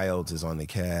 Mac Wilds is on the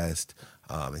cast.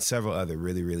 And several other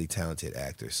really, really talented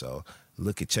actors. So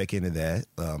check into that.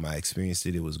 I experienced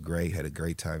it. It was great. Had a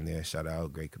great time there. Shout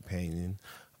out, great companion.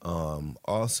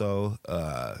 Also,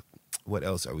 what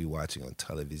else are we watching on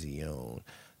television?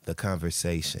 The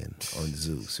Conversation on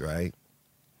Zeus, right?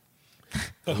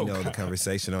 You know, The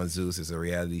Conversation on Zeus is a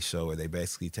reality show where they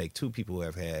basically take two people who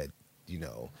have had,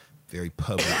 very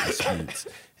public disputes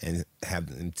and have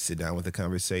them sit down with a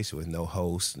conversation with no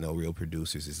host, no real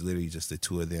producers. It's literally just the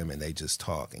two of them and they just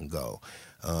talk and go.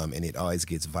 And it always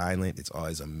gets violent. It's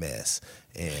always a mess.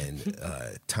 And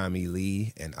Tommy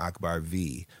Lee and Akbar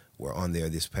V were on there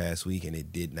this past week and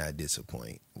it did not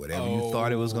disappoint. Whatever you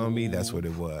thought it was going to be, that's what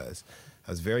it was.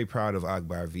 I was very proud of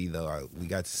Akbar V, though. We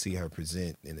got to see her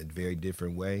present in a very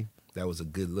different way. That was a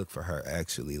good look for her,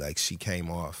 actually. Like, she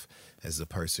came off as the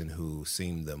person who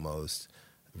seemed the most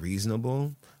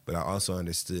reasonable, but I also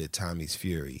understood Tommy's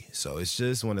fury. So it's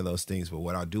just one of those things. But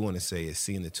what I do want to say is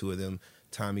seeing the two of them,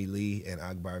 Tommy Lee and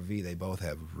Akbar V, they both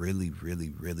have really,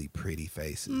 really, really pretty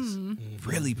faces.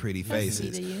 Really pretty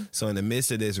faces. So in the midst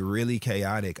of this really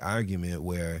chaotic argument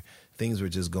where things were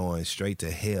just going straight to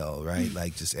hell, right?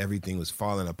 Like, just everything was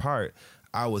falling apart.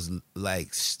 I was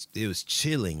like, it was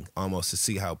chilling almost to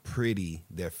see how pretty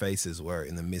their faces were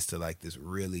in the midst of like this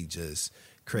really just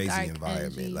crazy dark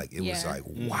environment. Energy. Like, it was like,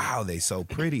 wow, they so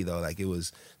pretty though. Like, it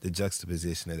was the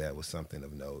juxtaposition of that was something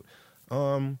of note.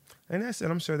 And that's it.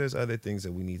 I'm sure there's other things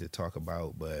that we need to talk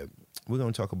about, but we're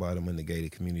going to talk about them in the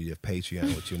gated community of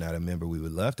Patreon, which you're not a member. We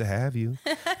would love to have you.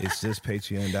 It's just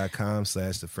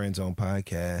patreon.com/the Friend Zone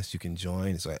Podcast. You can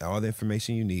join. It's like all the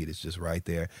information you need is just right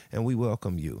there. And we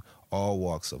welcome you, all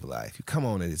walks of life. You come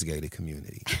on to this gated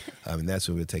community. And that's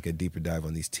where we'll take a deeper dive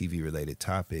on these TV-related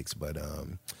topics. But,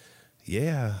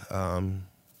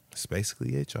 that's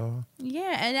basically it, y'all.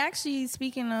 Yeah, and actually,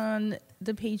 speaking on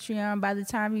the Patreon, by the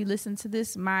time you listen to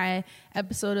this, my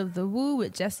episode of The Woo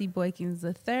with Jesse Boykins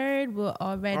III will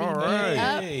already be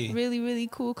up. Really, really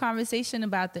cool conversation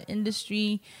about the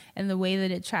industry and the way that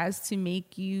it tries to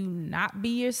make you not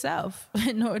be yourself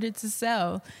in order to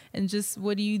sell. And just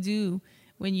what do you do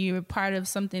when you're a part of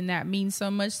something that means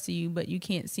so much to you, but you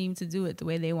can't seem to do it the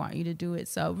way they want you to do it.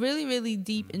 So really, really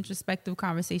deep, introspective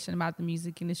conversation about the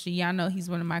music industry. Y'all know he's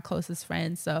one of my closest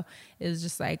friends. So it was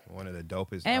just like one of the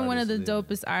dopest and one of the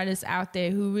dopest artists out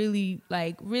there who really,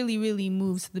 really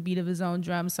moves to the beat of his own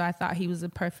drum. So I thought he was a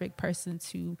perfect person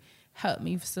to help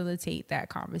me facilitate that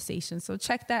conversation. So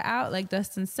check that out. Like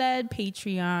Dustin said,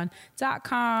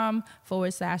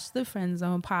 patreon.com/the Friend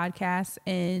Zone Podcast.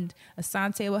 And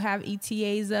Asante will have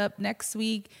ETAs up next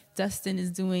week. Dustin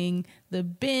is doing the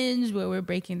binge where we're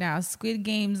breaking down Squid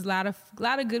Games. A lot of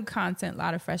good content, a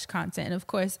lot of fresh content. And of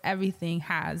course, everything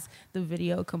has the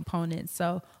video component.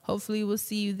 So hopefully we'll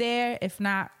see you there. If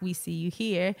not, we see you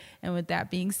here. And with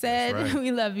that being said,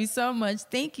 we love you so much.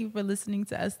 Thank you for listening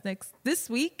to us this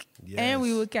week. Yes. And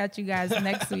we will catch you guys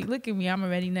next week. Look at me. I'm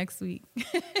already next week.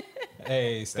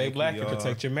 Hey, stay Thank black you, and y'all.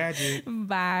 protect your magic.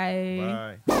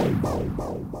 Bye.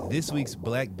 This week's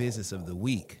Black Business of the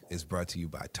Week is brought to you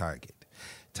by Target.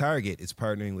 Target is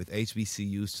partnering with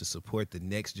HBCUs to support the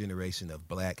next generation of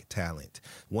black talent.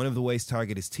 One of the ways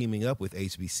Target is teaming up with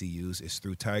HBCUs is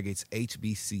through Target's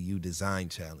HBCU Design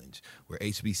Challenge, where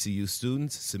HBCU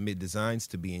students submit designs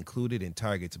to be included in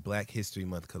Target's Black History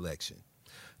Month collection.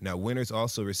 Now, winners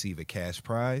also receive a cash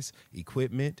prize,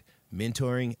 equipment,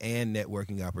 mentoring, and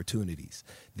networking opportunities.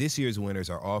 This year's winners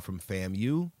are all from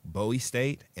FAMU, Bowie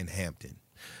State, and Hampton.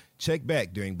 Check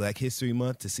back during Black History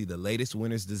Month to see the latest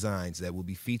winners' designs that will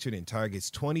be featured in Target's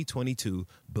 2022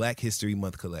 Black History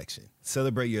Month collection.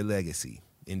 Celebrate your legacy.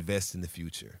 Invest in the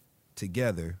future.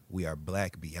 Together, we are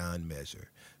Black Beyond Measure.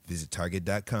 Visit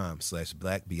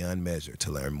Target.com/Black Beyond Measure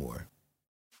to learn more.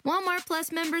 Walmart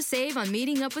Plus members save on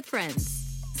meeting up with friends.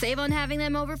 Save on having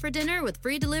them over for dinner with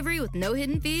free delivery with no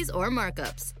hidden fees or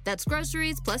markups. That's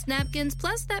groceries plus napkins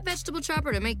plus that vegetable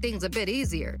chopper to make things a bit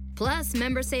easier. Plus,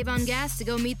 members save on gas to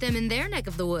go meet them in their neck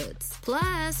of the woods.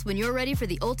 Plus, when you're ready for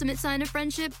the ultimate sign of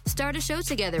friendship, start a show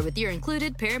together with your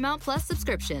included Paramount Plus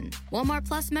subscription. Walmart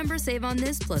Plus members save on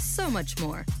this plus so much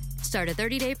more. Start a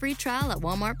 30-day free trial at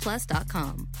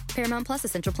walmartplus.com. Paramount Plus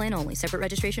Essential Plan only. Separate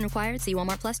registration required. See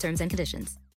Walmart Plus terms and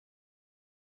conditions.